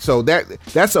 14th. So that's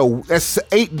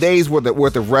 8 days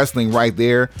worth of wrestling right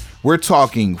there. We're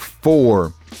talking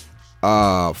 4,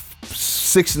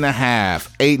 6.5,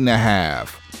 8.5.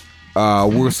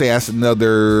 We're gonna say that's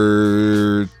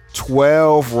another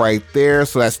 12 right there.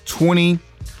 So that's 20,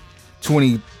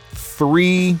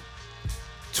 23,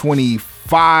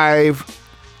 25,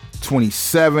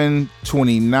 27,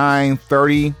 29,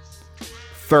 30,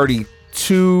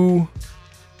 32,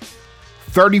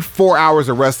 34 hours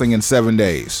of wrestling in 7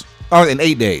 days. Oh, in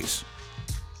 8 days.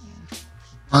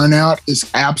 Burnout is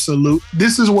absolute.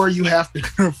 This is where you have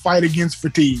to fight against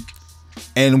fatigue.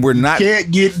 And you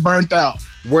can't get burnt out.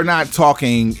 We're not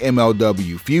talking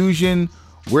MLW Fusion.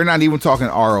 We're not even talking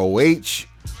ROH.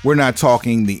 We're not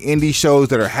talking the indie shows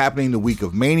that are happening the week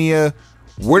of Mania.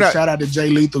 Shout out to Jay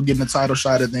Lethal getting a title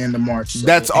shot at the end of March. So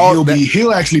that's all.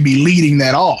 He'll actually be leading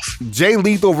that off. Jay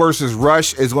Lethal versus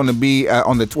Rush is going to be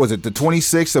on the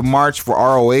 26th of March for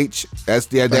ROH.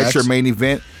 That's your main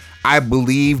event. I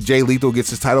believe Jay Lethal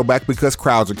gets his title back because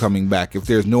crowds are coming back. If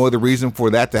there's no other reason for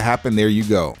that to happen, there you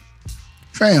go.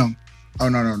 Fam. Oh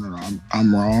no.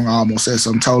 I'm wrong. I almost said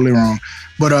something totally wrong.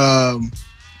 But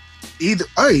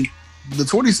the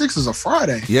 26th is a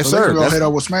Friday. Yes, so sir. Go head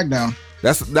over with SmackDown.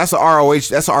 That's a ROH.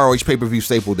 That's a ROH pay-per-view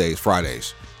staple days,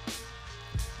 Fridays.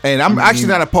 And I'm actually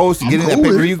not opposed to getting that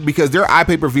pay-per-view because their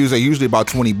pay-per-views are usually about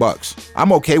 $20.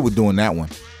 I'm okay with doing that one.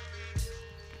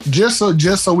 Just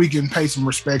so we can pay some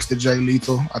respects to Jay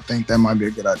Lethal, I think that might be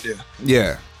a good idea.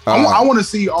 Yeah. I want to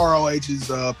see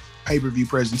ROH's pay-per-view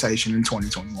presentation in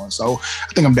 2021. So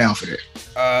I think I'm down for that.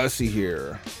 Let's see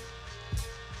here.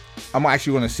 I'm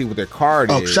actually going to see what their card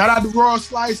is. Shout out to Raw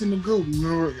Slice in the group.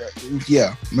 Remember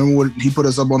when he put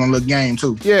us up on a little game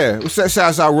too? Yeah,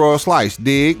 shouts out Raw Slice.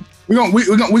 Dig. We're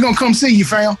gonna come see you,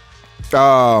 fam.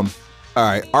 All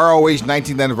right, ROH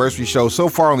 19th anniversary show. So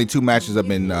far, only 2 matches have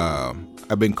been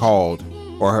called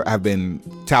or have been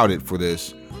touted for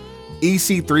this.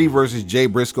 EC3 versus Jay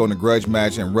Briscoe in a grudge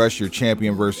match, and Rush, your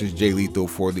champion, versus Jay Lethal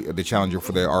for the challenger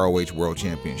for the ROH World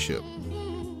Championship.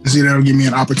 See, that'll give me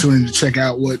an opportunity to check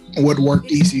out what work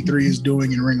EC3 is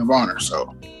doing in Ring of Honor.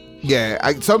 So,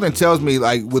 yeah, something tells me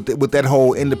like with that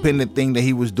whole independent thing that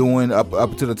he was doing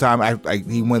up to the time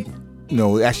he went,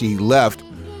 actually he left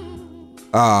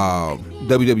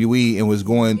WWE and was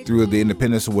going through the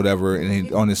independence or whatever,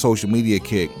 and on his social media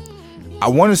kick. I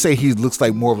want to say he looks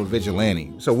like more of a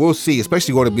vigilante. So we'll see,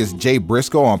 especially going against Jay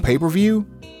Briscoe on pay-per-view.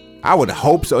 I would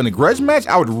hope so. In a grudge match,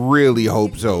 I would really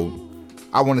hope so.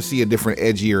 I want to see a different,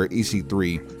 edgier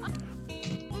EC3.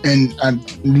 And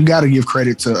you got to give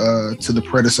credit to the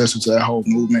predecessor to that whole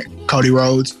movement, Cody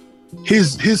Rhodes.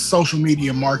 His social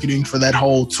media marketing for that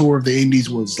whole tour of the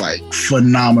Indies was like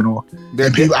phenomenal.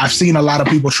 I've seen a lot of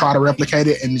people try to replicate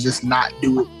it and just not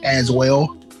do it as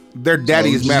well. Their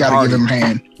daddy is Matt Hardy. Give him a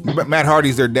hand. Matt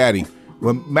Hardy's their daddy.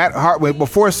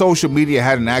 Before social media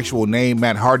had an actual name,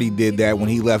 Matt Hardy did that when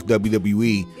he left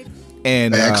WWE,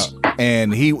 and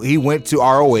he went to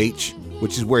ROH,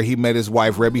 which is where he met his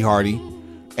wife Rebby Hardy,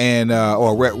 and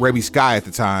or Rebby Sky at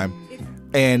the time,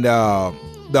 and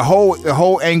the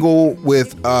whole angle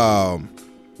with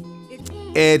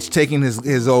Edge taking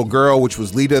his old girl, which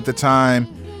was Lita at the time,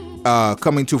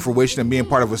 coming to fruition and being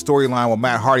part of a storyline where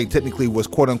Matt Hardy technically was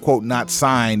quote unquote not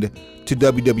signed to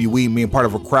WWE, being part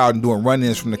of a crowd and doing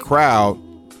run-ins from the crowd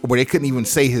where they couldn't even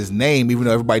say his name even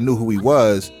though everybody knew who he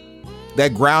was.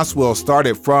 That groundswell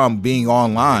started from being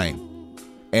online,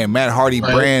 and Matt Hardy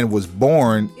brand was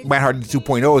born. Matt Hardy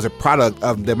 2.0 is a product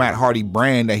of the Matt Hardy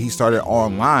brand that he started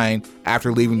online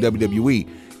after leaving WWE.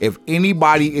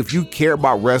 If you care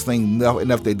about wrestling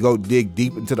enough to go dig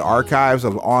deep into the archives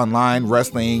of online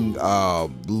wrestling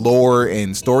lore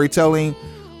and storytelling,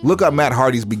 look up Matt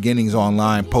Hardy's beginnings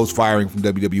online post-firing from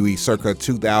WWE circa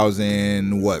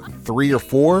 2003 or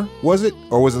 4, was it?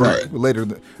 Or was it later?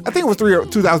 I think it was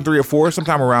 2003 or 4,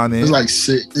 sometime around then. It's like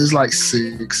 6,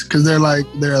 because they're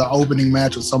the opening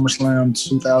match of SummerSlam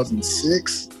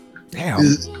 2006. Damn. I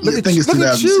think it's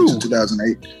 2006 or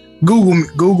 2008.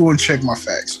 Google and check my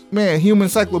facts. Man, human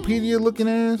encyclopedia looking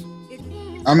ass.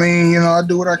 I mean, I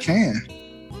do what I can.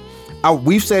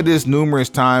 We've said this numerous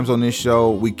times on this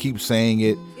show. We keep saying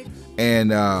it.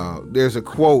 And there's a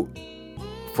quote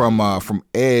from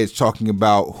Edge talking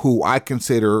about who I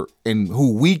consider and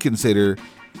who we consider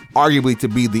arguably to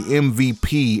be the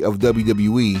MVP of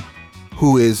WWE,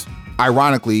 who is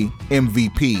ironically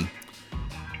MVP.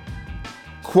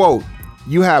 Quote,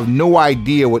 "You have no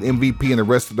idea what MVP and the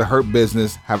rest of the Hurt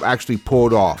Business have actually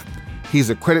pulled off. He's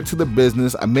a credit to the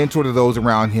business, a mentor to those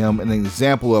around him, and an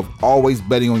example of always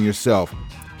betting on yourself.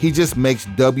 He just makes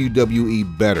WWE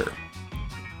better."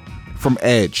 From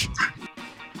Edge.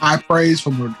 High praise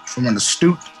from an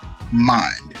astute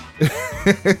mind.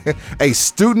 A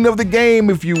student of the game,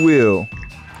 if you will.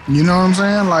 You know what I'm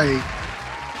saying? Like,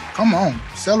 come on,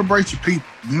 celebrate your people.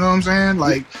 You know what I'm saying?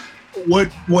 Like,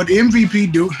 what MVP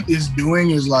is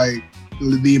doing is like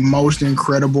the most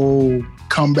incredible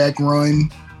comeback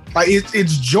run. Like,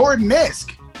 it's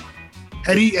Jordan-esque.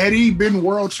 Had he been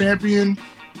world champion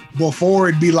before,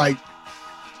 it'd be like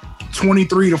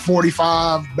 23 to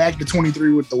 45, back to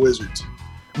 23 with the Wizards.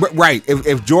 Right.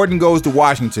 If Jordan goes to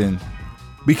Washington,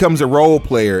 becomes a role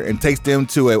player, and takes them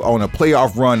on a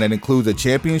playoff run that includes a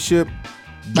championship,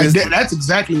 that's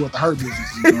exactly what the Hurt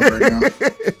Business is doing right now.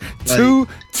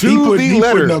 He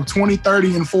putting up 20,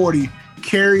 30, and 40,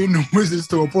 carrying the Wizards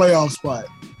to a playoff spot.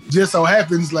 Just so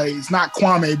happens, like, it's not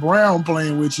Kwame Brown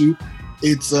playing with you.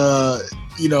 It's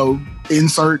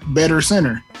insert better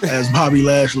center, as Bobby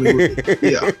Lashley would.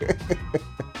 Yeah.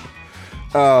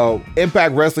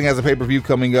 Impact Wrestling has a pay-per-view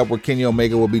coming up where Kenny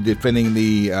Omega will be defending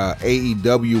the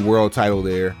AEW world title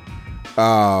there.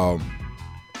 And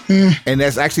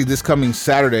that's actually this coming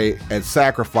Saturday at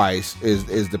Sacrifice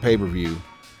is the pay-per-view.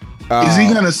 Is he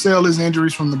going to sell his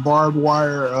injuries from the barbed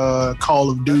wire Call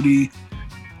of Duty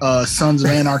Sons of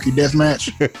Anarchy death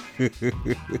match?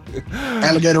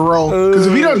 Alligator roll? Because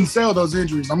if he doesn't sell those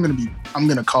injuries, I'm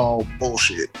gonna call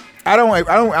bullshit. I don't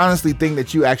honestly think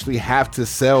that you actually have to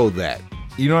sell that.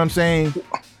 You know what I'm saying?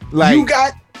 Like, you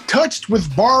got touched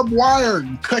with barbed wire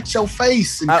and cut your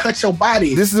face and cut your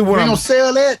body. This is what I'm gonna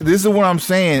sell it. This is what I'm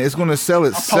saying. It's gonna sell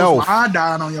itself. Post my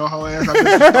iodine on your whole ass.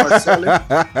 I sell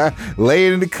it. Lay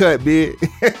it in the cut, bitch.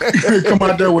 Come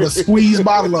out there with a squeeze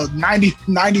bottle of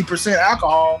 90%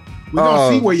 alcohol. We're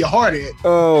gonna see where your heart at.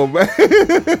 Oh man.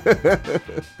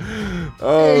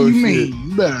 Oh, you mean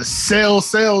you better sell.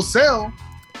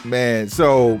 Man,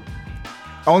 so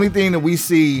only thing that we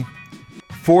see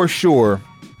for sure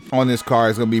on this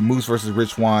card is going to be Moose versus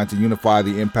Rich Swann to unify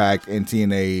the Impact and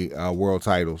TNA world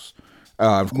titles.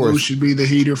 Of course, Moose should be the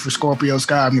heater for Scorpio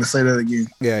Sky. I'm going to say that again.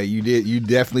 Yeah, you did. You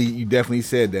definitely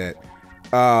said that.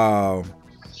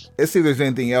 Let's see if there's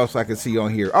anything else I can see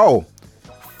on here. Oh,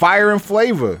 Fire and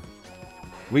Flavor.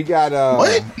 We got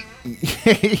what?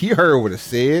 You heard what it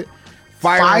said.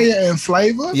 Fire and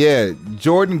Flavor. Yeah,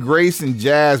 Jordan Grace and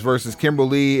Jazz versus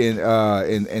Kimberly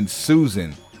and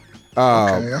Susan.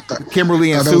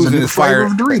 Kimberly and Susan is Fire.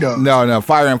 No,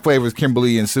 Fire and Flavor is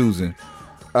Kimberly and Susan.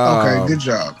 Okay, good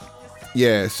job.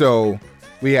 Yeah, so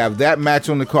we have that match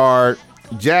on the card.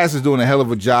 Jazz is doing a hell of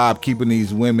a job keeping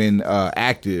these women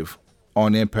active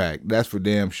on Impact. That's for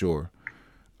damn sure.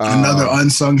 Another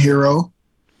unsung hero.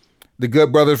 The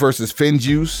Good Brothers versus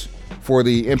FinJuice for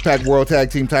the Impact World Tag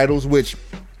Team titles, which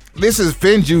this is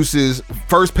FinJuice's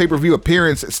first pay-per-view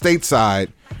appearance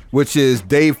stateside, which is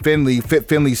Dave Finlay, Fit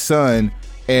Finlay's son,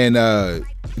 and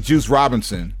Juice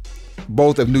Robinson,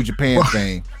 both of New Japan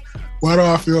fame. Why do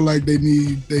I feel like they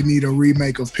need a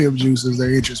remake of Pimp Juice as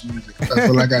their entrance music? I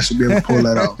feel like I should be able to pull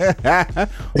that off.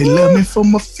 They love me for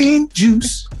my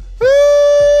FinJuice.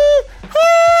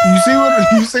 You see what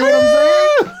I'm saying?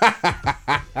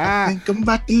 I think I'm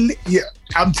about to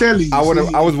I'm telling you. I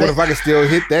was wondering if I could still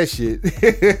hit that shit.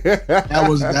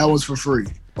 that was for free.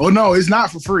 Oh no, it's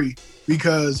not for free,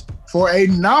 because for a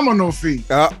nominal fee.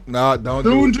 No, don't.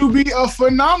 Soon to be a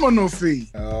phenomenal fee.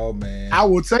 Oh man. I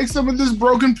will take some of this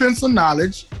broken pencil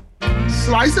knowledge,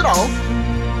 slice it off,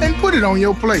 and put it on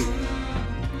your plate.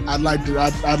 I'd like to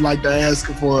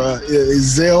ask for a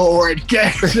Zelle or a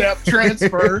Cash App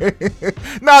transfer.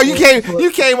 No, you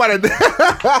came out of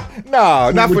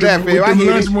no, not for that, man. I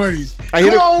hear lunch monies.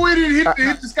 Come on with it.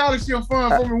 Hit the scholarship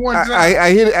fund for me one time.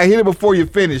 I hit it before you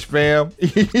finish, fam.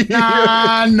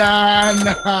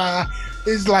 Nah.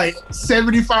 It's like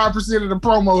 75% of the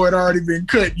promo had already been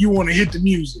cut. You want to hit the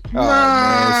music? Oh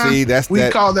man, see, we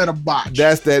call that a botch.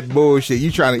 That's that bullshit.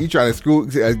 You trying to screw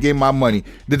get my money?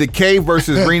 The Decay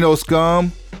versus Reno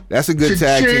Scum. That's a good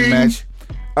tag team match.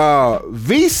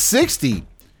 V60,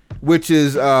 which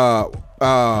is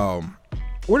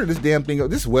where did this damn thing go?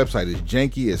 This website is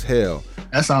janky as hell.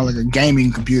 That sounds like a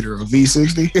gaming computer, a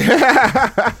V60.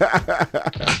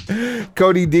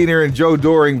 Cody Deaner and Joe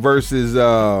Doring versus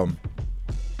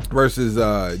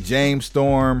James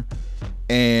Storm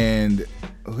and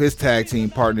his tag team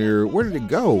partner. Where did it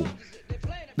go?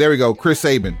 There we go, Chris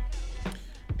Sabin.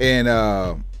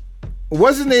 And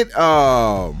wasn't it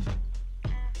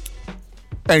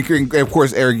and of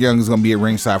course Eric Young is gonna be at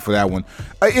ringside for that one.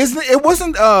 It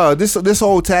wasn't this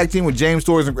whole tag team with James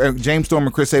Storm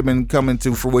and Chris Sabin coming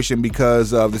to fruition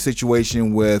because of the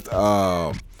situation with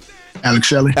Alex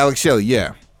Shelley? Alex Shelley,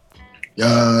 yeah.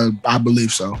 I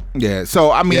believe so. Yeah.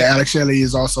 So I mean, Alex Shelley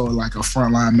is also like a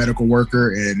frontline medical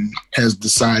worker and has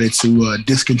decided to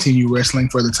discontinue wrestling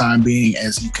for the time being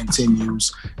as he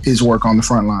continues his work on the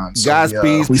front line. So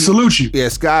Godspeed. We salute you. Yeah,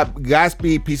 Scott.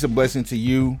 Godspeed. Peace and blessing to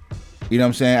you. You know what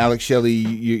I'm saying, Alex Shelley.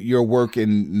 Your work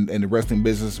in the wrestling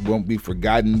business won't be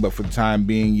forgotten. But for the time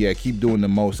being, keep doing the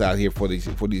most out here for these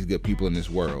good people in this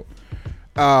world.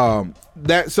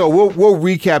 So we'll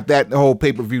recap that whole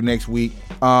pay-per-view next week.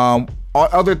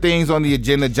 Other things on the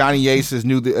agenda: Johnny Ace is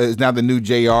now the new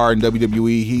JR in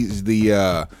WWE. He's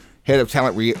the head of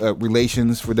talent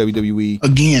relations for WWE.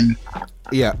 Again.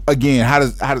 Yeah. Again. I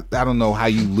don't know how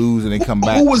you lose and then come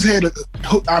back. Who was head of?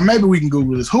 Maybe we can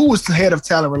Google this. Who was the head of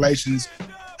talent relations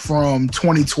from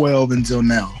 2012 until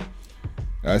now?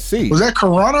 I see. Was that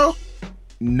Carano?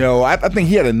 No, I think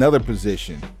he had another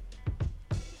position.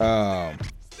 Because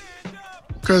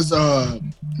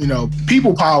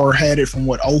People Power had it from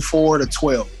 04 to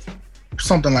 12,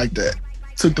 something like that.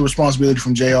 Took the responsibility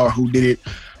from JR, who did it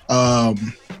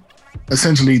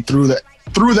essentially through the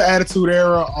Attitude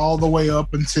Era all the way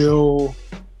up until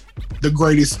the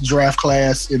greatest draft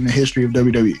class in the history of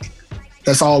WWE.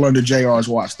 That's all under JR's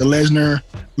watch. The Lesnar,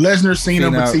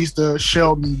 Cena, Batista,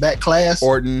 Shelton, that class,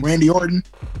 Randy Orton,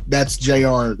 that's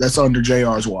JR. That's under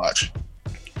JR's watch.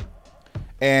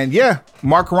 And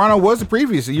Mark Carano was the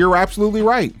previous. You're absolutely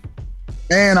right.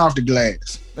 And off the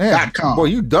glass. .com. Boy,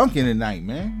 you dunking tonight,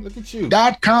 man. Look at you.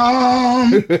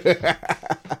 .com.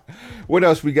 What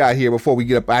else we got here before we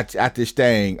get up at this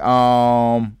thing?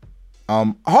 Hall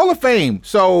of Fame.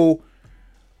 So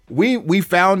we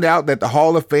found out that the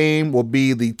Hall of Fame will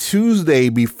be the Tuesday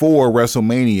before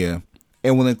WrestleMania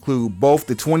and will include both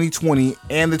the 2020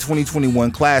 and the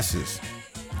 2021 classes.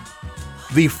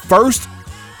 The first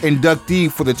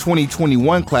inductee for the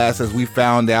 2021 class, as we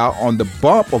found out on the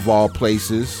bump of all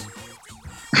places.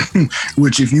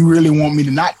 Which, if you really want me to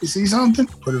not see something,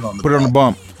 put it on the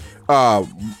bump.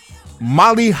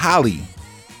 Molly Holly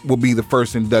will be the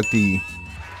first inductee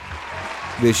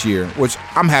this year, which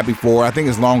I'm happy for. I think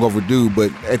it's long overdue,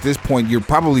 but at this point, you're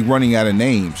probably running out of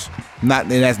names. And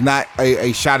that's not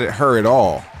a shot at her at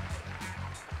all.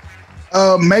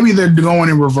 Maybe they're going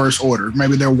in reverse order.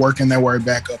 Maybe they're working their way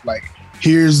back up. Like,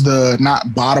 here's the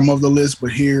not bottom of the list,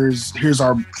 but here's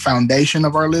our foundation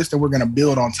of our list, and we're going to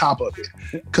build on top of it.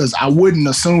 Because I wouldn't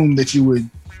assume that you would.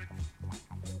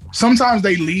 Sometimes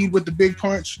they lead with the big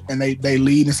punch, and they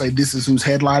lead and say, this is who's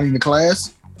headlining the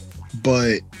class.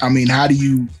 But, I mean, how do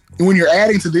you, when you're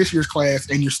adding to this year's class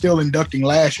and you're still inducting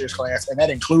last year's class, and that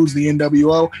includes the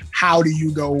NWO, how do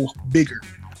you go bigger?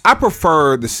 I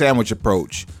prefer the sandwich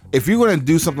approach. If you're going to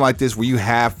do something like this where you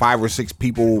have 5 or 6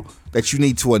 people that you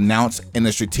need to announce in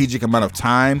a strategic amount of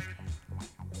time,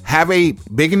 have a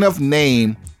big enough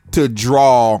name to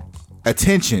draw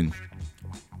attention.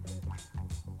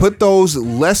 Put those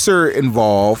lesser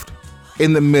involved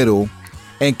in the middle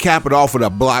and cap it off with a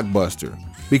blockbuster,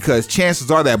 because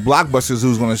chances are that blockbuster is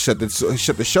who's going to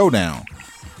shut the show down.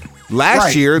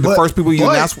 Last year, the first people you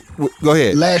announced. Go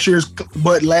ahead. Last year's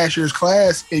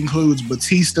class includes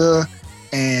Batista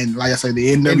and, like I said,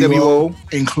 the NWO.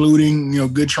 Including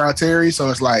Good Try Terry. So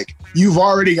it's like you've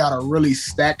already got a really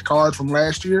stacked card from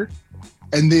last year,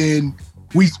 and then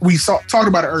we talked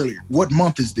about it earlier. What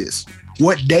month is this?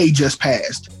 What day just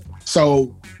passed?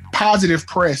 So positive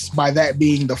press by that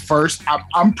being the first.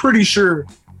 I'm pretty sure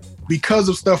because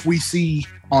of stuff we see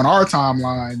on our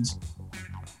timelines,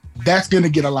 that's going to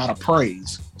get a lot of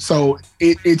praise. So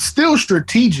it's still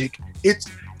strategic.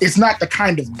 It's not the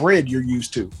kind of bread you're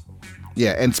used to.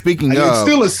 Yeah, and speaking of, it's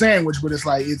still a sandwich, but it's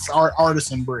like it's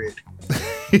artisan bread.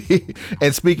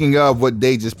 And speaking of what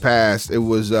day just passed, it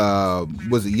was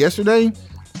it yesterday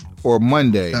or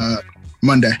Monday?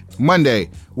 Monday. Monday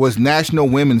was National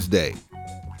Women's Day.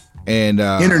 And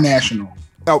International.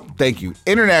 Oh, thank you.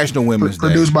 International Women's Day.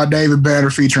 Produced by David Banner,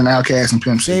 featuring Outkast and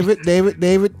Pimp C. David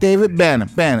Banner.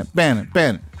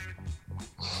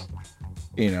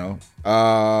 You know,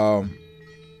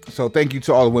 so thank you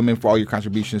to all the women for all your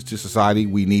contributions to society.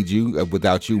 We need you.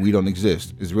 Without you, we don't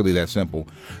exist. It's really that simple.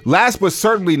 Last but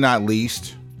certainly not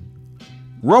least,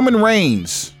 Roman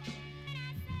Reigns.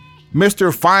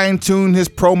 Mr. Fine-Tune his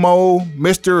promo,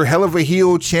 Mr. Hell of a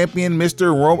Heel champion,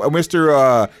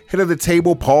 Mr. Head of the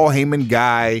Table Paul Heyman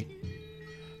guy,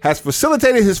 has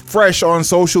facilitated his fresh on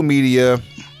social media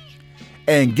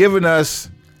and given us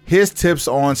his tips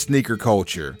on sneaker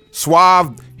culture.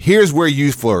 Suave, here's where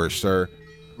you flourish, sir.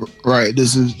 Right.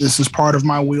 This is part of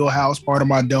my wheelhouse, part of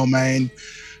my domain.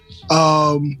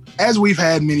 As we've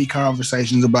had many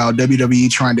conversations about WWE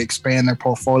trying to expand their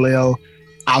portfolio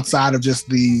outside of just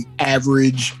the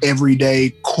average, everyday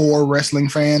core wrestling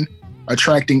fan,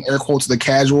 attracting air quotes the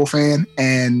casual fan,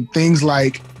 and things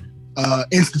like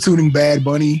instituting Bad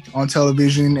Bunny on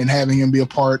television and having him be a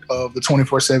part of the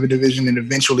 24/7 division and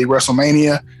eventually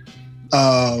WrestleMania.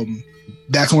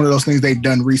 That's one of those things they've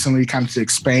done recently, kind of to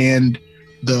expand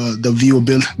the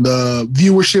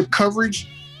viewership coverage.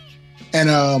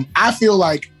 And I feel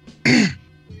like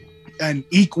an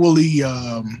equally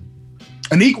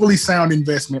sound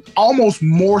investment, almost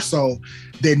more so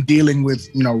than dealing with,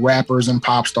 you know, rappers and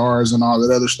pop stars and all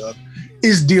that other stuff,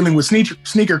 is dealing with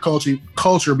sneaker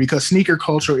culture, because sneaker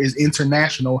culture is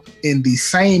international in the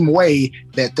same way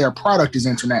that their product is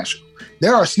international.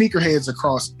 There are sneakerheads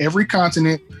across every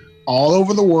continent, all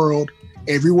over the world,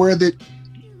 everywhere that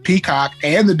Peacock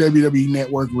and the WWE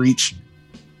Network reach,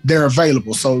 they're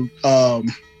available. So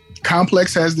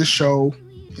Complex has this show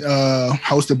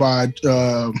hosted by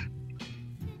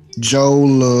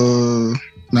Joe,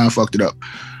 I fucked it up.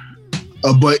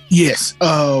 But yes,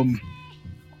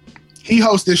 he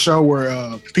hosts this show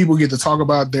where people get to talk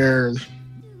about their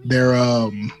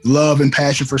love and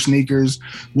passion for sneakers,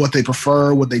 what they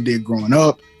prefer, what they did growing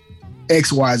up,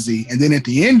 XYZ. And then at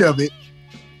the end of it,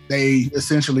 they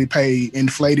essentially pay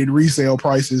inflated resale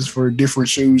prices for different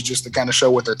shoes just to kind of show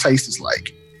what their taste is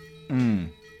like.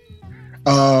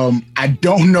 I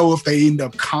don't know if they end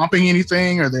up comping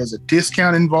anything or there's a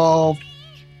discount involved,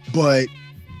 but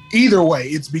either way,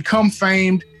 it's become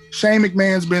famed. Shane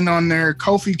McMahon's been on there.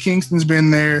 Kofi Kingston's been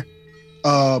there.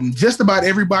 Just about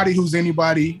everybody who's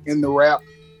anybody in the rap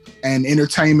and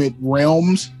entertainment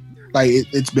realms. Like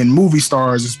it's been movie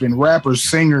stars, it's been rappers,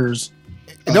 singers,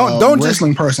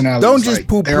 wrestling personalities. Don't just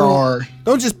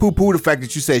poo-poo the fact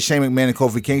that you say Shane McMahon and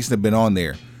Kofi Kingston have been on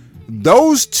there.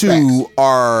 Those two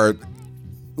are,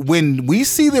 when we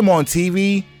see them on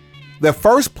TV, the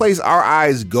first place our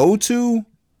eyes go to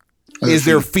is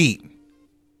their feet.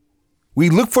 We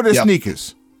look for their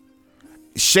sneakers.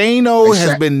 Shane-O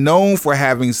has been known for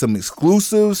having some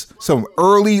exclusives, some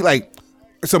early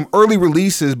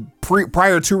releases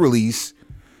prior to release.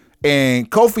 And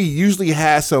Kofi usually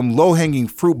has some low-hanging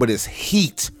fruit, but it's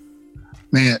heat.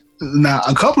 Man, now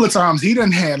a couple of times he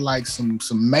done had like some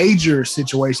major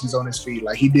situations on his feet.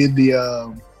 Like he did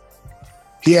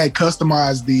he had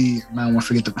customized I don't want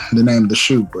to forget the name of the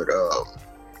shoe, but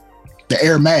the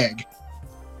Air Mag.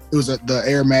 It was the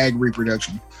Air Mag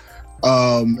reproduction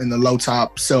in the low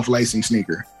top self-lacing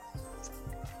sneaker.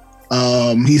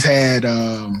 He's had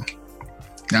I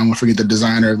don't want to forget the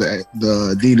designer of the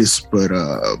Adidas, but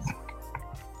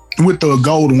with the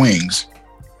gold wings.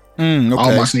 Okay.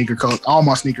 All my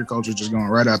sneaker culture just going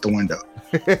right out the window.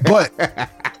 But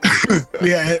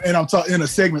yeah, and I'm in a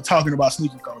segment talking about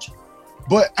sneaker culture.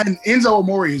 But and Enzo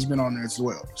Amore has been on there as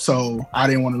well, so I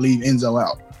didn't want to leave Enzo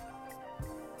out.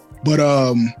 But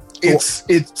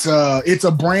it's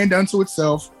a brand unto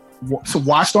itself. So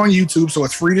watched on YouTube, so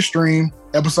it's free to stream.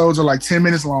 Episodes are like 10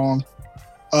 minutes long.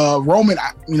 Roman,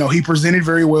 he presented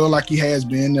very well, like he has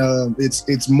been.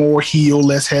 It's more heel,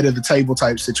 less head of the table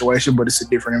type situation, but it's a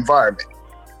different environment.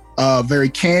 Very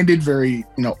candid, very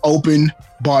open.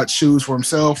 Bought shoes for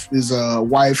himself, his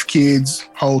wife, kids,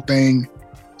 whole thing.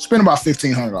 Spent about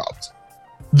 $1,500.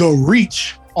 The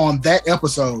reach on that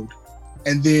episode,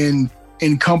 and then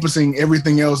encompassing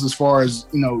everything else as far as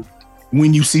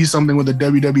when you see something with a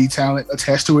WWE talent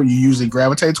attached to it, you usually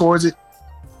gravitate towards it.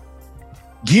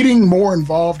 Getting more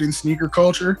involved in sneaker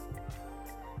culture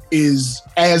is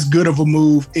as good of a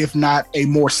move, if not a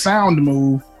more sound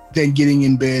move, than getting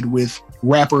in bed with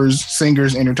rappers,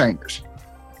 singers, entertainers.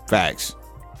 Facts.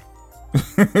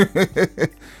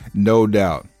 No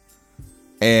doubt.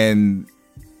 And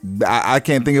I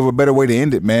can't think of a better way to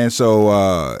end it, man.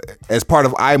 So as part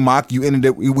of iMock, you ended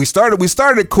it. We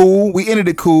started cool. We ended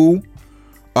it cool.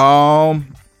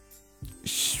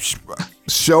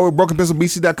 Show at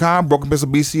BrokenPencilBC.com,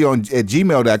 BrokenPencilBC at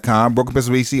gmail.com,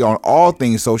 BrokenPencilBC on all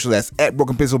things social. That's at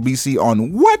BrokenPencilBC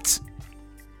on what?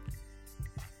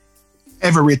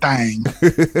 Everything.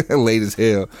 Late as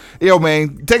hell. Yo,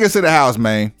 man, take us to the house,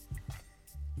 man.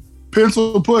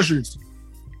 Pencil pushers.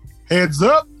 Heads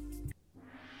up.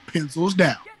 Pencils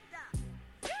down.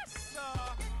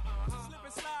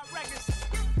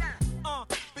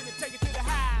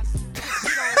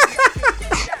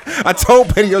 I told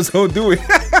Petty I was gonna do it.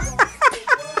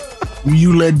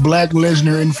 You let Black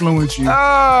Lesnar influence you.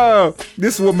 Oh,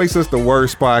 this is what makes us the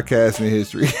worst podcast in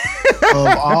history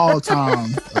of all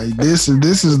time. Like this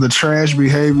is the trash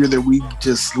behavior that we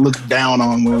just look down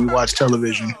on when we watch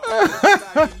television.